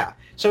 Yeah.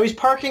 So he's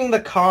parking the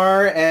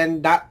car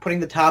and not putting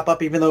the top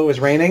up even though it was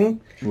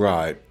raining.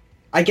 Right.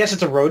 I guess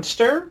it's a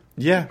Roadster.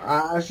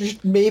 Yeah.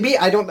 Maybe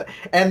I don't.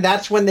 And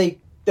that's when they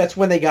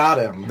got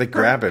him. They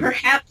grab him.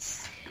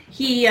 Perhaps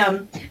he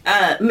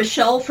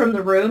Michelle from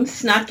The Room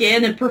snuck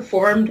in and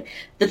performed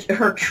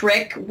her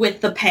trick with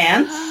the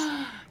pants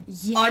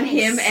on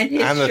him and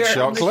his and shirt. the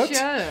chocolate.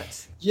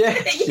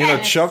 Yes. You know,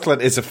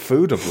 chocolate is a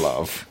food of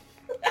love.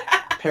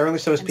 Apparently,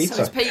 so is pizza.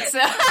 So is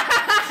pizza.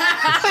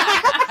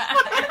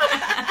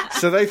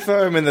 So they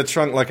throw him in the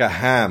trunk like a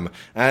ham,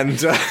 and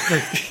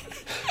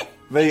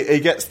he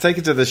gets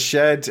taken to the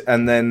shed,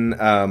 and then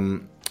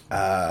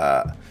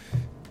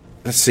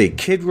let's see,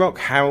 Kid Rock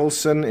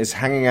Harrelson is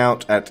hanging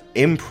out at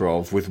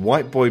Improv with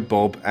White Boy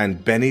Bob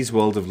and Benny's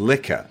World of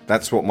Liquor.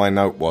 That's what my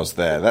note was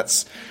there.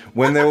 That's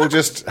when they're all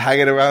just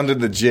hanging around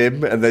in the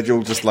gym, and they're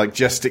all just like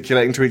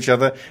gesticulating to each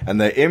other,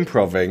 and they're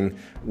improving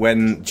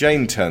when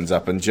Jane turns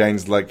up, and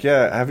Jane's like,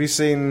 yeah, have you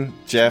seen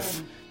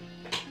Jeff?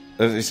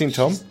 Have you seen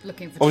Tom?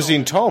 You've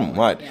seen Tom,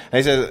 right. Yeah. And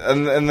he says,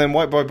 and then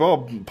White Boy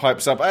Bob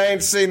pipes up, I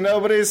ain't seen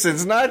nobody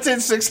since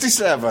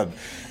 1967.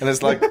 And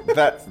it's like,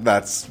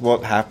 that's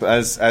what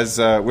happens, as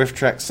Whiff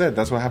Track said,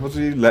 that's what happens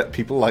when you let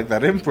people like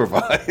that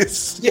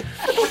improvise. Yeah.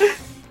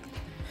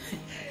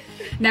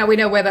 Now we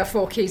know where that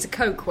 4 keys of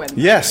Coke went.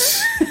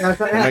 Yes. It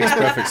makes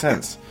perfect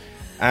sense.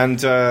 And,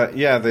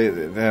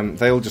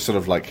 they all just sort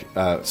of, like,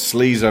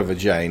 sleaze over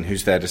Jane,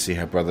 who's there to see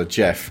her brother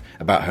Jeff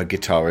about her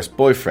guitarist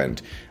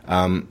boyfriend.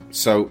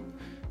 So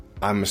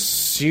I'm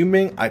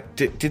assuming...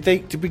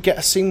 Did we get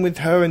a scene with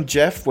her and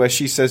Jeff where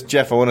she says,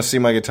 Jeff, I want to see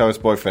my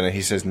guitarist boyfriend, and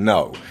he says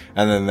no.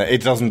 And then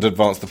it doesn't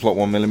advance the plot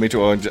 1 millimeter,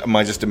 or am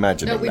I just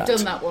imagining that? No, we've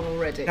done that one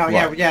already. No,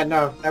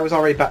 no, that was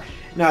already...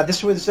 No,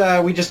 this was...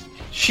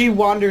 She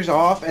wanders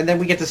off, and then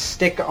we get to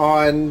stick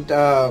on...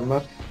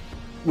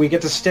 we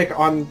get to stick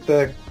on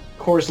the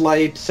Coors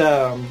Light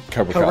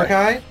Cobra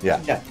Kai.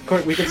 Yeah.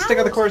 We can stick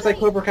on the Coors Light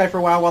Cobra Kai for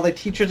a while they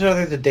teach each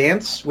other to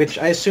dance, which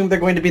I assume they're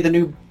going to be the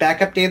new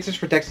backup dancers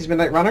for Dexy's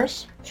Midnight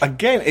Runners.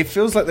 Again, it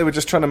feels like they were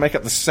just trying to make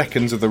up the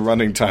seconds of the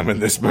running time in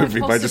this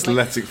movie by just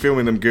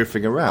filming them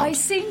goofing around. I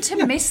seem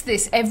to miss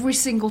this every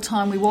single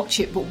time we watch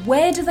it, but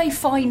where do they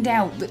find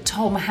out that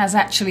Tom has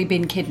actually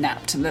been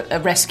kidnapped and that a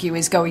rescue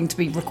is going to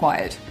be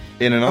required?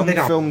 In an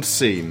unfilmed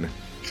scene.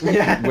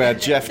 Where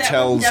Jeff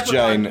tells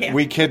Jane,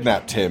 we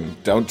kidnapped him,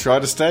 don't try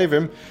to save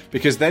him,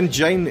 because then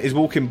Jane is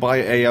walking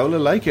by Aola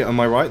Lake, am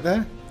I right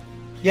there?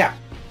 Yeah.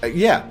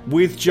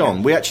 With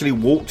John. We actually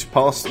walked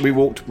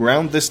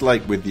round this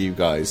lake with you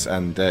guys,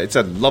 and it's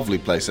a lovely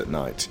place at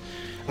night.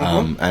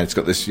 And it's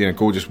got this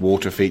gorgeous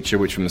water feature,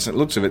 which from the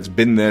looks of it's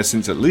been there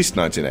since at least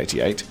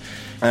 1988.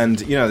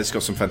 And, it's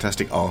got some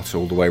fantastic art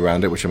all the way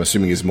around it, which I'm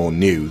assuming is more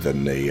new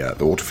than the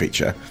water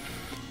feature.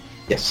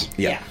 Yes.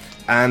 Yeah.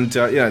 And,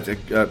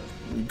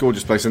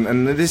 gorgeous place,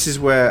 and this is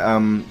where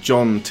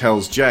John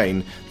tells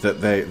Jane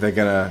that they're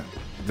gonna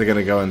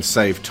go and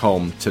save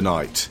Tom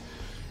tonight.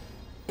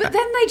 But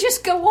then they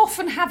just go off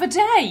and have a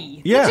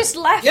day. Yeah. They're just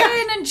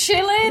laughing and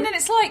chilling, and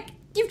it's like,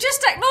 you've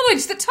just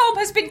acknowledged that Tom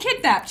has been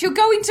kidnapped. You're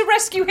going to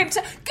rescue him.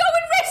 Go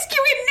and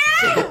rescue him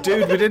now!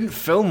 Dude, we didn't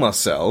film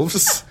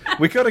ourselves.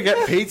 We got to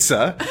get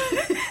pizza.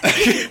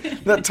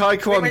 That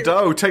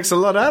Taekwondo takes a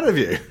lot out of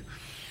you.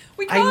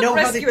 We can't I know how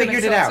they rescue him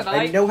figured and it so out.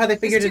 tonight. I know how they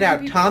figured it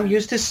out. Tom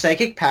used his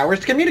psychic powers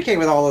to communicate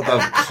with all of them.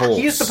 Of course.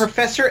 He is the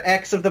Professor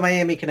X of the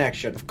Miami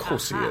Connection. Of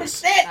course he is.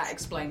 That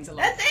explains a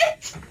lot.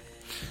 That's it.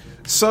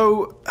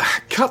 So,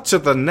 cut to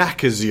the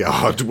Knackers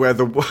yard where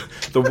the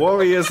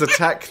warriors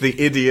attack the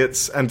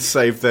idiots and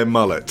save their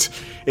mullet.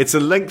 It's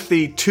a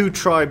lengthy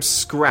two-tribe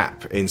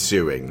scrap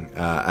ensuing,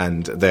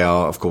 and they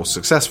are, of course,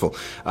 successful.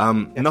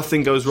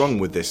 Nothing goes wrong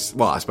with this.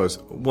 Well, I suppose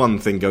one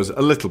thing goes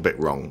a little bit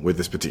wrong with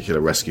this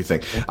particular rescue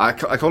thing. I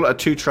call it a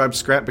two-tribe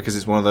scrap because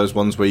it's one of those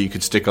ones where you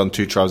could stick on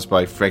Two Tribes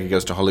by Frankie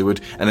Goes to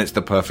Hollywood, and it's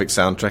the perfect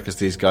soundtrack as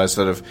these guys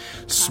sort of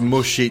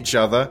smush each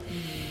other.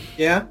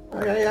 Yeah,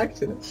 I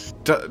can see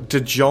that. Do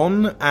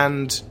John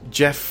and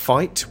Jeff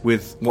fight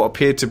with what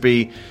appear to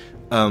be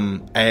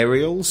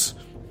aerials?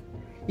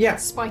 Yeah.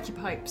 Spiky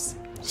pipes.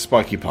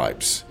 Spiky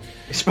pipes.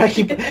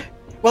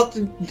 Well,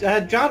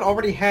 John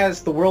already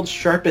has the world's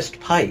sharpest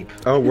pipe.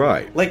 Oh,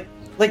 right. Like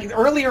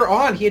earlier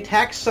on, he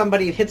attacks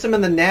somebody, it hits him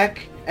in the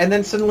neck, and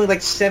then suddenly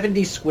like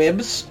 70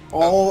 squibs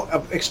all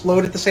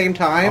explode at the same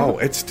time. Oh,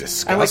 it's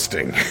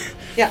disgusting.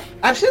 Yeah,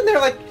 I'm sitting there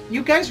like,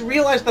 you guys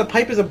realize the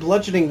pipe is a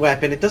bludgeoning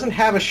weapon. It doesn't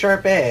have a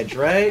sharp edge,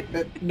 right?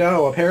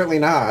 No, apparently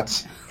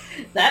not.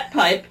 That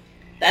pipe,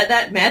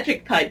 that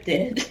magic pipe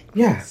did.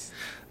 Yeah.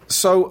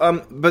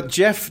 So, but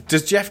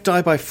does Jeff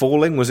die by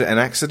falling? Was it an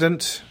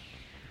accident?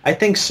 I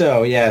think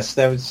so, yes.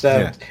 That was,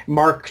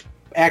 Mark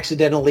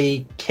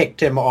accidentally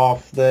kicked him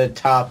off the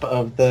top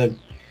of the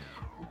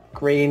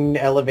grain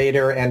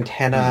elevator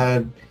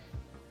antenna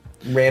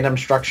random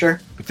structure.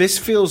 This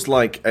feels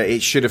like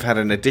it should have had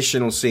an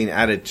additional scene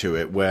added to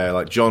it where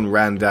like John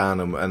ran down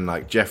and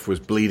like Jeff was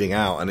bleeding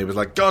out and he was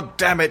like, God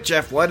damn it,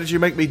 Jeff, why did you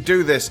make me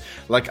do this?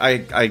 Like I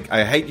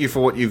hate you for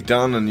what you've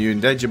done and you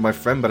endangered my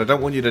friend, but I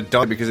don't want you to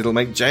die because it'll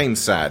make Jane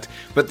sad.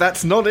 But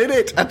that's not in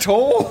it at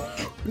all.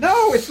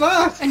 No, it's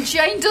not. And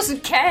Jane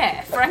doesn't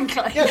care,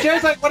 frankly. Yeah,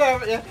 Jane's like,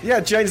 whatever.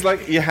 Yeah, Jane's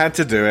like, you had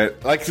to do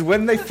it. Like,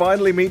 when they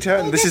finally meet her,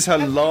 and this is her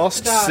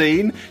last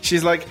scene,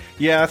 she's like,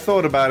 yeah, I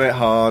thought about it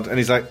hard. And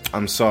he's like,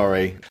 I'm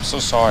sorry. I'm so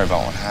sorry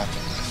about what happened.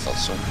 I felt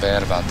so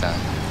bad about that.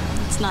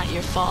 It's not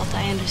your fault.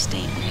 I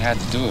understand. We had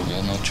to do it. We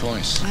had no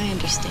choice. I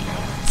understand.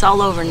 It's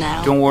all over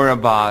now. Don't worry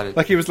about it.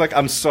 Like, he was like,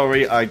 I'm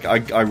sorry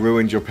I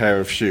ruined your pair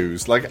of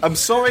shoes. Like, I'm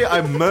sorry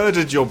I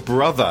murdered your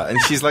brother. And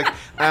she's like,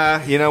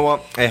 you know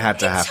what? It had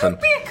to happen. It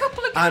took me a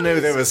couple of goes. I knew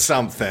there was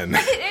something.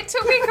 It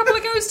took me a couple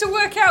of goes to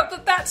work out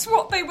that that's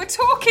what they were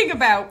talking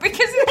about,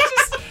 because it's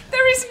just,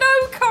 there is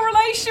no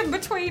correlation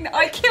between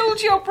I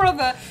killed your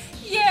brother.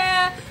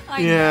 Yeah,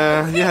 I know.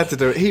 Yeah, you had to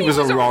do it. He was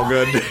a wrong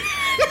un.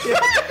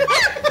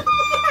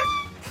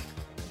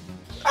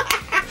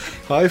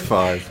 High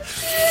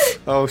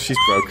five. Oh, she's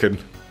broken.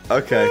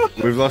 Okay,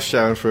 we've lost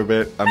Sharon for a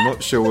bit. I'm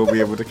not sure we'll be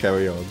able to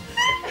carry on.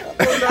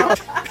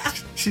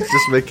 She's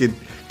just making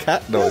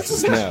cat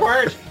noises now.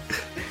 Part.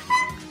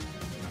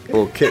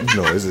 Or kitten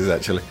noises,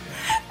 actually.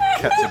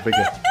 Cats are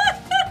bigger.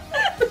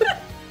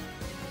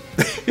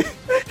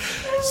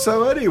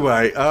 So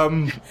anyway,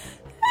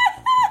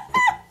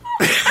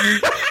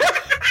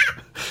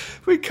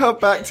 we cut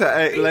back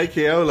to Lake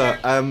Eola,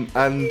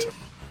 and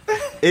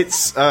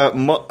it's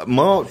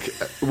Mark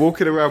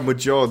walking around with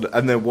John,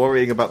 and they're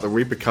worrying about the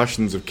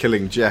repercussions of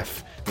killing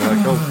Jeff. They're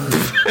like,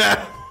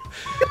 oh,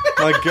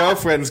 my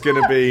girlfriend's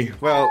gonna be,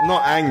 well,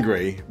 not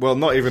angry, well,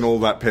 not even all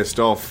that pissed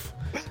off.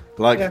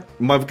 Like,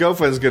 my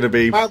girlfriend's gonna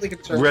be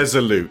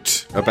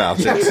resolute about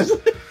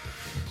it.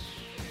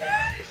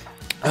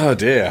 Oh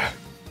dear.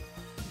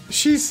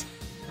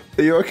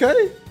 Are you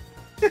okay?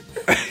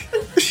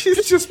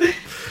 She's just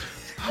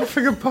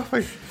huffing and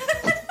puffing.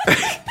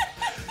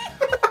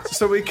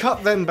 So we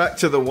cut then back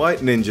to the white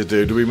ninja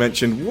dude we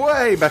mentioned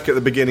way back at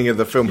the beginning of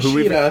the film,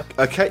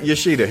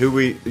 Yashito,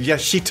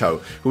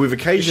 who we've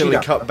occasionally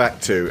cut back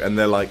to, and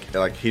they're like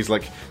he's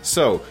like,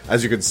 so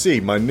as you can see,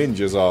 my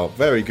ninjas are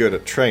very good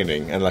at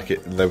training, and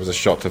there was a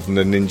shot of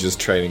the ninjas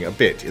training a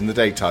bit in the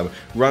daytime,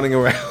 running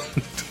around.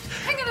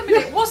 Hang on a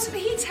minute, wasn't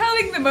he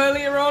telling them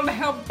earlier on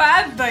how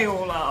bad they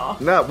all are?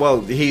 No,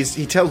 well, he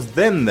tells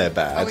them they're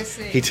bad. Oh, I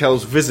see. He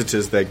tells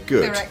visitors they're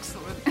good. They're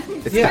excellent.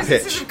 It's the the pitch.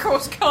 visitors, of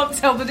course, can't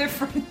tell the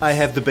difference. I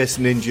have the best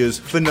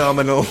ninjas.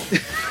 Phenomenal.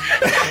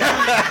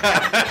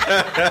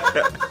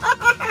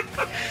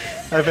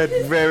 I've had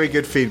very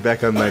good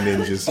feedback on my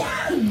ninjas.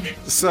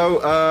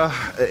 So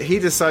he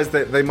decides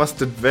that they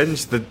must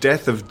avenge the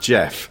death of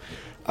Jeff.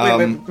 Wait,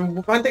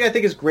 one thing I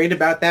think is great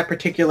about that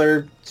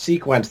particular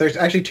sequence, there's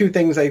actually two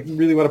things I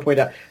really want to point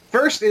out.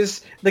 First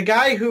is the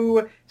guy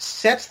who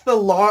sets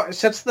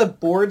the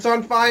boards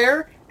on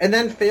fire and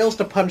then fails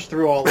to punch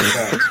through all of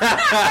them.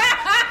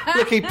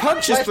 Look, he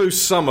punches through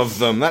some of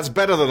them. That's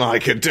better than I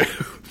could do.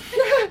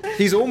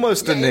 He's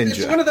almost a ninja.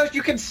 It's one of those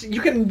you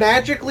can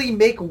magically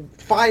make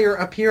fire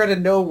appear out of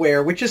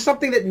nowhere, which is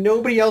something that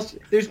nobody else.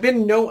 There's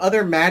been no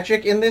other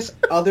magic in this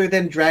other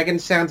than Dragon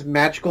Sound's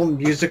magical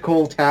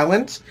musical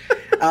talent.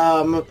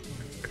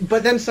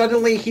 But then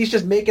suddenly he's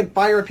just making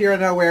fire appear out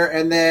of nowhere,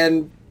 and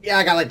then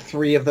I got like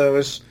 3 of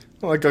those.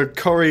 Like a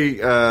Corey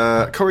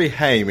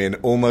Haim in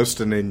Almost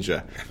a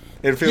Ninja.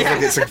 It feels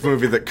like it's a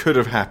movie that could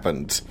have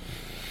happened.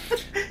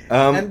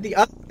 And the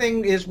other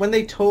thing is, when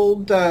they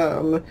told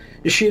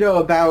Ishido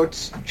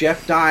about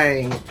Jeff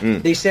dying,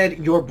 they said,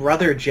 "Your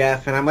brother,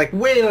 Jeff," and I'm like,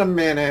 wait a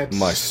minute.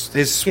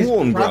 His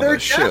sworn brother,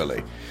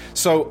 surely.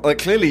 So,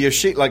 clearly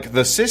Yoshida,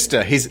 the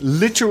sister, his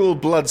literal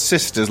blood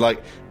sister's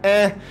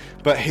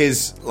but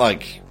his,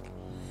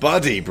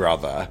 buddy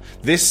brother,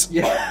 this...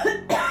 Yeah.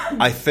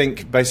 I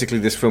think, basically,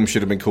 this film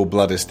should have been called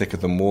Blood is Thicker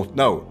Than Water.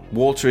 No,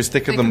 Water is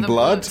Thicker Than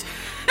Blood.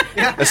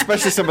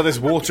 Especially some of this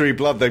watery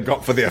blood they've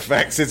got for the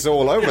effects. It's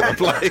all over the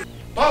place.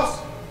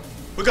 Boss,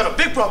 we got a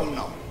big problem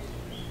now.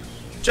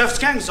 Jeff's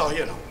gang's all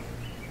here now.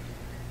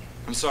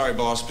 I'm sorry,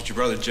 boss, but your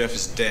brother Jeff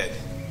is dead.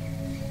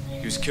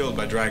 He was killed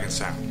by Dragon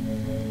Sound.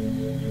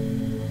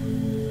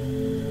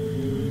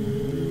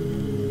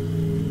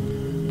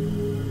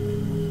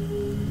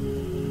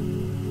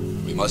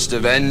 We must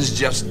avenge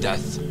Jeff's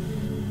death.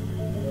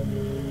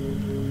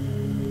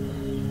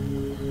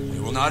 He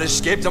will not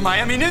escape the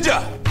Miami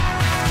Ninja!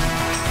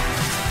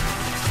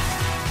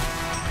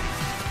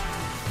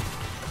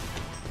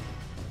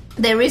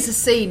 There is a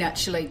scene,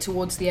 actually,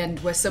 towards the end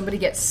where somebody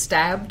gets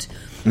stabbed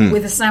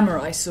with a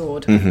samurai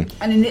sword. Mm-hmm.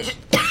 And in it,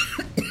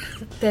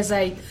 there's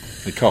a...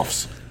 He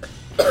coughs.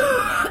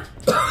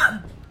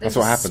 That's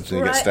what happens when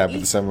you get stabbed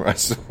with a samurai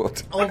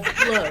sword. Of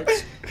blood.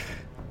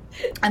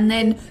 And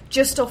then,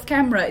 just off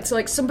camera, it's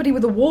like somebody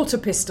with a water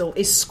pistol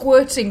is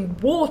squirting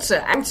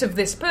water out of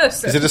this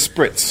person. Is it a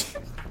spritz?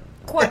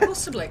 Quite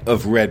possibly.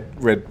 Of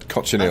red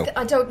cochineal.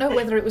 I don't know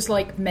whether it was,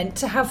 meant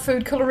to have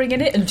food colouring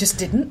in it and just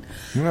didn't.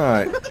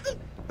 Right.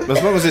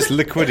 As long as it's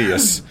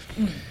liquidious.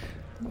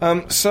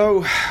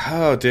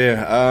 Oh dear.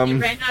 He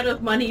ran out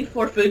of money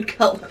for food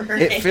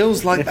coloring. It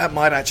feels like that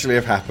might actually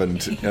have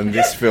happened in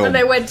this film. And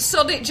they went,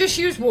 sod it, just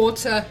use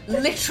water.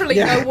 Literally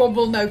no one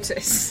will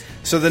notice.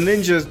 So the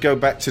ninjas go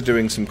back to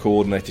doing some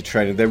coordinated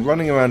training. They're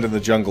running around in the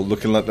jungle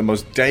looking like the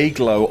most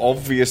day-glow,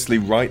 obviously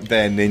right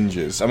there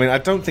ninjas. I mean, I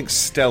don't think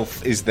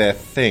stealth is their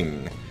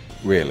thing,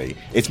 really.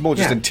 It's more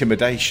just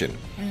intimidation.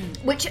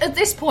 Which, at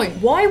this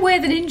point, why wear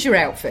the ninja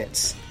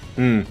outfits?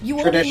 You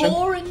are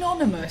more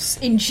anonymous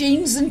in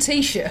jeans and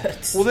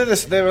t-shirts. Well,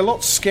 they're a lot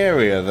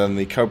scarier than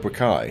the Cobra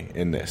Kai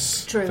in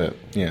this. True.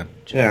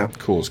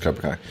 Cause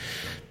Cobra Kai.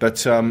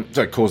 But,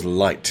 cause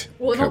light.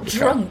 Well, not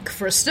drunk,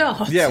 for a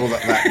start. Yeah, well,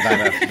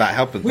 that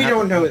helped. We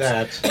don't know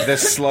that. They're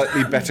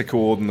slightly better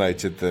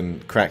coordinated than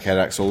crackhead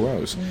Axl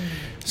Rose.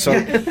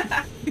 So,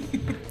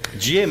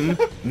 Jim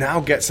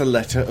now gets a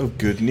letter of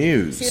good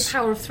news. See the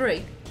power of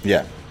three?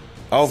 Yeah.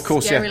 Oh, of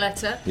course, Scary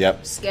letter.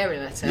 Yep. Scary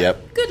letter.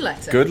 Yep. Good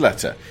letter. Good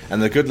letter.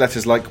 And the good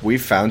letter's like, we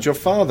found your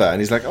father.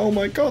 And he's like, oh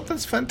my God,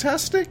 that's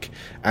fantastic.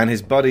 And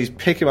his buddies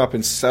pick him up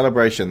in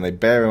celebration. They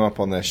bear him up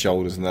on their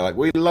shoulders and they're like,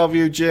 we love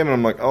you, Jim. And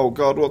I'm like, oh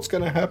God, what's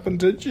going to happen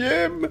to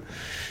Jim?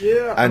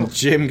 Yeah. And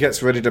Jim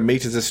gets ready to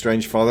meet his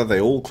estranged father.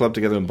 They all club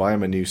together and buy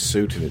him a new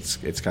suit. And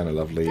it's kind of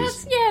lovely.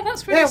 That's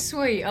really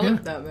sweet. I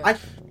love that bit.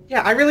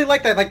 I really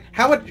like that. Like,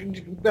 how much,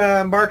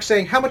 Mark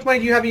saying, how much money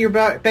do you have in your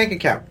bank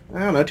account? I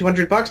don't know,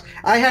 $200?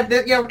 I have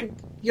that,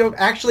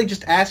 actually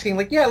just asking,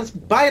 let's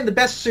buy him the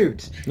best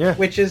suit. Yeah.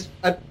 Which is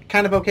a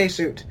kind of okay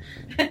suit.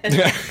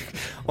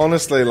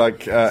 Honestly,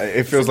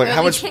 it feels like,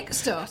 how much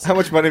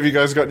money have you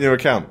guys got in your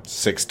account?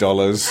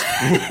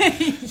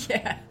 $6.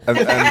 Yeah.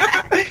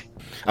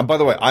 And by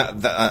the way,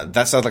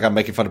 that sounds like I'm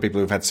making fun of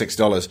people who've had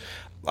 $6.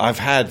 I've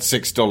had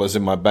 $6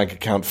 in my bank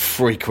account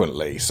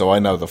frequently, so I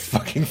know the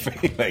fucking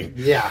feeling.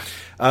 Yeah.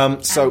 And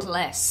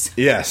less.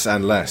 Yes,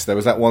 and less. There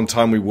was that one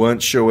time we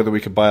weren't sure whether we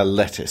could buy a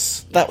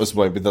lettuce. That was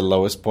maybe the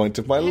lowest point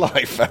of my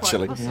life,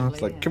 actually.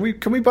 It's like, can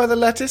we buy the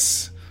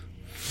lettuce?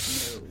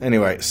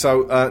 Anyway,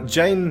 so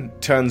Jane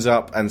turns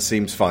up and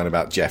seems fine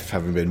about Jeff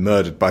having been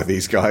murdered by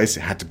these guys. It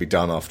had to be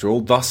done after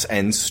all. Thus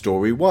ends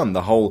story one.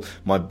 The whole,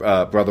 my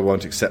brother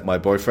won't accept my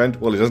boyfriend.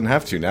 Well, he doesn't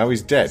have to now.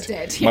 He's dead.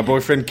 My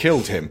boyfriend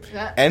killed him.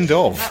 End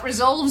of. That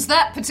resolves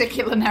that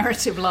particular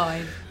narrative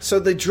line. So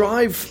they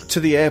drive to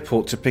the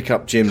airport to pick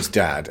up Jim's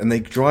dad, and they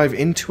drive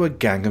into a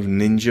gang of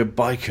ninja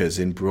bikers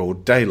in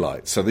broad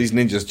daylight. So these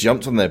ninjas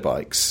jumped on their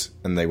bikes,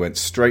 and they went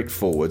straight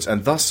forwards,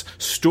 and thus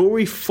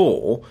Story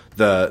 4,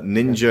 the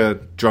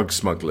ninja drug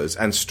smugglers,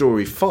 and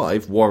Story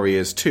 5,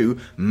 Warriors 2,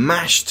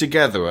 mashed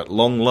together at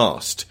long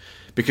last.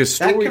 Because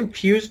that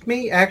confused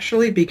me,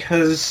 actually,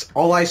 because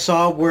all I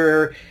saw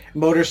were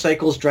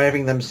motorcycles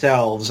driving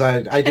themselves.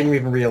 I didn't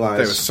even realize.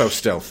 They were so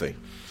stealthy.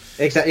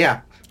 Exactly,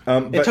 yeah.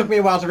 It took me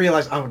a while to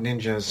realize,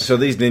 ninjas. So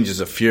these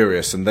ninjas are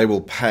furious, and they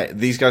will pay.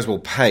 These guys will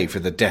pay for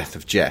the death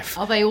of Jeff.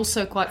 Are they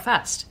also quite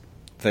fast?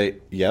 Yep.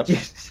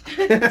 Yes.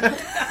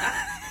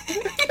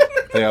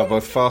 They are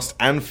both fast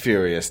and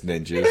furious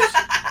ninjas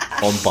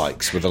on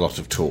bikes with a lot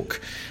of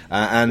torque.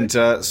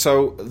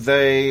 So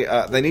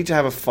they need to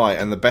have a fight,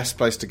 and the best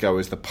place to go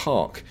is the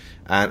park.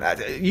 And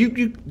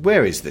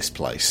where is this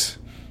place?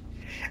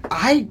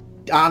 I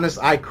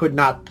could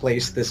not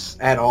place this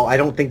at all. I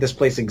don't think this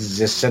place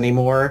exists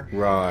anymore.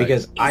 Right.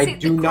 Because I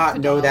do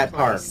not know that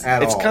park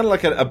at all. It's kind of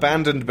like an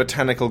abandoned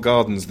botanical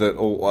gardens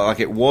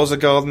like it was a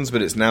gardens,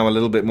 but it's now a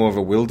little bit more of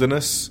a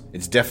wilderness.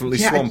 It's definitely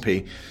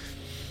swampy.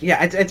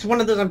 Yeah, it's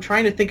one of those. I'm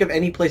trying to think of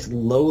any place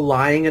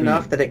low-lying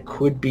enough that it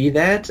could be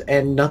that,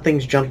 and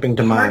nothing's jumping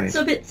to mind. Parts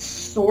of it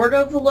sort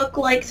of look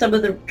like some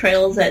of the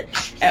trails at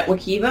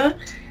Wakiva.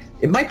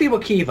 It might be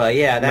Wakiva,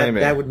 yeah.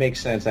 That would make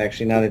sense,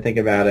 actually, now that I think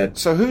about it.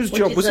 So whose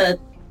job was it?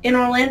 In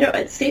Orlando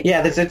at State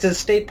Park? Yeah, it's a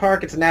state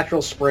park. It's a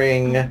natural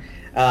spring.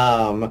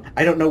 I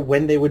don't know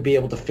when they would be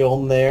able to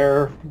film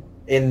there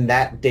in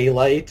that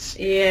daylight.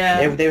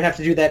 Yeah. They would have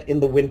to do that in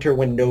the winter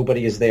when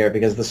nobody is there,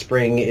 because the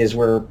spring is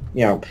where,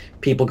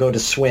 people go to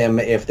swim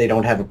if they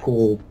don't have a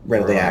pool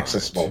readily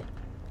accessible.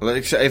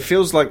 It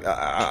feels like,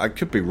 I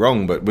could be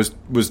wrong, but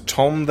was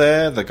Tom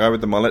there, the guy with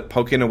the mullet,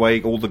 poking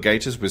away all the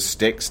gators with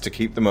sticks to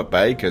keep them at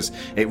bay? Because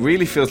it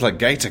really feels like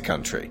gator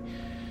country.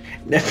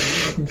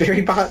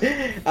 Very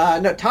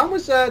no, Tom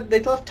was they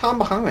left Tom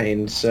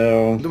behind,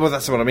 so well,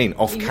 that's what I mean,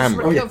 off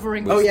camera.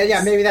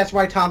 Yeah, maybe that's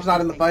why Tom's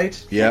not in the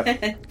fight. Yeah,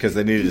 because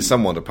they needed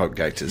someone to poke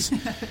gators.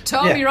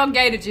 Tom, you're on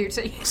gator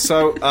duty.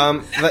 So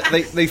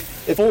they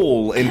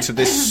fall into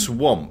this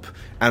swamp,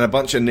 and a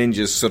bunch of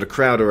ninjas sort of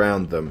crowd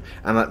around them,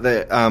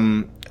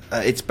 and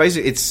it's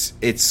basically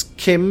it's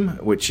Kim,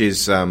 which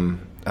is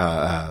Mark,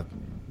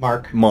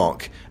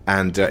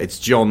 and it's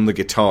John, the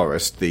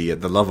guitarist,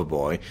 the lover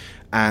boy.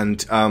 And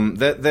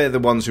they're the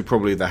ones who are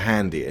probably the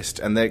handiest,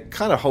 and they're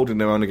kind of holding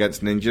their own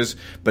against ninjas,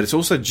 but it's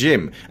also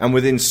Jim, and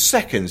within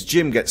seconds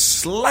Jim gets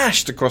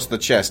slashed across the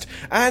chest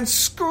and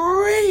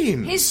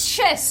screams. His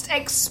chest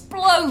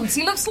explodes.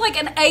 He looks like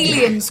an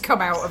alien's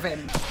come out of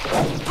him.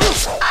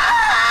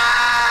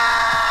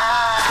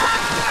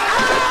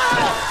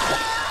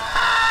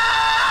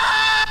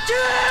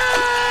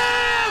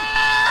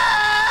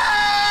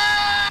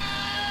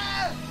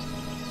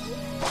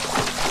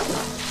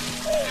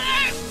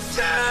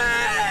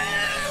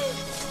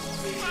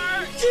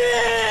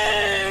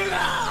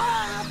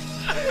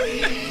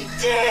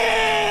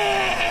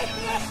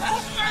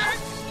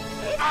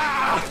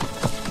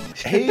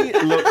 He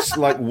looks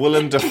like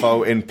Willem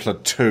Dafoe in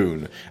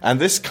Platoon, and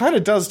this kind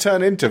of does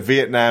turn into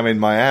Vietnam in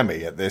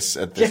Miami at this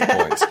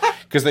point,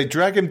 because they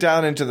drag him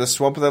down into the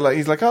swamp, and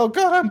he's like, "Oh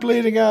God, I'm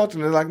bleeding out,"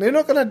 and they're like, "You're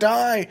not gonna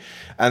die,"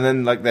 and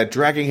then they're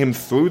dragging him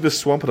through the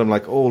swamp, and I'm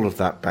like, all of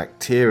that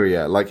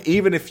bacteria,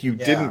 even if you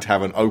didn't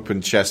have an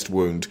open chest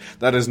wound,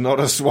 that is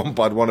not a swamp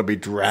I'd want to be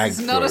dragged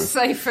through. It's not a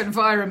safe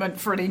environment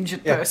for an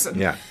injured person.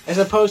 Yeah, as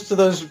opposed to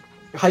those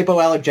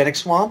hypoallergenic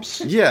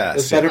swamps.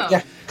 Yes.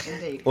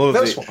 All of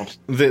those swamps.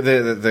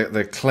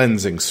 The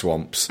cleansing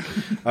swamps.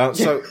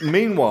 So,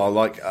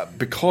 meanwhile,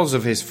 because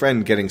of his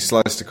friend getting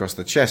sliced across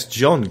the chest,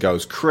 John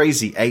goes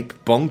crazy ape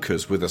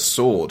bonkers with a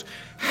sword,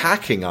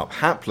 hacking up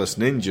hapless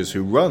ninjas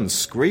who run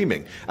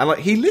screaming. And,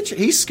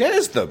 he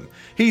scares them.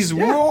 He's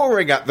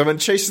roaring at them and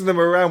chasing them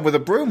around with a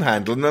broom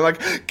handle, and they're like,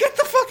 "Get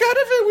the fuck out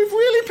of here, we've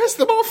really pissed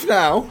them off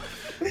now."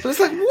 But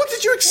it's like, what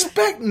did you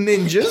expect,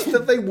 ninjas,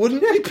 that they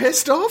wouldn't be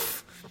pissed off?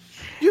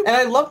 And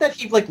I love that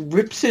he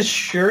rips his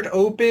shirt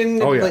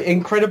open,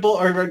 incredible,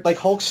 or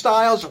Hulk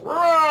styles,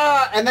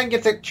 and then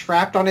gets it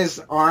trapped on his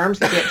arms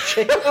to get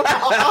shake him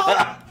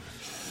off.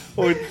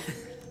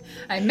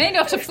 I may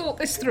not have thought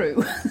this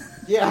through.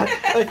 Yeah,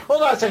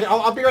 hold on a second,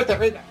 I'll be right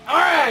there. All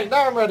right,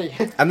 now I'm ready.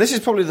 And this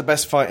is probably the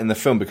best fight in the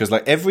film, because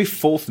every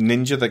fourth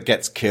ninja that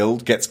gets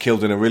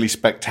killed in a really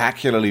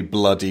spectacularly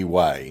bloody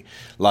way.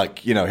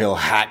 He'll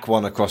hack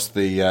one across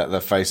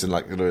the face and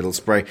it'll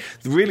spray.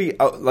 Really,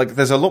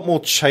 there's a lot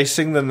more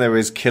chasing than there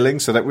is killing,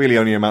 so that really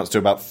only amounts to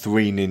about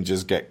 3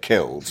 ninjas get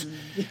killed.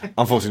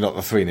 Unfortunately, not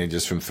the 3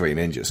 ninjas from 3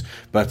 Ninjas,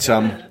 but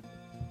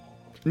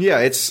yeah,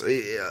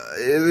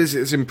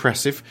 it's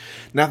impressive.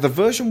 Now, the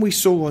version we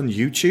saw on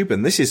YouTube,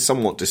 and this is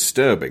somewhat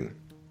disturbing.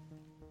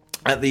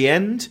 At the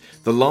end,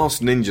 the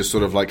last ninja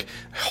sort of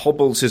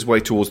hobbles his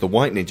way towards the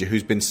white ninja,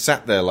 who's been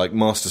sat there like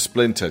Master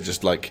Splinter,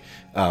 just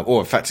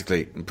or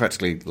practically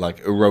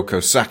like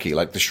Uroko Saki,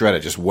 like the Shredder,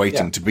 just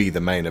waiting to be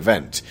the main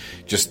event.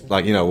 Just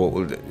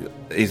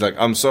he's like,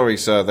 "I'm sorry,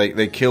 sir,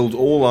 they killed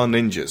all our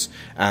ninjas,"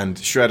 and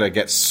Shredder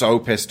gets so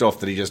pissed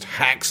off that he just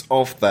hacks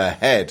off the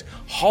head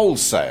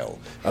wholesale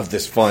of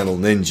this final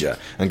ninja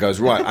and goes,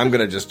 "Right, I'm going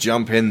to just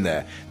jump in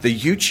there." The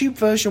YouTube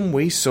version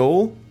we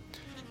saw,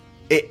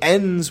 it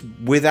ends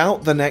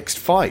without the next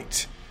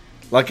fight.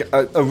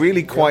 A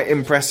really quite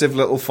impressive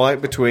little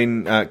fight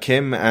between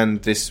Kim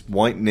and this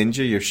white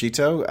ninja,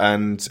 Yoshito,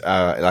 and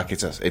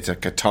it's a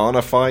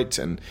katana fight,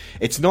 and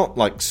it's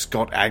not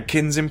Scott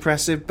Adkins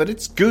impressive, but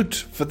it's good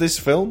for this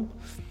film.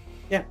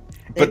 Yeah.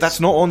 But that's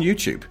not on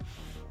YouTube.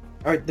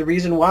 All right, the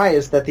reason why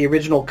is that the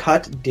original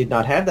cut did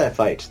not have that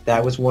fight.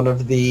 That was one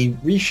of the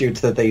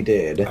reshoots that they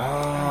did.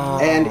 Oh.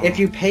 And if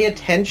you pay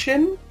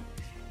attention,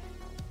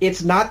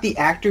 it's not the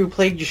actor who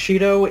played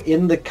Yoshido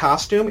in the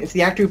costume. It's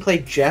the actor who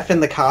played Jeff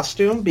in the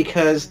costume,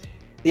 because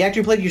the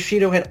actor who played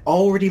Yoshido had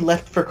already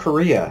left for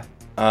Korea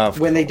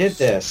when they did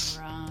this.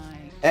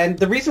 Right. And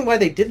the reason why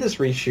they did this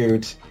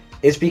reshoot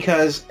is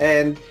because,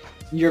 and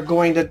you're not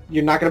going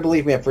to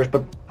believe me at first,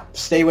 but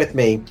stay with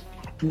me.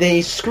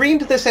 They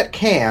screened this at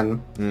Cannes,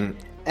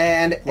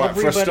 and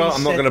for a start,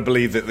 I'm not going to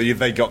believe that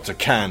they got to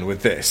Cannes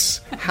with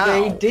this. How?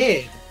 They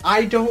did.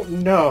 I don't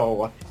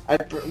know.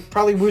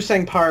 probably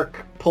Woosang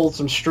Park pulled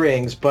some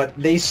strings, but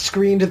they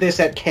screened this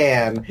at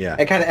Cannes,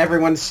 and kind of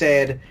everyone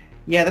said,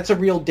 yeah, that's a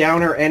real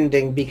downer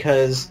ending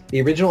because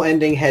the original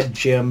ending had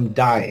Jim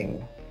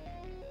dying,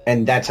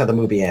 and that's how the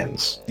movie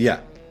ends. Yeah.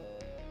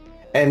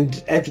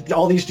 And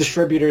all these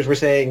distributors were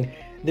saying,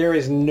 there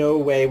is no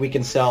way we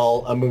can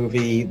sell a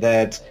movie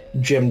that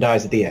Jim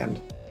dies at the end.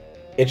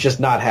 It's just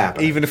not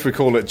happening. Even if we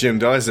call it Jim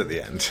Dies at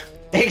the End.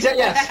 Exactly,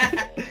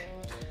 yes.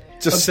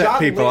 Just set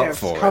people up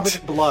for covered it.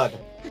 in blood.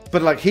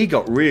 But, like, he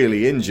got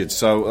really injured,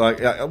 so, like,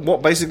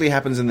 what basically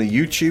happens in the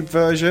YouTube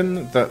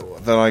version that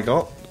I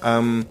got...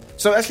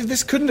 so, actually,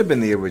 this couldn't have been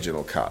the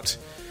original cut.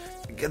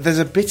 There's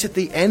a bit at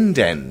the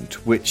end,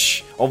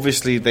 which,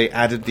 obviously, they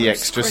added the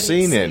extra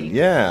scene in.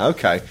 Yeah,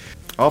 okay.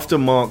 After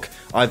Mark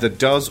either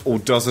does or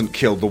doesn't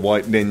kill the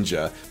white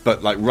ninja,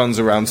 but, like, runs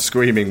around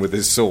screaming with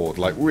his sword,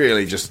 like,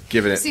 really just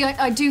giving it... See,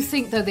 I do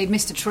think, though, they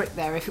missed a trick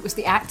there. If it was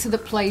the actor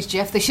that plays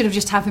Jeff, they should have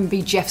just have him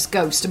be Jeff's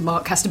ghost and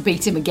Mark has to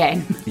beat him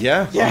again.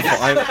 Yeah,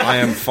 I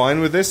am fine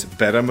with this.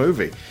 Better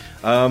movie.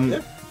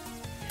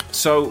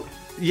 So,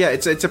 yeah,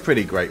 it's a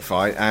pretty great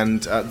fight,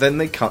 and then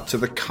they cut to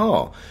the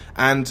car.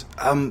 And,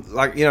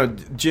 like, you know,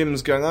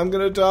 Jim's going, I'm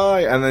going to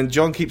die, and then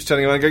John keeps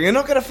telling him, going, you're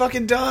not going to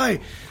fucking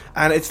die!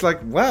 And it's like,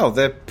 wow,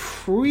 they're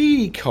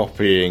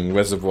pre-copying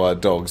Reservoir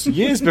Dogs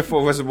years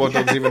before Reservoir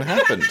Dogs even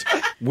happened,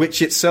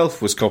 which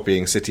itself was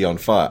copying City on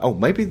Fire. Oh,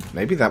 maybe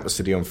that was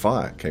City on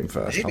Fire came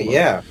first. Maybe,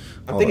 yeah.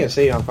 I'm thinking of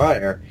City on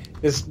Fire.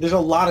 There's a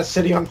lot of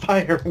City on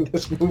Fire in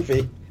this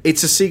movie.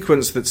 It's a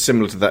sequence that's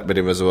similar to that bit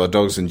of Reservoir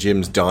Dogs, and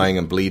Jim's dying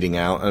and bleeding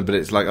out, but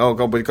it's like, oh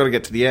god, we've got to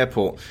get to the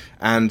airport.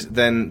 And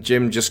then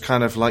Jim just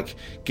kind of like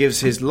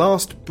gives his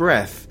last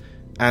breath,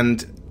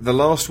 and the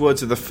last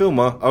words of the film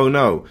are, oh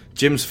no,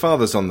 Jim's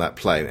father's on that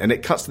plane. And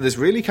it cuts to this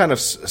really kind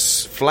of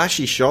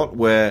flashy shot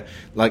where,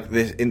 like,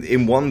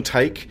 in one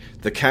take,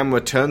 the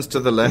camera turns to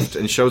the left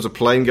and shows a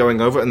plane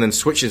going over, and then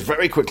switches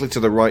very quickly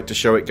to the right to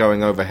show it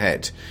going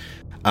overhead.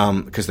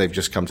 Because they've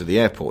just come to the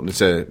airport, and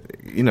it's a,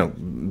 you know,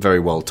 very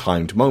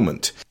well-timed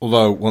moment.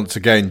 Although, once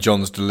again,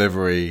 John's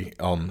delivery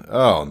on,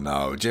 oh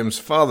no, Jim's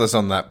father's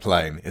on that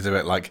plane, is a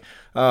bit like,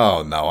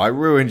 oh no, I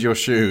ruined your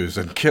shoes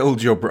and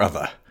killed your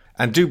brother.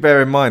 And do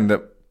bear in mind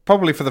that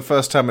probably for the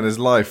first time in his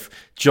life,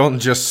 John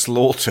just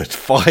slaughtered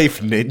 5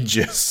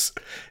 ninjas.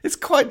 It's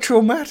quite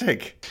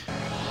traumatic.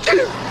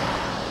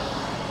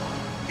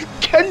 You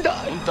can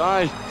die. Don't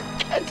die.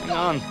 Can't Hang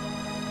on.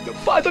 Your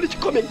father is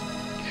coming.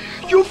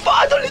 Your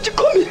father is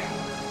coming.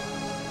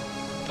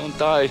 Don't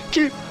die.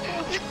 Jim,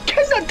 you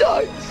cannot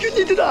die. You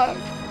need to die.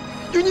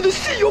 You need to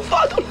see your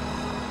father.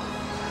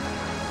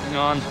 Hang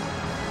on.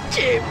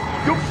 Jim,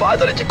 your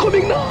father is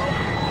coming now.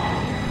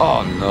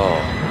 Oh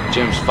no.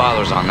 Jim's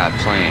father's on that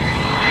plane.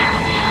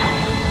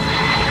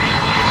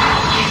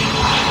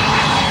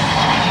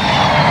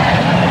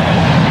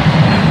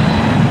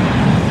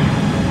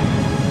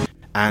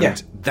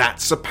 And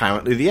that's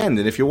apparently the end.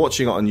 And if you're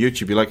watching it on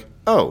YouTube, you're like,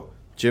 oh,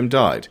 Jim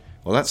died.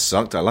 Well, that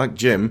sucked. I like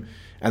Jim.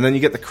 And then you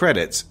get the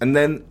credits. And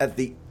then at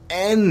the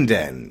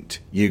end,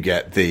 you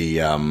get the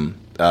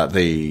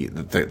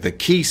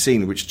key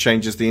scene which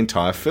changes the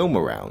entire film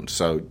around.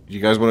 So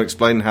you guys want to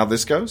explain how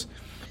this goes?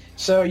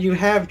 So you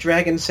have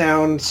Dragon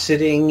Sound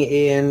sitting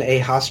in a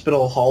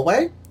hospital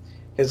hallway,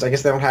 because I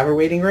guess they don't have a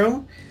waiting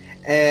room,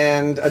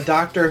 and a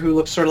doctor who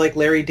looks sort of like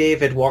Larry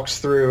David walks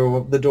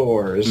through the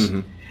doors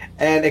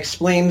and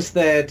explains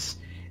that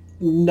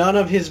none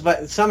of his...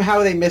 somehow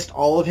they missed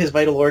all of his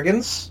vital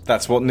organs.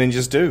 That's what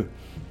ninjas do.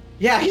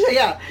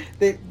 Yeah.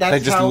 They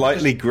just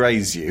lightly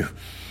graze you.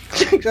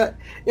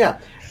 Yeah,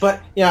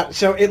 but, yeah,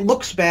 so it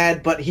looks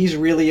bad, but he's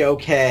really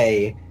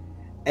okay.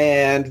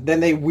 And then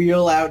they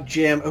wheel out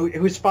Jim,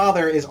 whose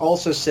father is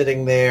also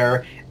sitting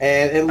there,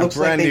 and it looks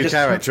like they just... A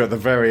brand new character at the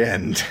very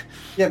end.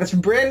 Yeah, that's a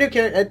brand new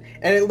character,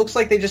 and it looks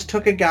like they just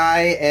took a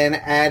guy and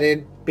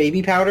added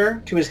baby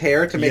powder to his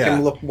hair to make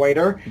him look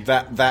whiter.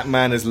 That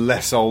man is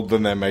less old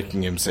than they're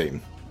making him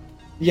seem.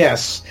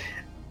 Yes.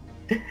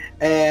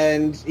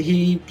 And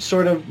he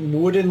sort of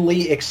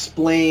woodenly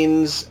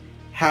explains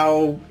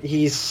how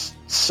he's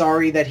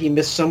sorry that he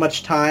missed so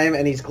much time,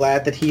 and he's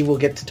glad that he will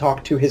get to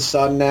talk to his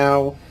son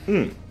now.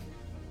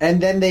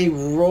 And then they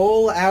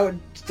roll out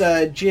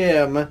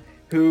Jim,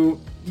 who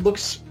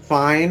looks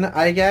fine,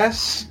 I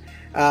guess.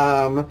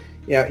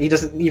 He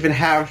doesn't even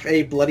have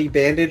a bloody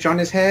bandage on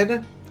his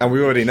head. And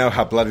we already know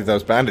how bloody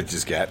those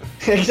bandages get.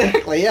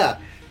 Exactly, yeah.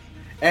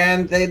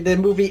 And the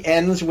movie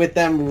ends with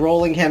them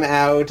rolling him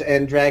out,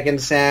 and Dragon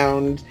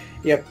Sound...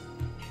 Yep.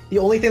 The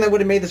only thing that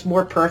would have made this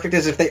more perfect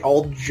is if they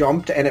all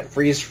jumped and it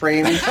freeze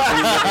framed.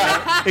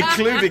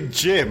 Including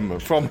Jim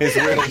from his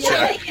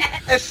wheelchair.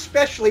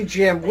 Especially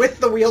Jim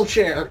with the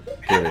wheelchair.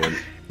 Brilliant.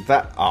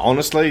 That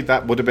honestly,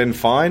 that would have been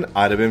fine.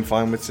 I'd have been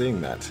fine with seeing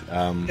that.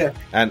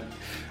 And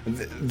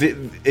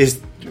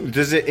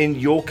does it, in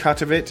your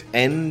cut of it,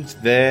 end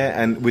there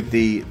and with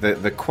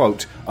the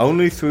quote,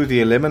 only through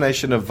the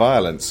elimination of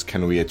violence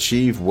can we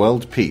achieve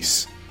world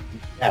peace?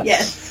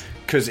 Yes.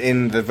 because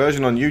in the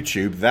version on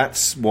YouTube,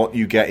 that's what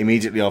you get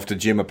immediately after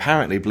Jim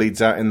apparently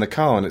bleeds out in the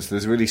car, and it's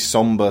this really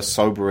somber,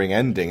 sobering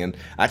ending. And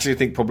I actually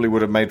think probably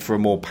would have made for a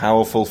more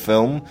powerful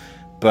film,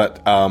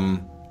 but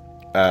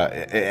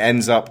it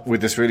ends up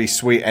with this really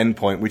sweet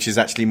endpoint, which is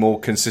actually more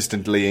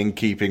consistently in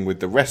keeping with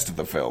the rest of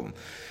the film.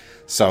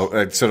 So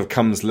it sort of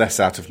comes less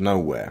out of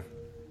nowhere.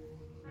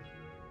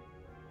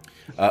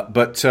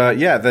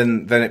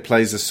 Then it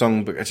plays a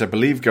song which I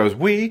believe goes,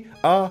 "We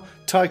are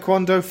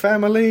Taekwondo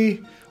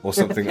family," or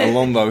something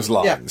along those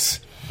lines.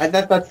 Yeah.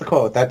 That's the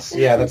quote. That's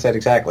it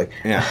exactly.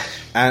 Yeah,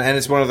 and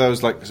it's one of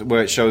those like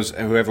where it shows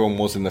who everyone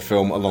was in the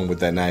film along with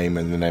their name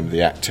and the name of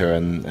the actor,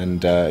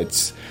 and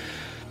it's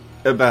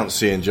a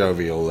bouncy and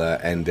jovial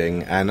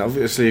ending. And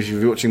obviously, if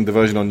you're watching the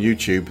version on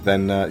YouTube,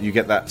 then you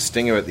get that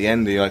stinger at the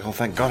end. And you're like, "Oh,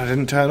 thank God I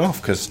didn't turn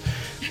off," because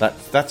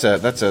that's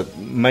a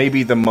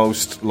maybe the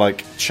most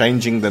like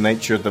changing the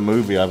nature of the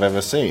movie I've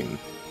ever seen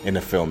in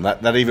a film.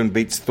 That even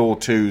beats Thor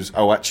 2's.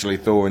 Oh, actually,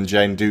 Thor and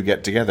Jane do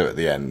get together at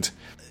the end.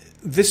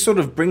 This sort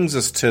of brings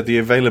us to the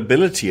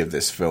availability of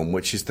this film,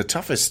 which is the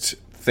toughest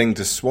thing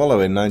to swallow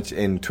in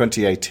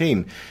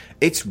 2018.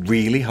 It's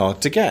really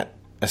hard to get.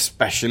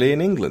 Especially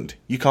in England.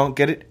 You can't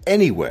get it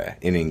anywhere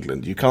in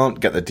England. You can't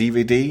get the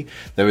DVD.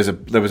 There was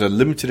a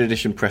limited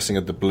edition pressing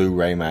of the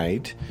Blu-ray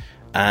made,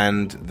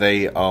 and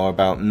they are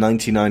about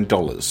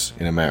 $99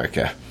 in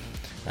America,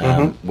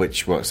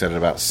 which works out at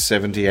about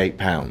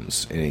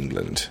 £78 in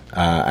England.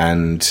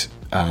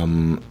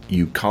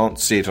 You can't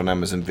see it on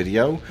Amazon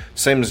Video,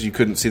 same as you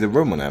couldn't see The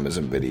Room on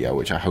Amazon Video,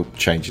 which I hope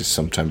changes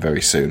sometime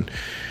very soon.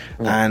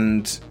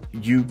 And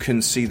you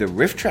can see the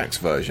Riff Tracks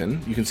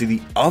version, you can see the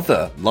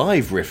other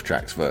live Riff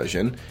Tracks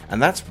version,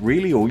 and that's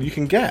really all you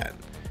can get.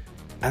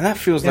 And that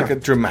feels like a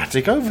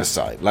dramatic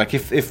oversight. Like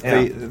if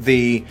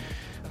the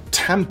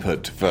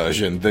tampered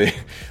version, the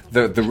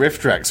Riff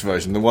Tracks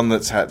version, the one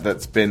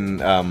that's been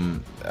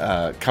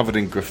covered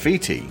in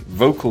graffiti,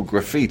 vocal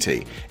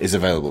graffiti, is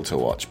available to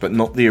watch, but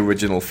not the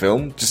original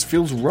film, just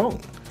feels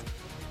wrong.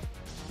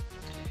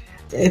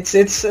 It's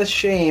a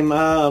shame.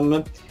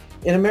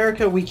 In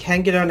America, we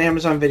can get it on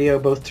Amazon Video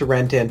both to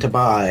rent and to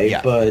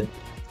buy, but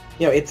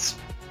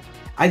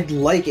I'd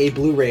like a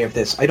Blu-ray of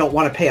this. I don't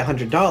want to pay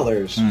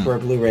 $100 for a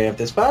Blu-ray of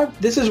this, but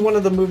this is one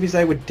of the movies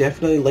I would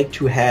definitely like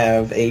to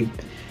have a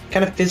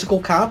kind of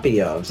physical copy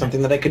of,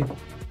 something that I could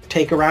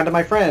take around to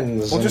my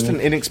friends. Or just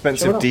an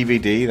inexpensive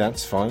DVD,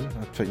 that's fine.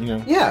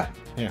 Yeah.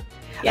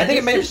 I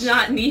think it does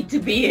not need to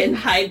be in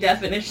high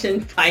definition,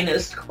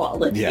 finest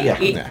quality.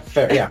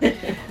 Fair.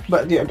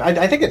 But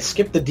I think it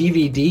skipped the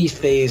DVD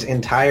phase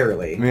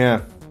entirely. Yeah.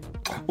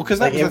 Well, because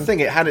that was the thing.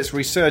 It had its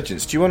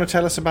resurgence. Do you want to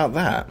tell us about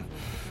that?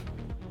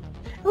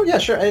 Oh yeah,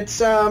 sure. It's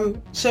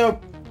so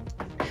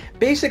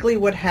basically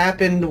what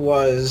happened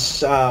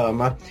was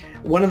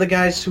one of the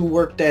guys who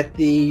worked at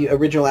the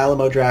original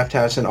Alamo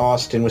Drafthouse in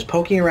Austin was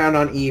poking around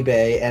on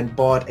eBay and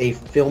bought a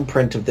film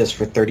print of this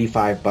for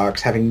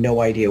 $35, having no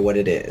idea what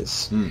it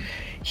is.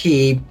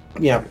 He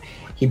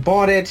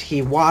bought it,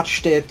 he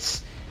watched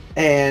it,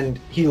 and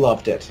he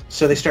loved it.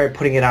 So they started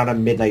putting it out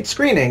on midnight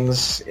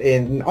screenings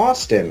in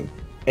Austin,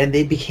 and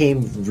they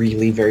became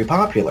really very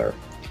popular.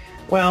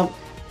 Well,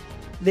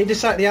 they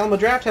decided, the Alamo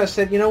Drafthouse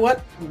said, you know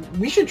what,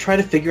 we should try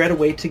to figure out a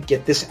way to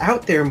get this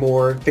out there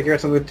more, figure out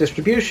something with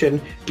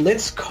distribution.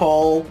 Let's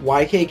call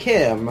YK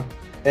Kim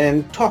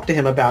and talk to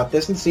him about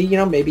this and see,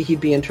 maybe he'd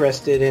be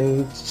interested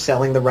in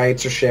selling the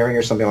rights or sharing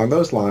or something along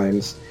those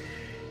lines.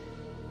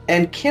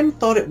 And Kim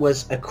thought it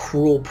was a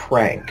cruel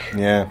prank.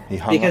 Yeah, he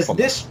hung up on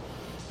this.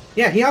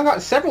 He hung up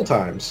several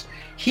times.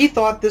 He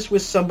thought this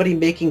was somebody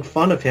making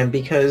fun of him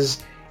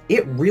because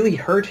it really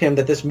hurt him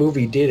that this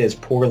movie did as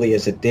poorly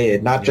as it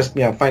did, not just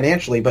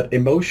financially, but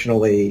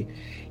emotionally.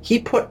 He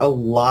put a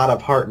lot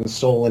of heart and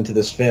soul into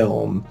this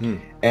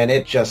film, and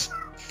it just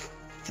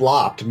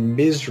flopped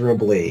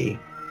miserably.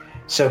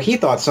 So he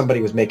thought somebody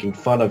was making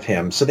fun of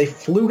him. So they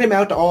flew him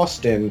out to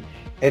Austin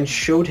and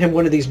showed him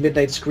one of these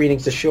midnight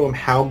screenings to show him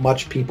how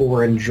much people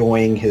were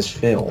enjoying his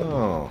film.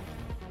 Oh.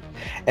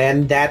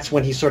 And that's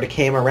when he sort of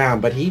came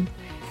around. But he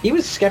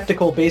was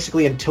skeptical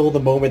basically until the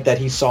moment that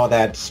he saw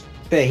that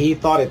thing. He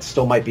thought it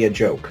still might be a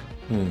joke.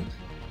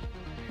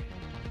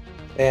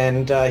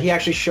 And he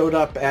actually showed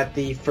up at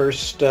the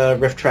first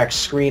Riff Tracks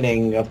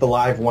screening of the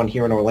live one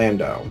here in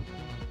Orlando.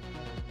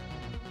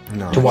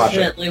 To watch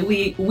it.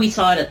 We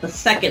saw it at the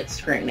second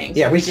screening,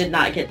 so we did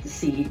not get to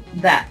see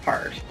that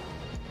part.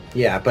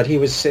 Yeah, but he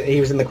was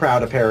in the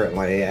crowd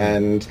apparently,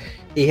 and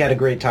he had a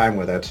great time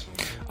with it.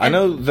 I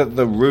know that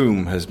The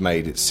Room has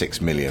made its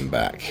 $6 million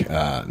back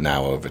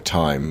now over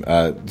time.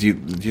 Do you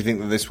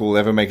think that this will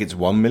ever make its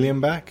 $1 million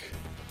back?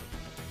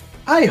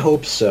 I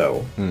hope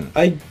so.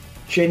 I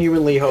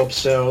genuinely hope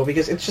so,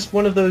 because it's just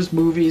one of those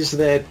movies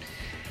that...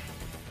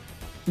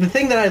 The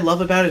thing that I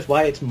love about it is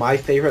why it's my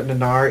favorite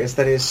Nanar is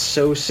that it is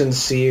so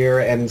sincere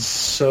and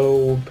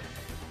so...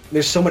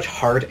 There's so much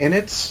heart in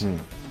it.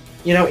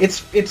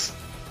 It's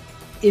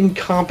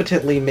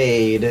incompetently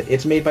made.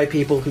 It's made by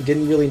people who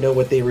didn't really know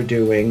what they were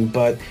doing,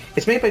 but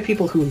it's made by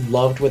people who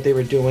loved what they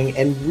were doing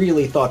and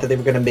really thought that they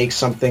were going to make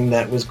something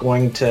that was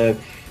going to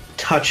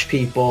touch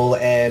people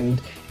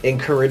and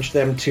encourage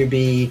them to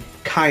be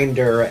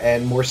kinder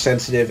and more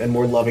sensitive and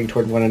more loving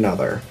toward one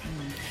another.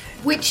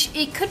 Which,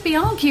 it could be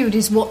argued,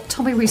 is what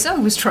Tommy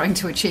Wiseau was trying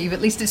to achieve.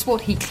 At least it's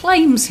what he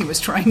claims he was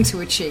trying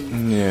to achieve.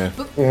 Yeah.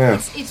 But Yeah.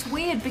 it's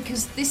weird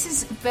because this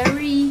is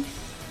very...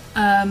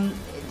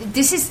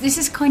 this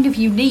is kind of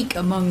unique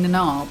among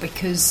Nanar,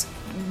 because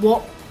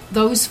what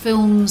those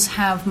films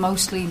have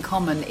mostly in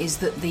common is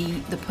that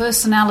the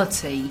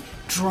personality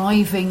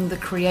driving the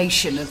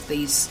creation of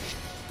these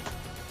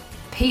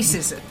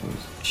pieces of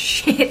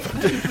shit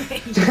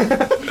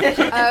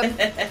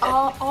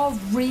are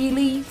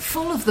really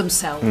full of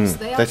themselves.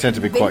 They tend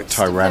to be quite convinced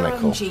of their own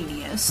tyrannical.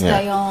 genius.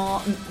 Yeah. They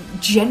are,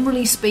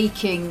 generally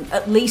speaking,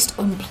 at least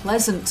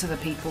unpleasant to the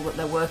people that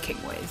they're working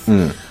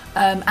with.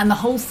 And the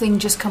whole thing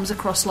just comes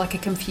across like a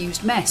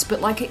confused mess.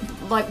 But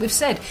like we've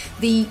said,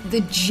 the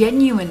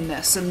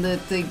genuineness and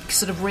the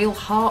sort of real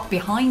heart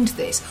behind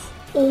this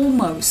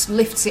almost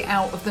lifts it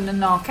out of the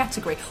Nanar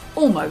category.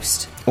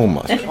 Almost.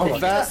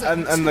 That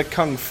and the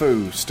kung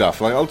fu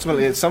stuff. Like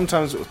ultimately, it's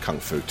sometimes kung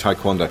fu,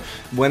 taekwondo.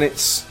 When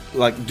it's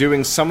like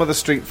doing some of the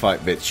street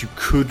fight bits, you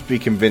could be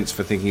convinced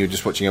for thinking you're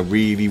just watching a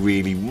really,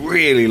 really,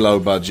 really low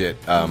budget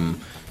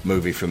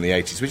movie from the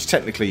 80s, which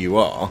technically you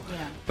are.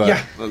 Yeah.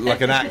 But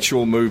like an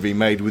actual movie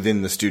made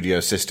within the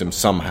studio system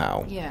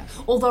somehow. Yeah.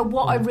 Although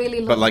what I really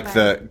love But like about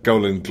the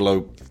Golden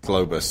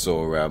Globus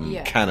or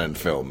Canon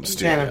Films.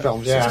 Canon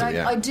Films, yeah.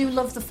 System, I do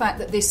love the fact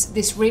that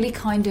this really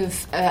kind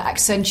of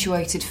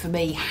accentuated for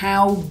me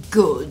how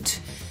good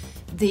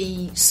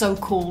the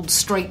so-called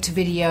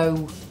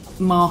straight-to-video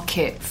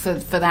market for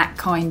that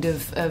kind of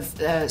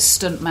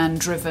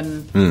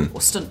stuntman-driven or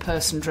stunt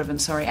person-driven,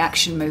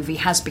 action movie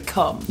has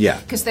become. Yeah.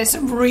 Because there's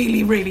some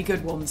really, really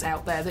good ones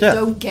out there that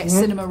don't get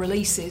cinema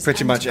releases.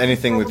 Pretty and much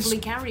anything with probably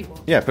carry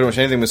one. Yeah, pretty much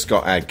anything with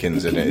Scott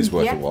Adkins in it is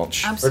worth a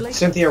watch. Absolutely. Or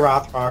Cynthia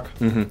Rothrock.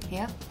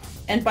 Yeah.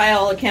 And by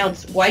all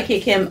accounts,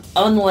 YK Kim,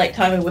 unlike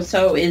Tommy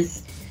Wiseau,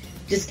 is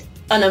just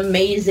an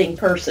amazing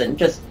person.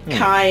 Just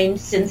kind,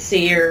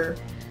 sincere,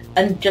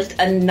 and just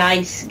a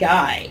nice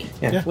guy.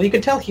 Yeah. Well, you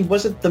could tell he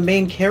wasn't the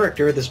main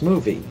character of this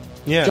movie.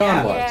 Yeah.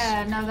 John was.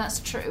 Yeah, no, that's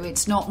true.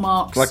 It's not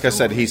Mark's Like I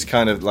said, story. he's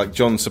kind of like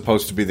John's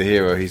supposed to be the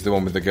hero. He's the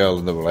one with the girl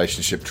and the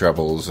relationship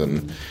troubles,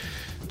 and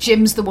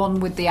Jim's the one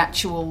with the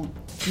actual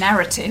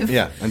narrative.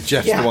 yeah, and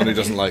Jeff's the one who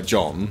doesn't like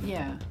John.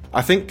 Yeah.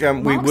 I think we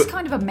Mark's were.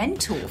 kind of a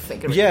mentor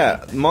figure.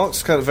 Yeah,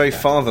 Mark's kind of very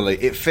fatherly.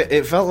 It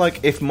felt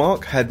like if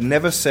Mark had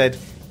never said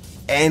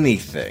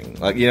anything,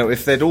 like, you know,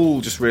 if they'd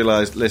all just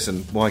realised,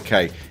 listen,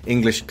 YK,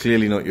 English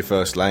clearly not your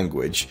first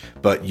language,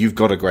 but you've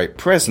got a great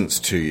presence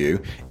to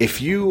you.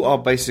 If you are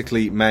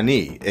basically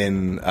Mani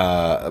in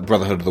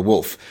Brotherhood of the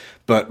Wolf,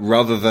 but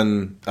rather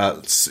than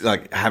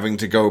like having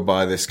to go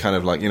by this kind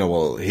of like, you know,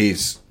 well,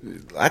 he's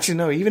actually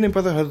no, even in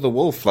Brotherhood of the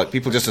Wolf, like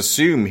people just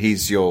assume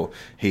he's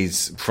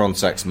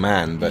Fronsax's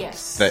man, but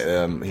Yes,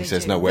 he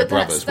says do. no, we're But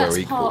brothers, that's we're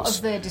equals. part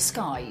of their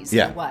disguise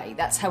Yeah. in a way.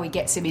 That's how he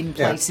gets him in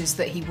places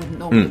that he wouldn't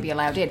normally be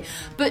allowed in.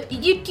 But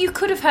you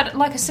could have had,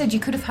 like I said, you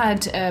could have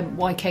had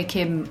YK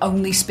Kim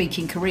only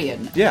speaking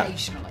Korean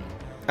occasionally.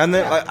 And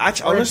then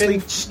actually, Or honestly,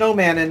 been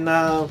Snowman in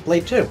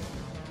Blade 2.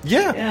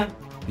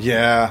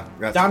 Yeah,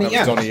 Donnie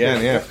Yen. Donnie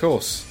Yen, yeah, of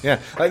course. Yeah,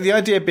 like the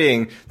idea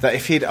being that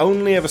if he'd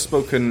only ever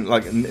spoken,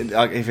 like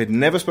if he'd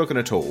never spoken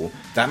at all,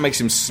 that makes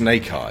him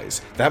Snake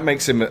Eyes. That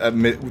makes him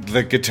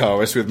the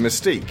guitarist with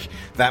Mystique.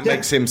 That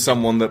makes him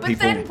someone that But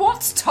people. then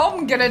what's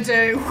Tom gonna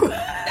do?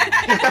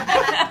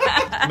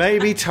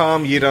 Maybe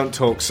Tom, you don't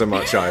talk so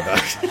much either.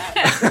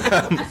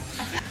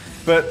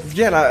 But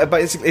yeah,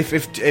 but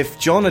if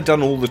John had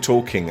done all the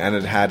talking and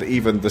had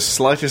even the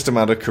slightest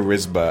amount of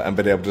charisma and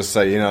been able to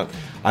say, you know,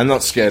 I'm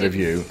not scared of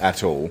you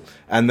at all,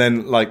 and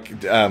then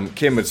like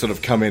Kim had sort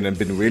of come in and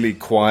been really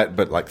quiet,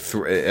 but like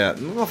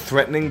not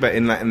threatening, but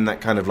in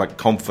that kind of like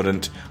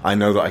confident, I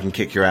know that I can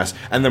kick your ass,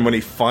 and then when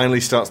he finally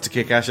starts to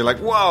kick ass, you're like,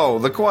 whoa,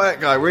 the quiet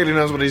guy really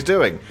knows what he's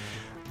doing.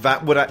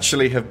 That would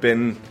actually have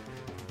been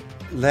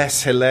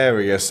less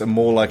hilarious and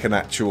more like an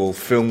actual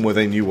film where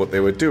they knew what they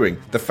were doing.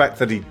 The fact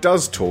that he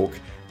does talk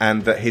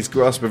and that his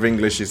grasp of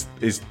English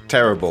is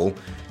terrible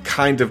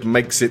kind of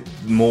makes it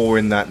more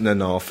in that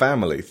Nanar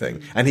family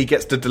thing. And he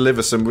gets to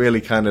deliver some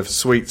really kind of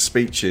sweet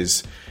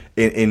speeches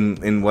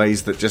in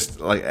ways that just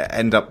like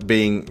end up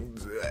being,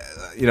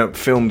 you know,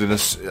 filmed in a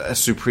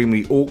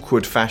supremely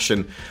awkward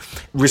fashion,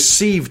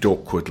 received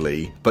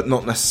awkwardly, but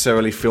not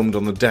necessarily filmed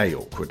on the day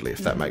awkwardly, if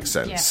that makes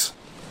sense.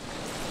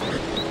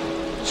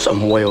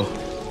 Somewhere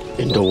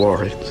in the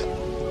world,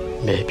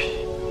 maybe,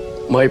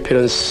 my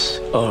parents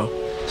are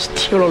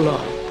still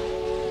alive.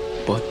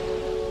 But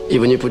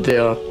even if they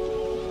are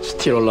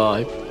still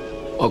alive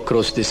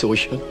across this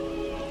ocean,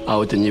 I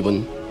wouldn't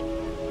even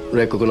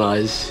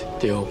recognize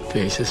their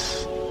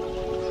faces.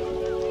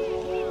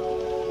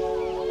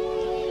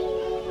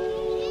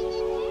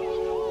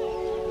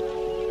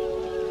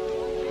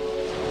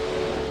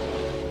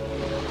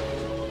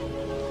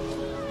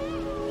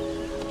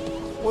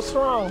 What's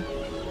wrong?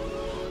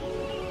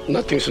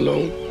 Nothing's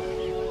wrong.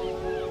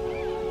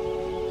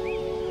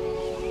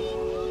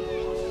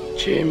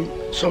 Jim,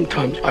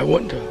 sometimes I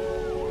wonder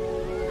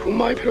who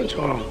my parents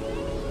are.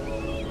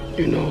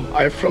 You know,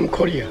 I'm from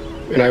Korea.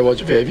 When I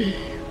was a baby,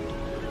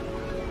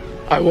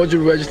 I was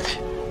raised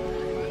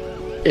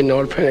in an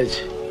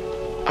orphanage.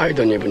 I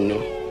don't even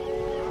know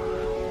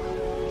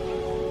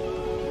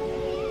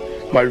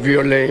my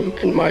real name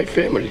and my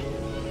family.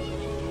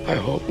 I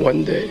hope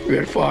one day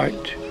we'll find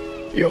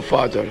your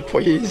father,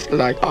 for he's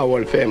like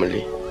our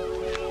family.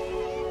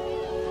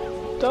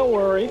 Don't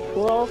worry,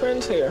 we're all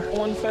friends here.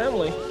 One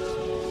family.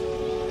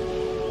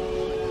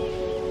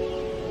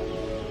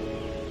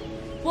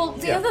 Well,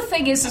 the other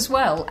thing is as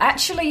well,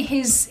 actually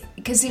his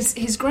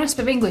grasp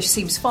of English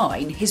seems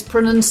fine, his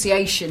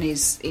pronunciation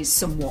is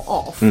somewhat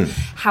off.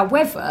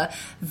 However,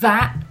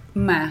 that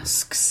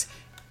masks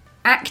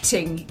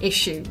acting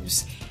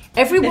issues.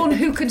 Everyone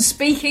who can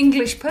speak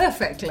English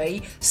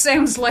perfectly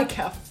sounds like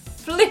a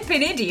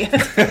flippin' idiot.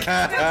 His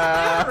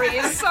memory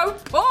is so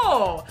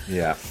poor.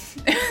 Yeah.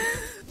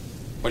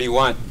 What do you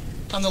want?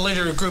 I'm the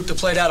leader of a group that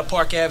played out of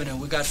Park Avenue.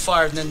 We got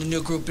fired and then the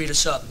new group beat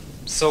us up.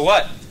 So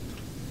what?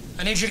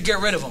 I need you to get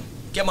rid of them.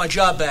 Get my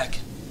job back.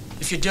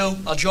 If you do,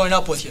 I'll join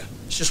up with you.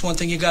 It's just one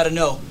thing you gotta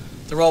know.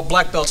 They're all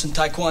black belts in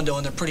Taekwondo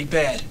and they're pretty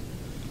bad.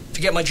 If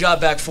you get my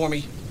job back for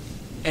me,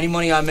 any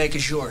money I make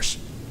is yours.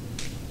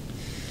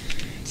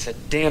 It's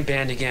that damn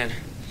band again.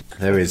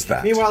 There is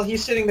that. Meanwhile,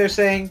 he's sitting there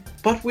saying,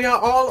 "But we are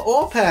all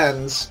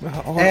Orpans."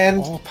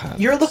 And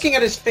you're looking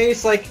at his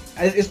face like,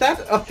 is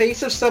that a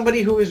face of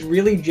somebody who is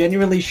really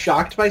genuinely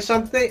shocked by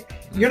something?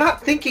 You're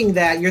not thinking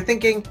that. You're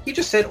thinking, he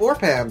just said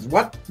Orpans.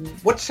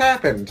 What's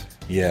happened?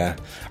 Yeah.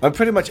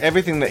 Pretty much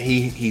everything that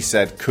he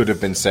said could have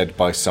been said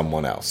by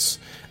someone else.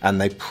 And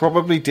they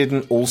probably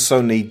didn't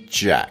also need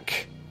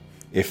Jack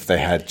if they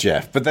had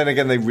Jeff. But then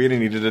again, they really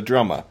needed a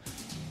drummer.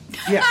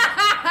 Yeah.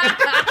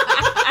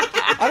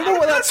 I don't know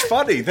why that's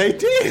funny. They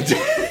did.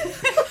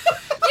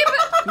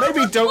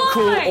 Maybe don't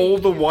call all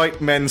the white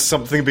men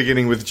something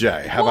beginning with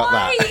J. How about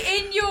that?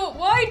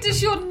 Why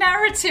does your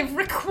narrative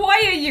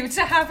require you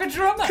to have a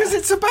drummer? Because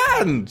it's a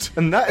band.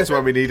 And that is why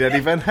we need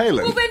Eddie Van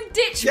Halen. Well, then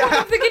ditch one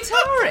of the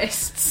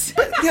guitarists.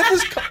 But the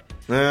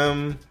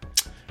others...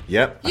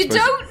 Yep. You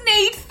don't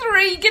need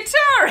 3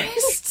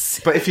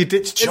 guitarists. But if you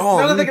ditch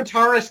John... None of the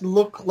guitarists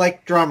look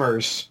like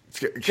drummers.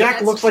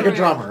 Jack looks like a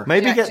drummer.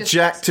 Maybe get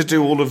Jack to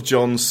do all of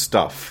John's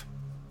stuff.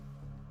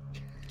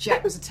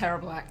 Jack was a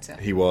terrible actor.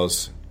 He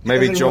was.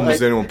 Maybe John was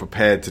the only one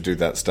prepared to do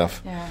that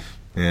stuff.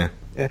 Yeah.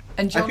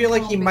 And I feel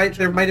like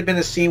there might have been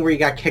a scene where he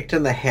got kicked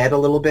in the head a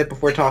little bit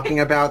before talking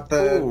about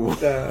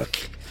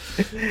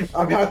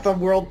about the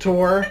world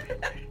tour.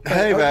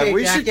 Hey man,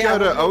 we Jack, should go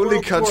to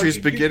only countries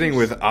tour. beginning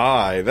with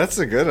I. That's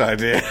a good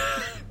idea.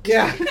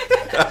 Yeah.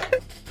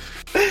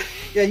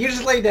 Yeah, you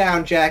just lay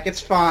down, Jack.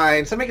 It's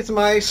fine. Somebody get some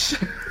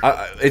ice.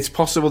 It's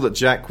possible that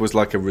Jack was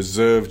like a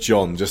reserve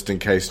John, just in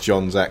case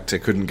John's actor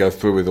couldn't go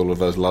through with all of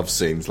those love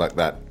scenes, like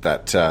that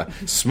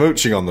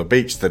smooching on the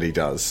beach that he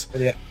does.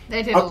 Yeah.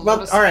 They did all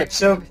right,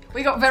 so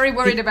we got very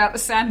worried about the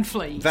sand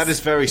fleas. That is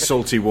very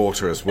salty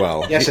water as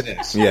well. Yes, it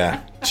is. Yeah,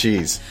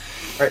 cheese.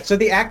 All right, so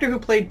the actor who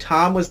played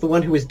Tom was the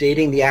one who was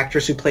dating the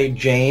actress who played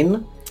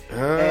Jane.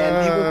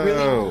 And they were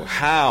really...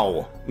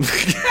 how?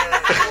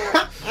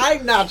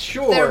 I'm not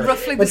sure. They're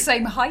roughly the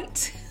same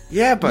height.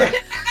 Yeah, but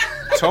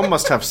Tom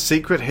must have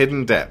secret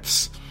hidden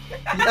depths.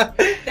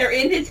 They're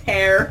in his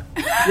hair.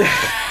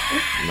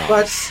 Nice.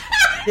 But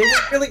they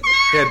were really...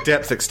 He had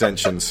depth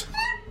extensions.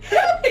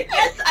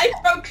 Yes, I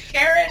broke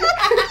Sharon.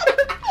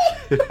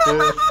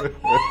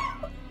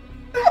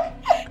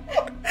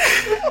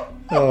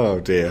 Oh,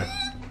 dear.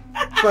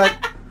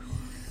 But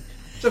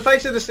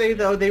suffice it to say,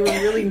 though, they were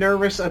really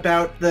nervous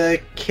about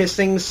the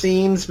kissing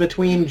scenes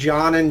between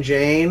John and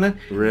Jane.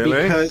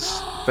 Really?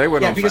 Because they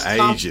went on for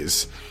Tom,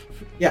 ages.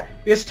 Yeah,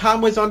 because Tom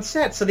was on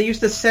set, so they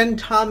used to send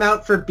Tom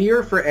out for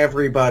beer for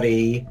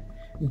everybody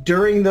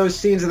during those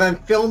scenes and then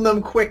film them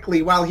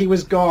quickly while he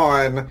was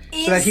gone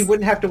so that he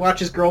wouldn't have to watch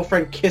his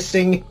girlfriend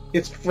kissing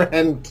his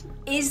friend.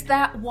 Is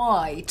that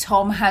why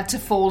Tom had to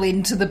fall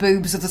into the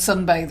boobs of the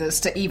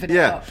sunbathers to even it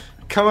up?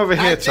 Come over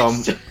here,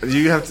 Tom.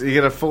 You're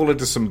gonna fall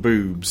into some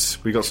boobs.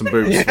 We got some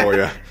boobs for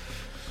you.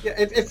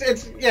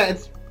 Yeah,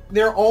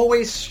 they're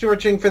always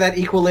searching for that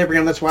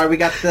equilibrium. That's why we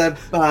got the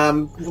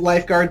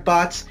lifeguard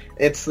bots.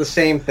 It's the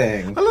same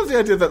thing. I love the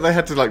idea that they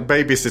had to like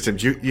babysit him.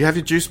 You have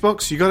your juice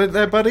box? You got it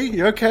there, buddy?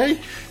 You okay?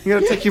 I'm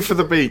gonna take you for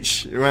the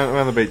beach,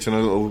 around the beach on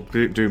a little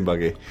dune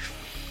buggy.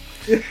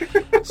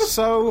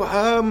 So,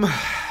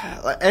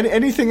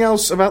 anything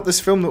else about this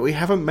film that we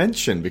haven't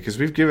mentioned? Because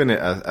we've given it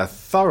a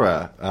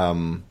thorough,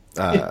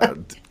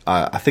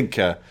 I think,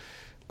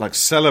 like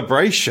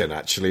celebration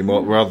actually,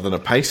 more rather than a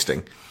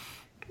pasting.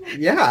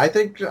 Yeah,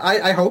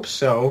 I hope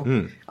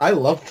so. I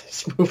love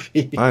this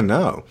movie. I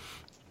know.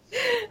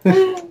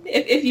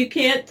 If you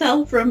can't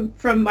tell from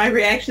my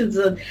reactions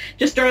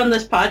just around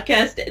this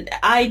podcast,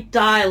 I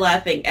die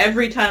laughing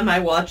every time I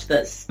watch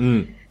this.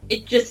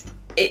 It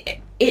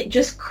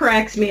just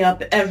cracks me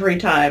up every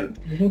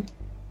time.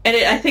 And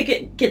I think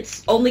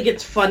it only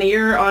gets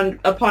funnier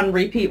upon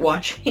repeat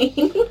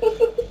watching.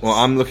 Well,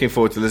 I'm looking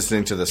forward to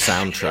listening to the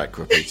soundtrack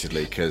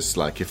repeatedly, because,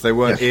 like, if they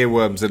weren't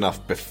earworms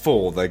enough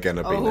before, they're going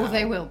to be now.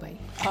 They will be.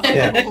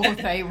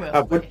 They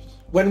will.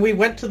 When we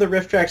went to the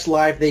Riff Tracks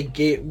Live, they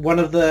gave one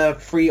of the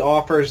free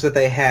offers that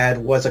they had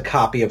was a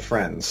copy of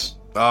Friends.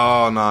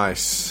 Oh,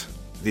 nice.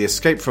 The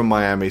Escape from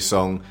Miami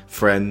song,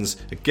 Friends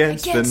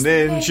Against the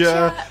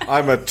Ninja.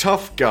 I'm a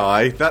tough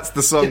guy. That's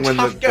the song when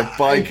the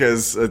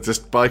bikers are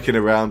just biking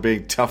around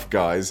being tough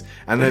guys,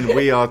 and then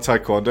We Are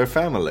Taekwondo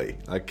Family.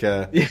 Like,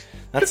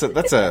 that's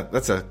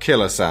a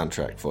killer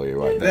soundtrack for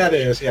you right there. That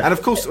is, yeah. And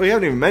of course, we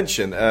haven't even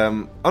mentioned.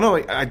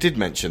 I did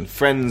mention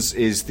Friends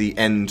is the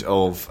end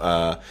of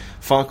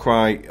Far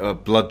Cry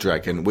Blood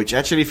Dragon, which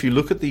actually, if you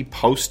look at the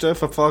poster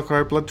for Far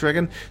Cry Blood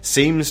Dragon,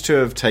 seems to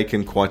have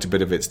taken quite a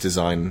bit of its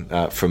design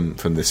from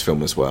this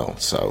film as well.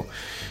 So,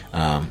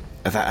 and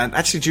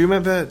actually, do you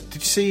remember? Did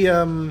you see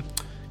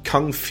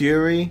Kung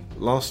Fury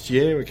last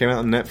year? It came out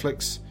on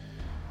Netflix.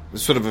 It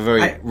was sort of a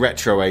very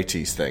retro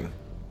 80s thing.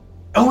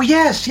 Oh,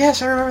 yes,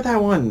 I remember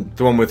that one.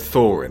 The one with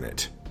Thor in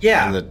it.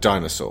 Yeah. And the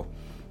dinosaur.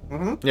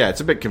 Mm-hmm. Yeah,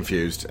 it's a bit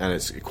confused, and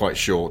it's quite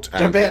short.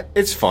 And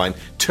it's fine.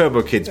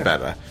 Turbo Kid's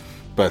better,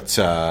 but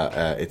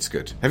it's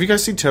good. Have you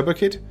guys seen Turbo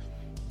Kid?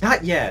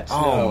 Not yet.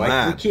 Oh, no,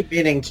 man. We keep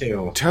meaning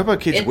to. Turbo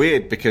Kid's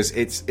weird because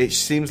it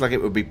seems like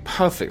it would be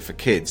perfect for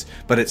kids,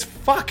 but it's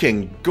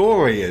fucking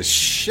gory as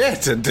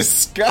shit and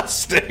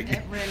disgusting.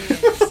 It really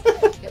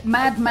is.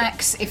 Mad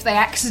Max if they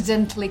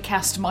accidentally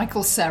cast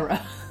Michael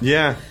Cera.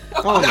 Yeah.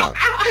 Oh, no.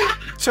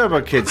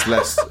 Turbo Kid's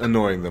less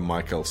annoying than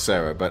Michael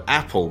Cera, but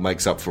Apple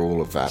makes up for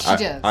all of that. She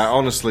does. I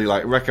honestly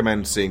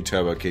recommend seeing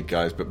Turbo Kid,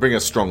 guys, but bring a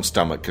strong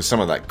stomach because some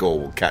of that gore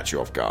will catch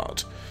you off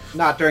guard.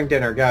 Not during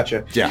dinner,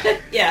 gotcha. Yeah.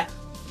 Yeah.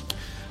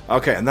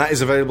 Okay, and that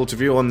is available to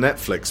view on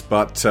Netflix,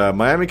 but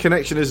Miami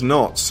Connection is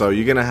not, so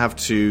you're going to have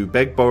to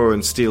beg, borrow,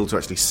 and steal to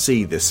actually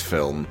see this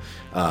film.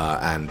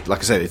 And like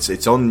I said,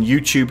 it's on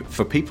YouTube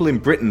for people in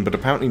Britain, but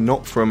apparently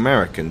not for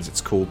Americans.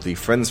 It's called the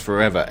Friends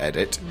Forever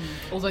edit.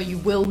 Although you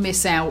will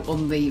miss out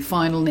on the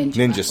final ninja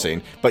battle.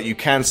 Scene. But you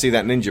can see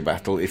that ninja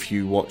battle if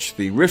you watch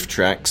the Riff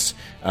Tracks,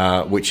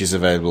 which is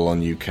available on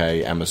UK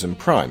Amazon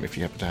Prime, if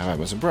you happen to have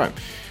Amazon Prime.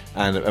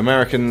 And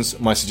Americans,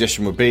 my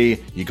suggestion would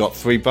be, you got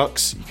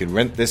 $3, you can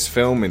rent this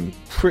film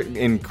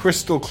in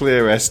crystal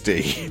clear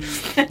SD.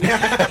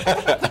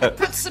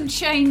 Put some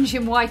change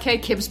in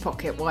YK Kim's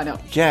pocket, why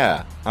not?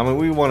 Yeah, I mean,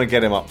 we want to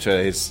get him up to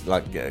his,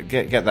 get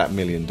that $1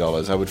 million.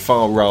 I would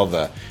far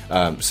rather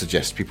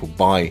suggest people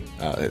buy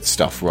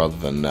stuff rather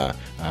than,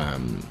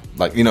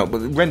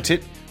 rent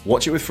it,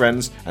 watch it with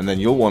friends, and then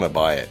you'll want to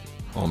buy it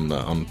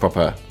on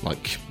proper,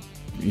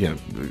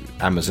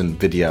 Amazon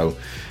Video.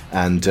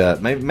 And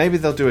maybe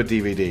they'll do a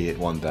DVD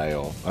one day,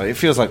 or it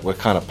feels like we're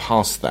kind of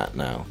past that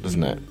now,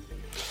 doesn't it?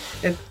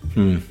 A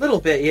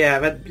little bit, yeah,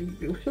 but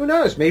who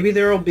knows? Maybe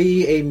there will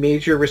be a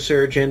major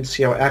resurgence,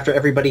 after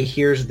everybody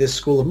hears this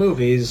school of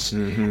movies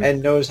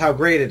and knows how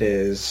great it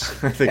is.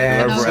 I think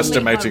we're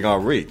overestimating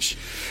our reach.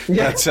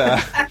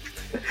 Yeah.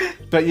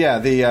 But yeah,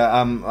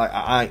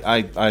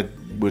 I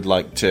would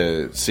like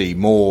to see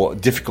more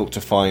difficult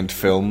to find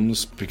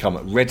films become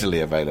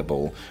readily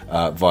available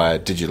via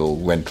digital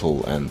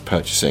rental and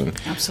purchasing.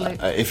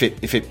 Absolutely.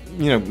 If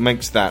it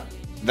makes that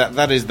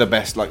is the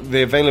best. Like,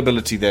 the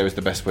availability there is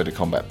the best way to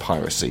combat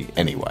piracy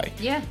anyway.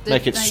 Yeah.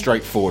 Make it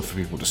straightforward for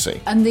people to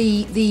see. And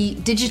the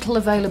digital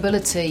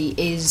availability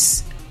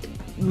is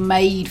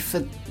made for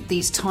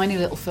these tiny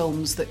little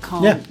films that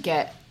can't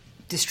get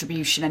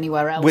distribution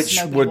anywhere else. Which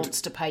nobody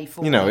wants to pay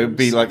for. It would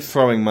be like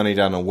throwing money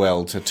down a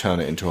well to turn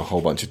it into a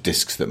whole bunch of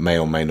discs that may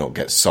or may not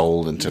get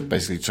sold, and to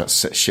basically try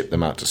to ship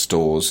them out to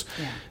stores.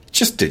 Yeah.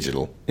 Just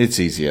digital. It's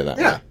easier that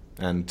way.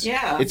 And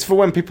it's for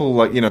when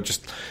people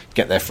just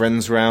get their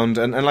friends round,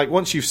 and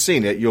once you've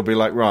seen it, you'll be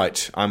like,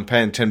 right, I'm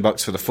paying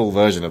 $10 for the full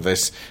version of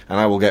this, and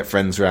I will get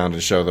friends round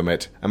and show them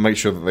it, and make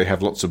sure that they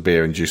have lots of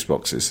beer and juice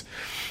boxes.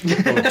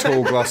 Or a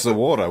tall glass of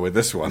water with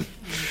this one.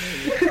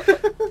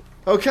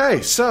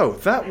 Okay, so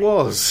that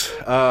was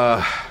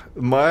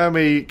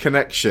Miami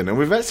Connection, and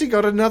we've actually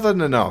got another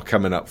Nanar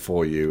coming up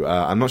for you.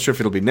 I'm not sure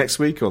if it'll be next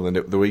week or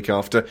the week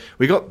after.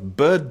 We got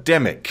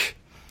Birdemic,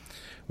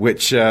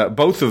 which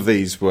both of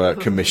these were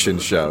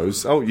commissioned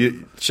shows. Oh,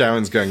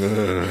 Sharon's going,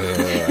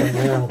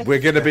 we're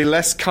going to be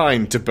less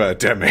kind to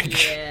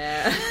Birdemic.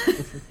 Yeah.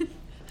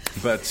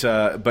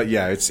 But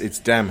yeah, it's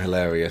damn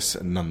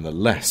hilarious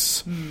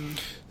nonetheless.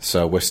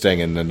 So we're staying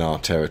in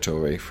Nanar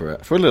territory for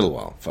a little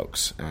while,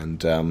 folks.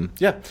 And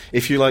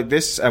if you like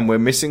this and we're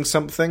missing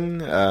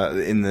something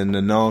in the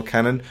Nanar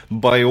canon,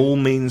 by all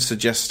means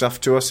suggest stuff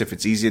to us if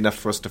it's easy enough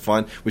for us to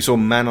find. We saw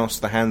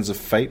Manos, the Hands of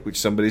Fate, which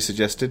somebody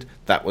suggested.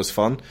 That was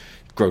fun.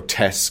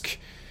 Grotesque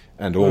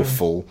and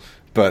awful.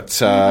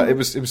 But it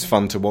was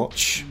fun to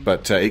watch.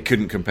 But it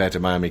couldn't compare to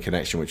Miami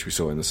Connection, which we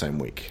saw in the same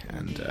week.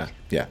 And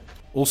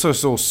also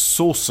saw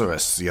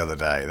Sorceress the other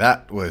day.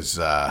 That was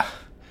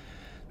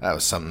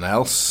something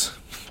else.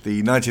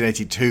 the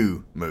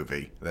 1982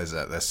 movie.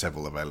 There's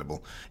several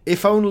available.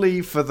 If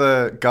only for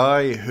the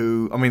guy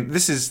who, I mean,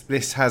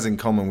 this has in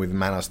common with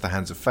Manos: The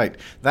Hands of Fate.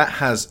 That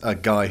has a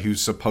guy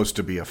who's supposed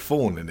to be a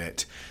faun in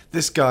it.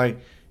 This guy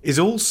is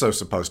also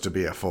supposed to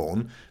be a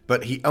faun,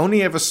 but he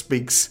only ever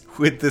speaks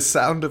with the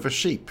sound of a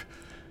sheep.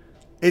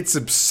 It's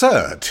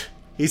absurd.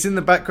 He's in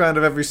the background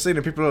of every scene,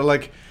 and people are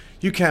like,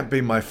 "You can't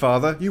be my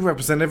father. You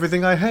represent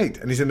everything I hate."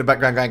 And he's in the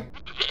background going...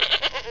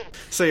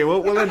 So yeah,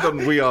 we'll end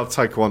on We Are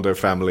Taekwondo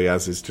Family,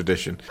 as is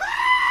tradition.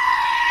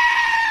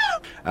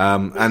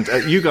 And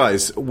you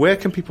guys, where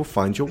can people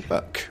find your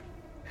work?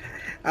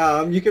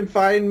 You can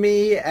find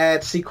me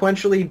at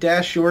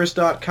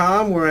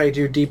sequentially-yours.com, where I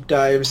do deep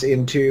dives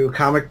into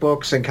comic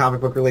books and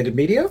comic book related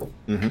media.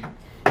 Mm-hmm.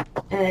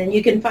 And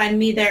you can find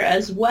me there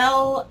as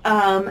well.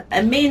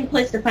 A main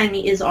place to find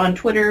me is on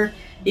Twitter.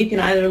 You can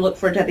either look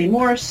for Debbie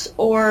Morse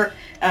or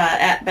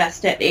at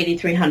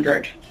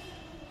Bastet8300.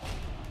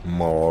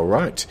 All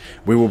right.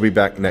 We will be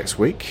back next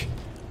week.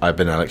 I've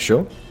been Alex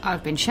Shaw.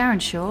 I've been Sharon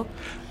Shaw.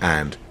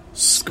 And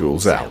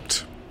school's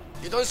out.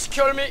 You don't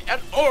secure me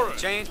at all.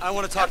 Jane, I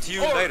want to talk to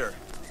you later.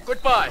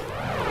 Goodbye.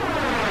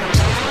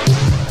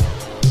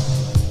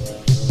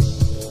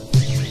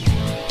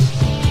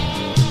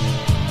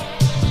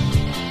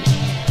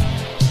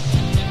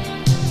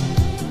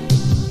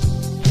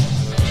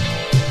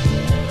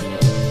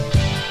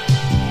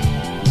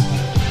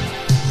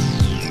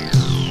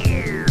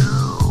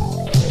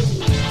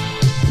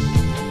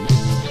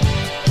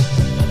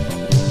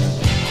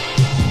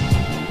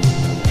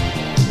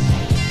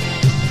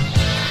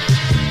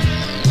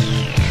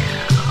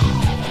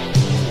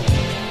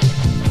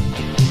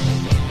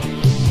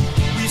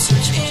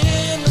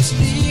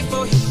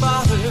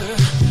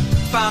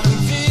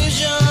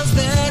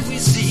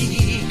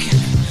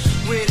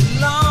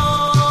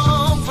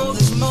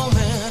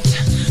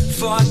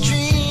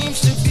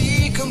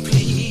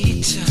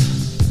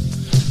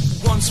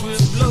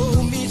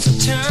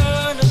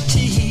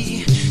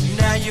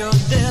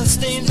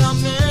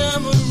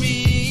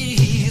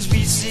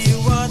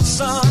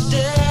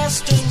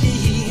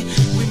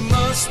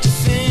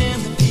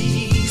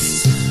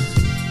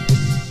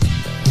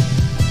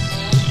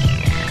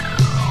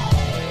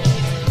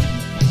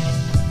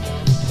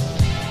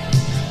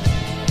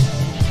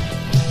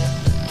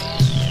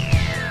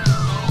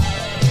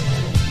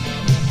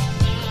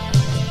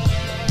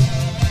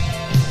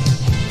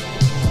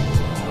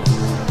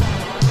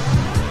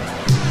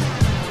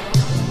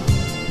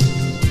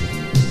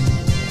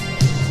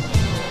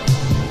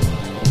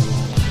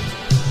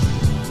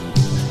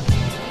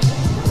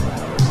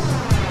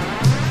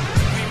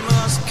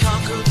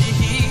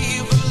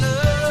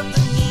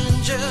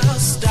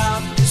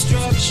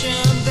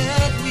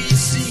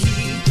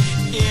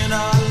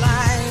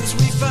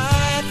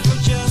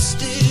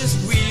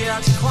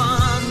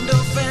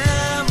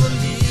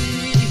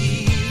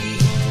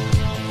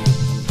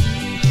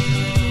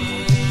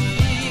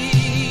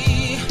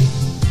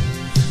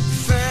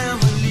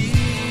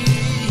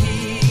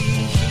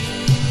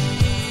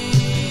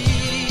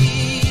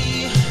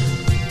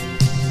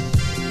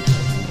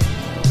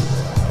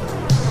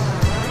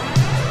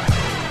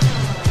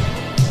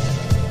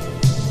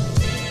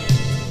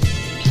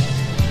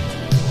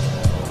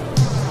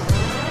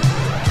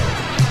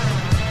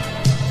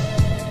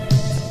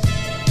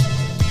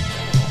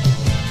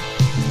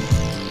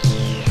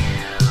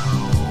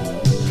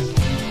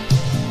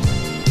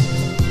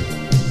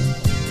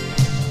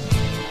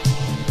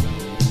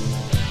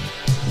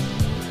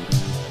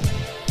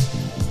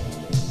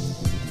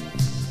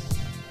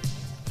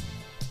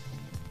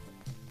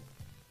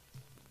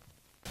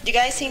 You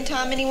guys seen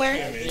Tom anywhere?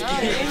 Ain't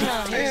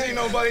seen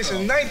nobody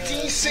since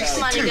 1962.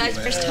 Come on, you guys,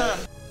 where's Tom?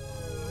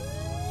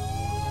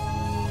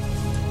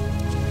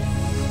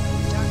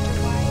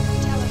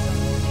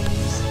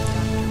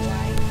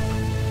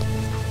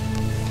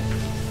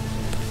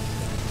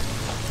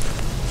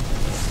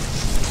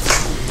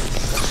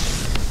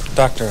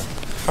 Doctor,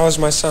 how is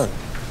my son?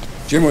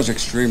 Jim was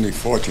extremely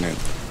fortunate.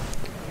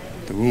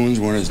 The wounds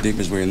weren't as deep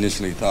as we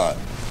initially thought.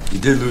 He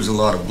did lose a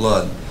lot of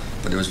blood,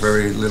 but there was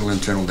very little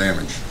internal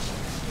damage.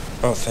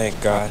 Oh, thank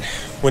God.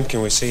 When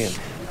can we see him?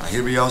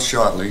 He'll be out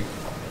shortly.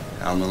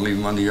 I'm going to leave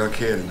him under your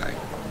care tonight.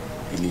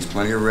 He needs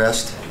plenty of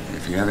rest, and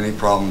if you have any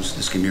problems,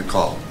 just give me a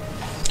call.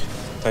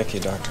 Thank you,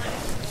 Doctor.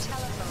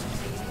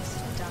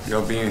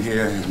 Your being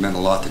here has meant a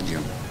lot to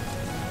Jim.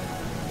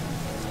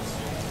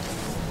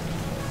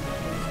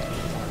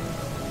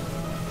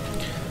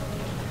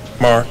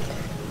 Mark,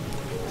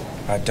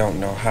 I don't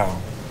know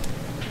how,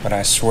 but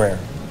I swear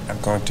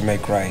I'm going to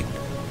make right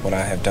what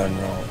I have done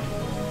wrong.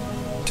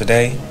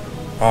 Today,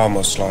 I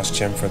almost lost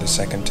Jim for the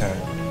second time,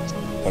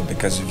 but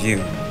because of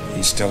you,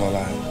 he's still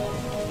alive.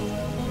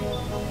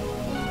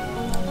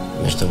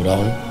 Mr.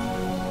 Brown,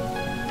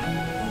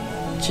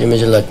 Jim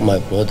is like my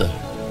brother.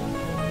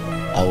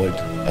 I will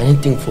do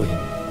anything for him.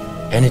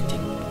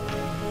 Anything.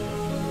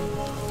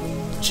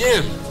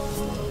 Jim!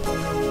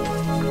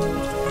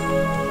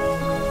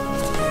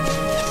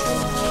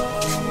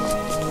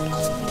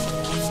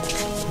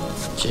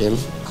 Jim,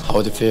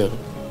 how do you feel?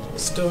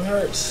 still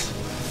hurts.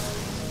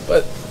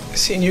 But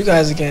seeing you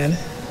guys again,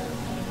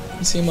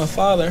 and seeing my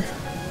father,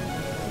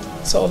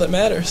 it's all that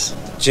matters.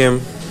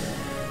 Jim,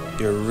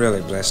 you're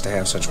really blessed to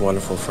have such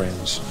wonderful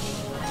friends.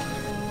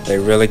 They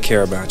really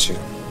care about you.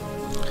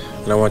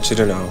 And I want you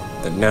to know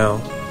that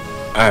now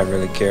I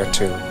really care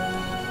too.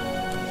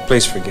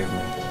 Please forgive me.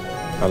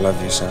 I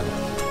love you, son.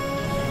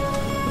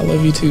 I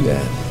love you too,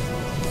 Dad.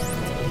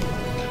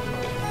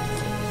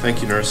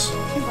 Thank you, nurse.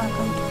 You're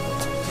welcome.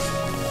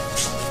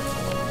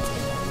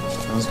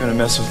 I was gonna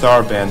mess with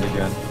our band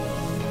again.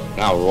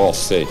 Now we're all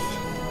safe.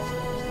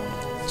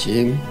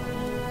 Jim,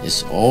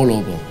 it's all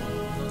over.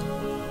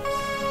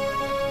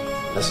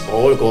 Let's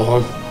all go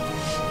home.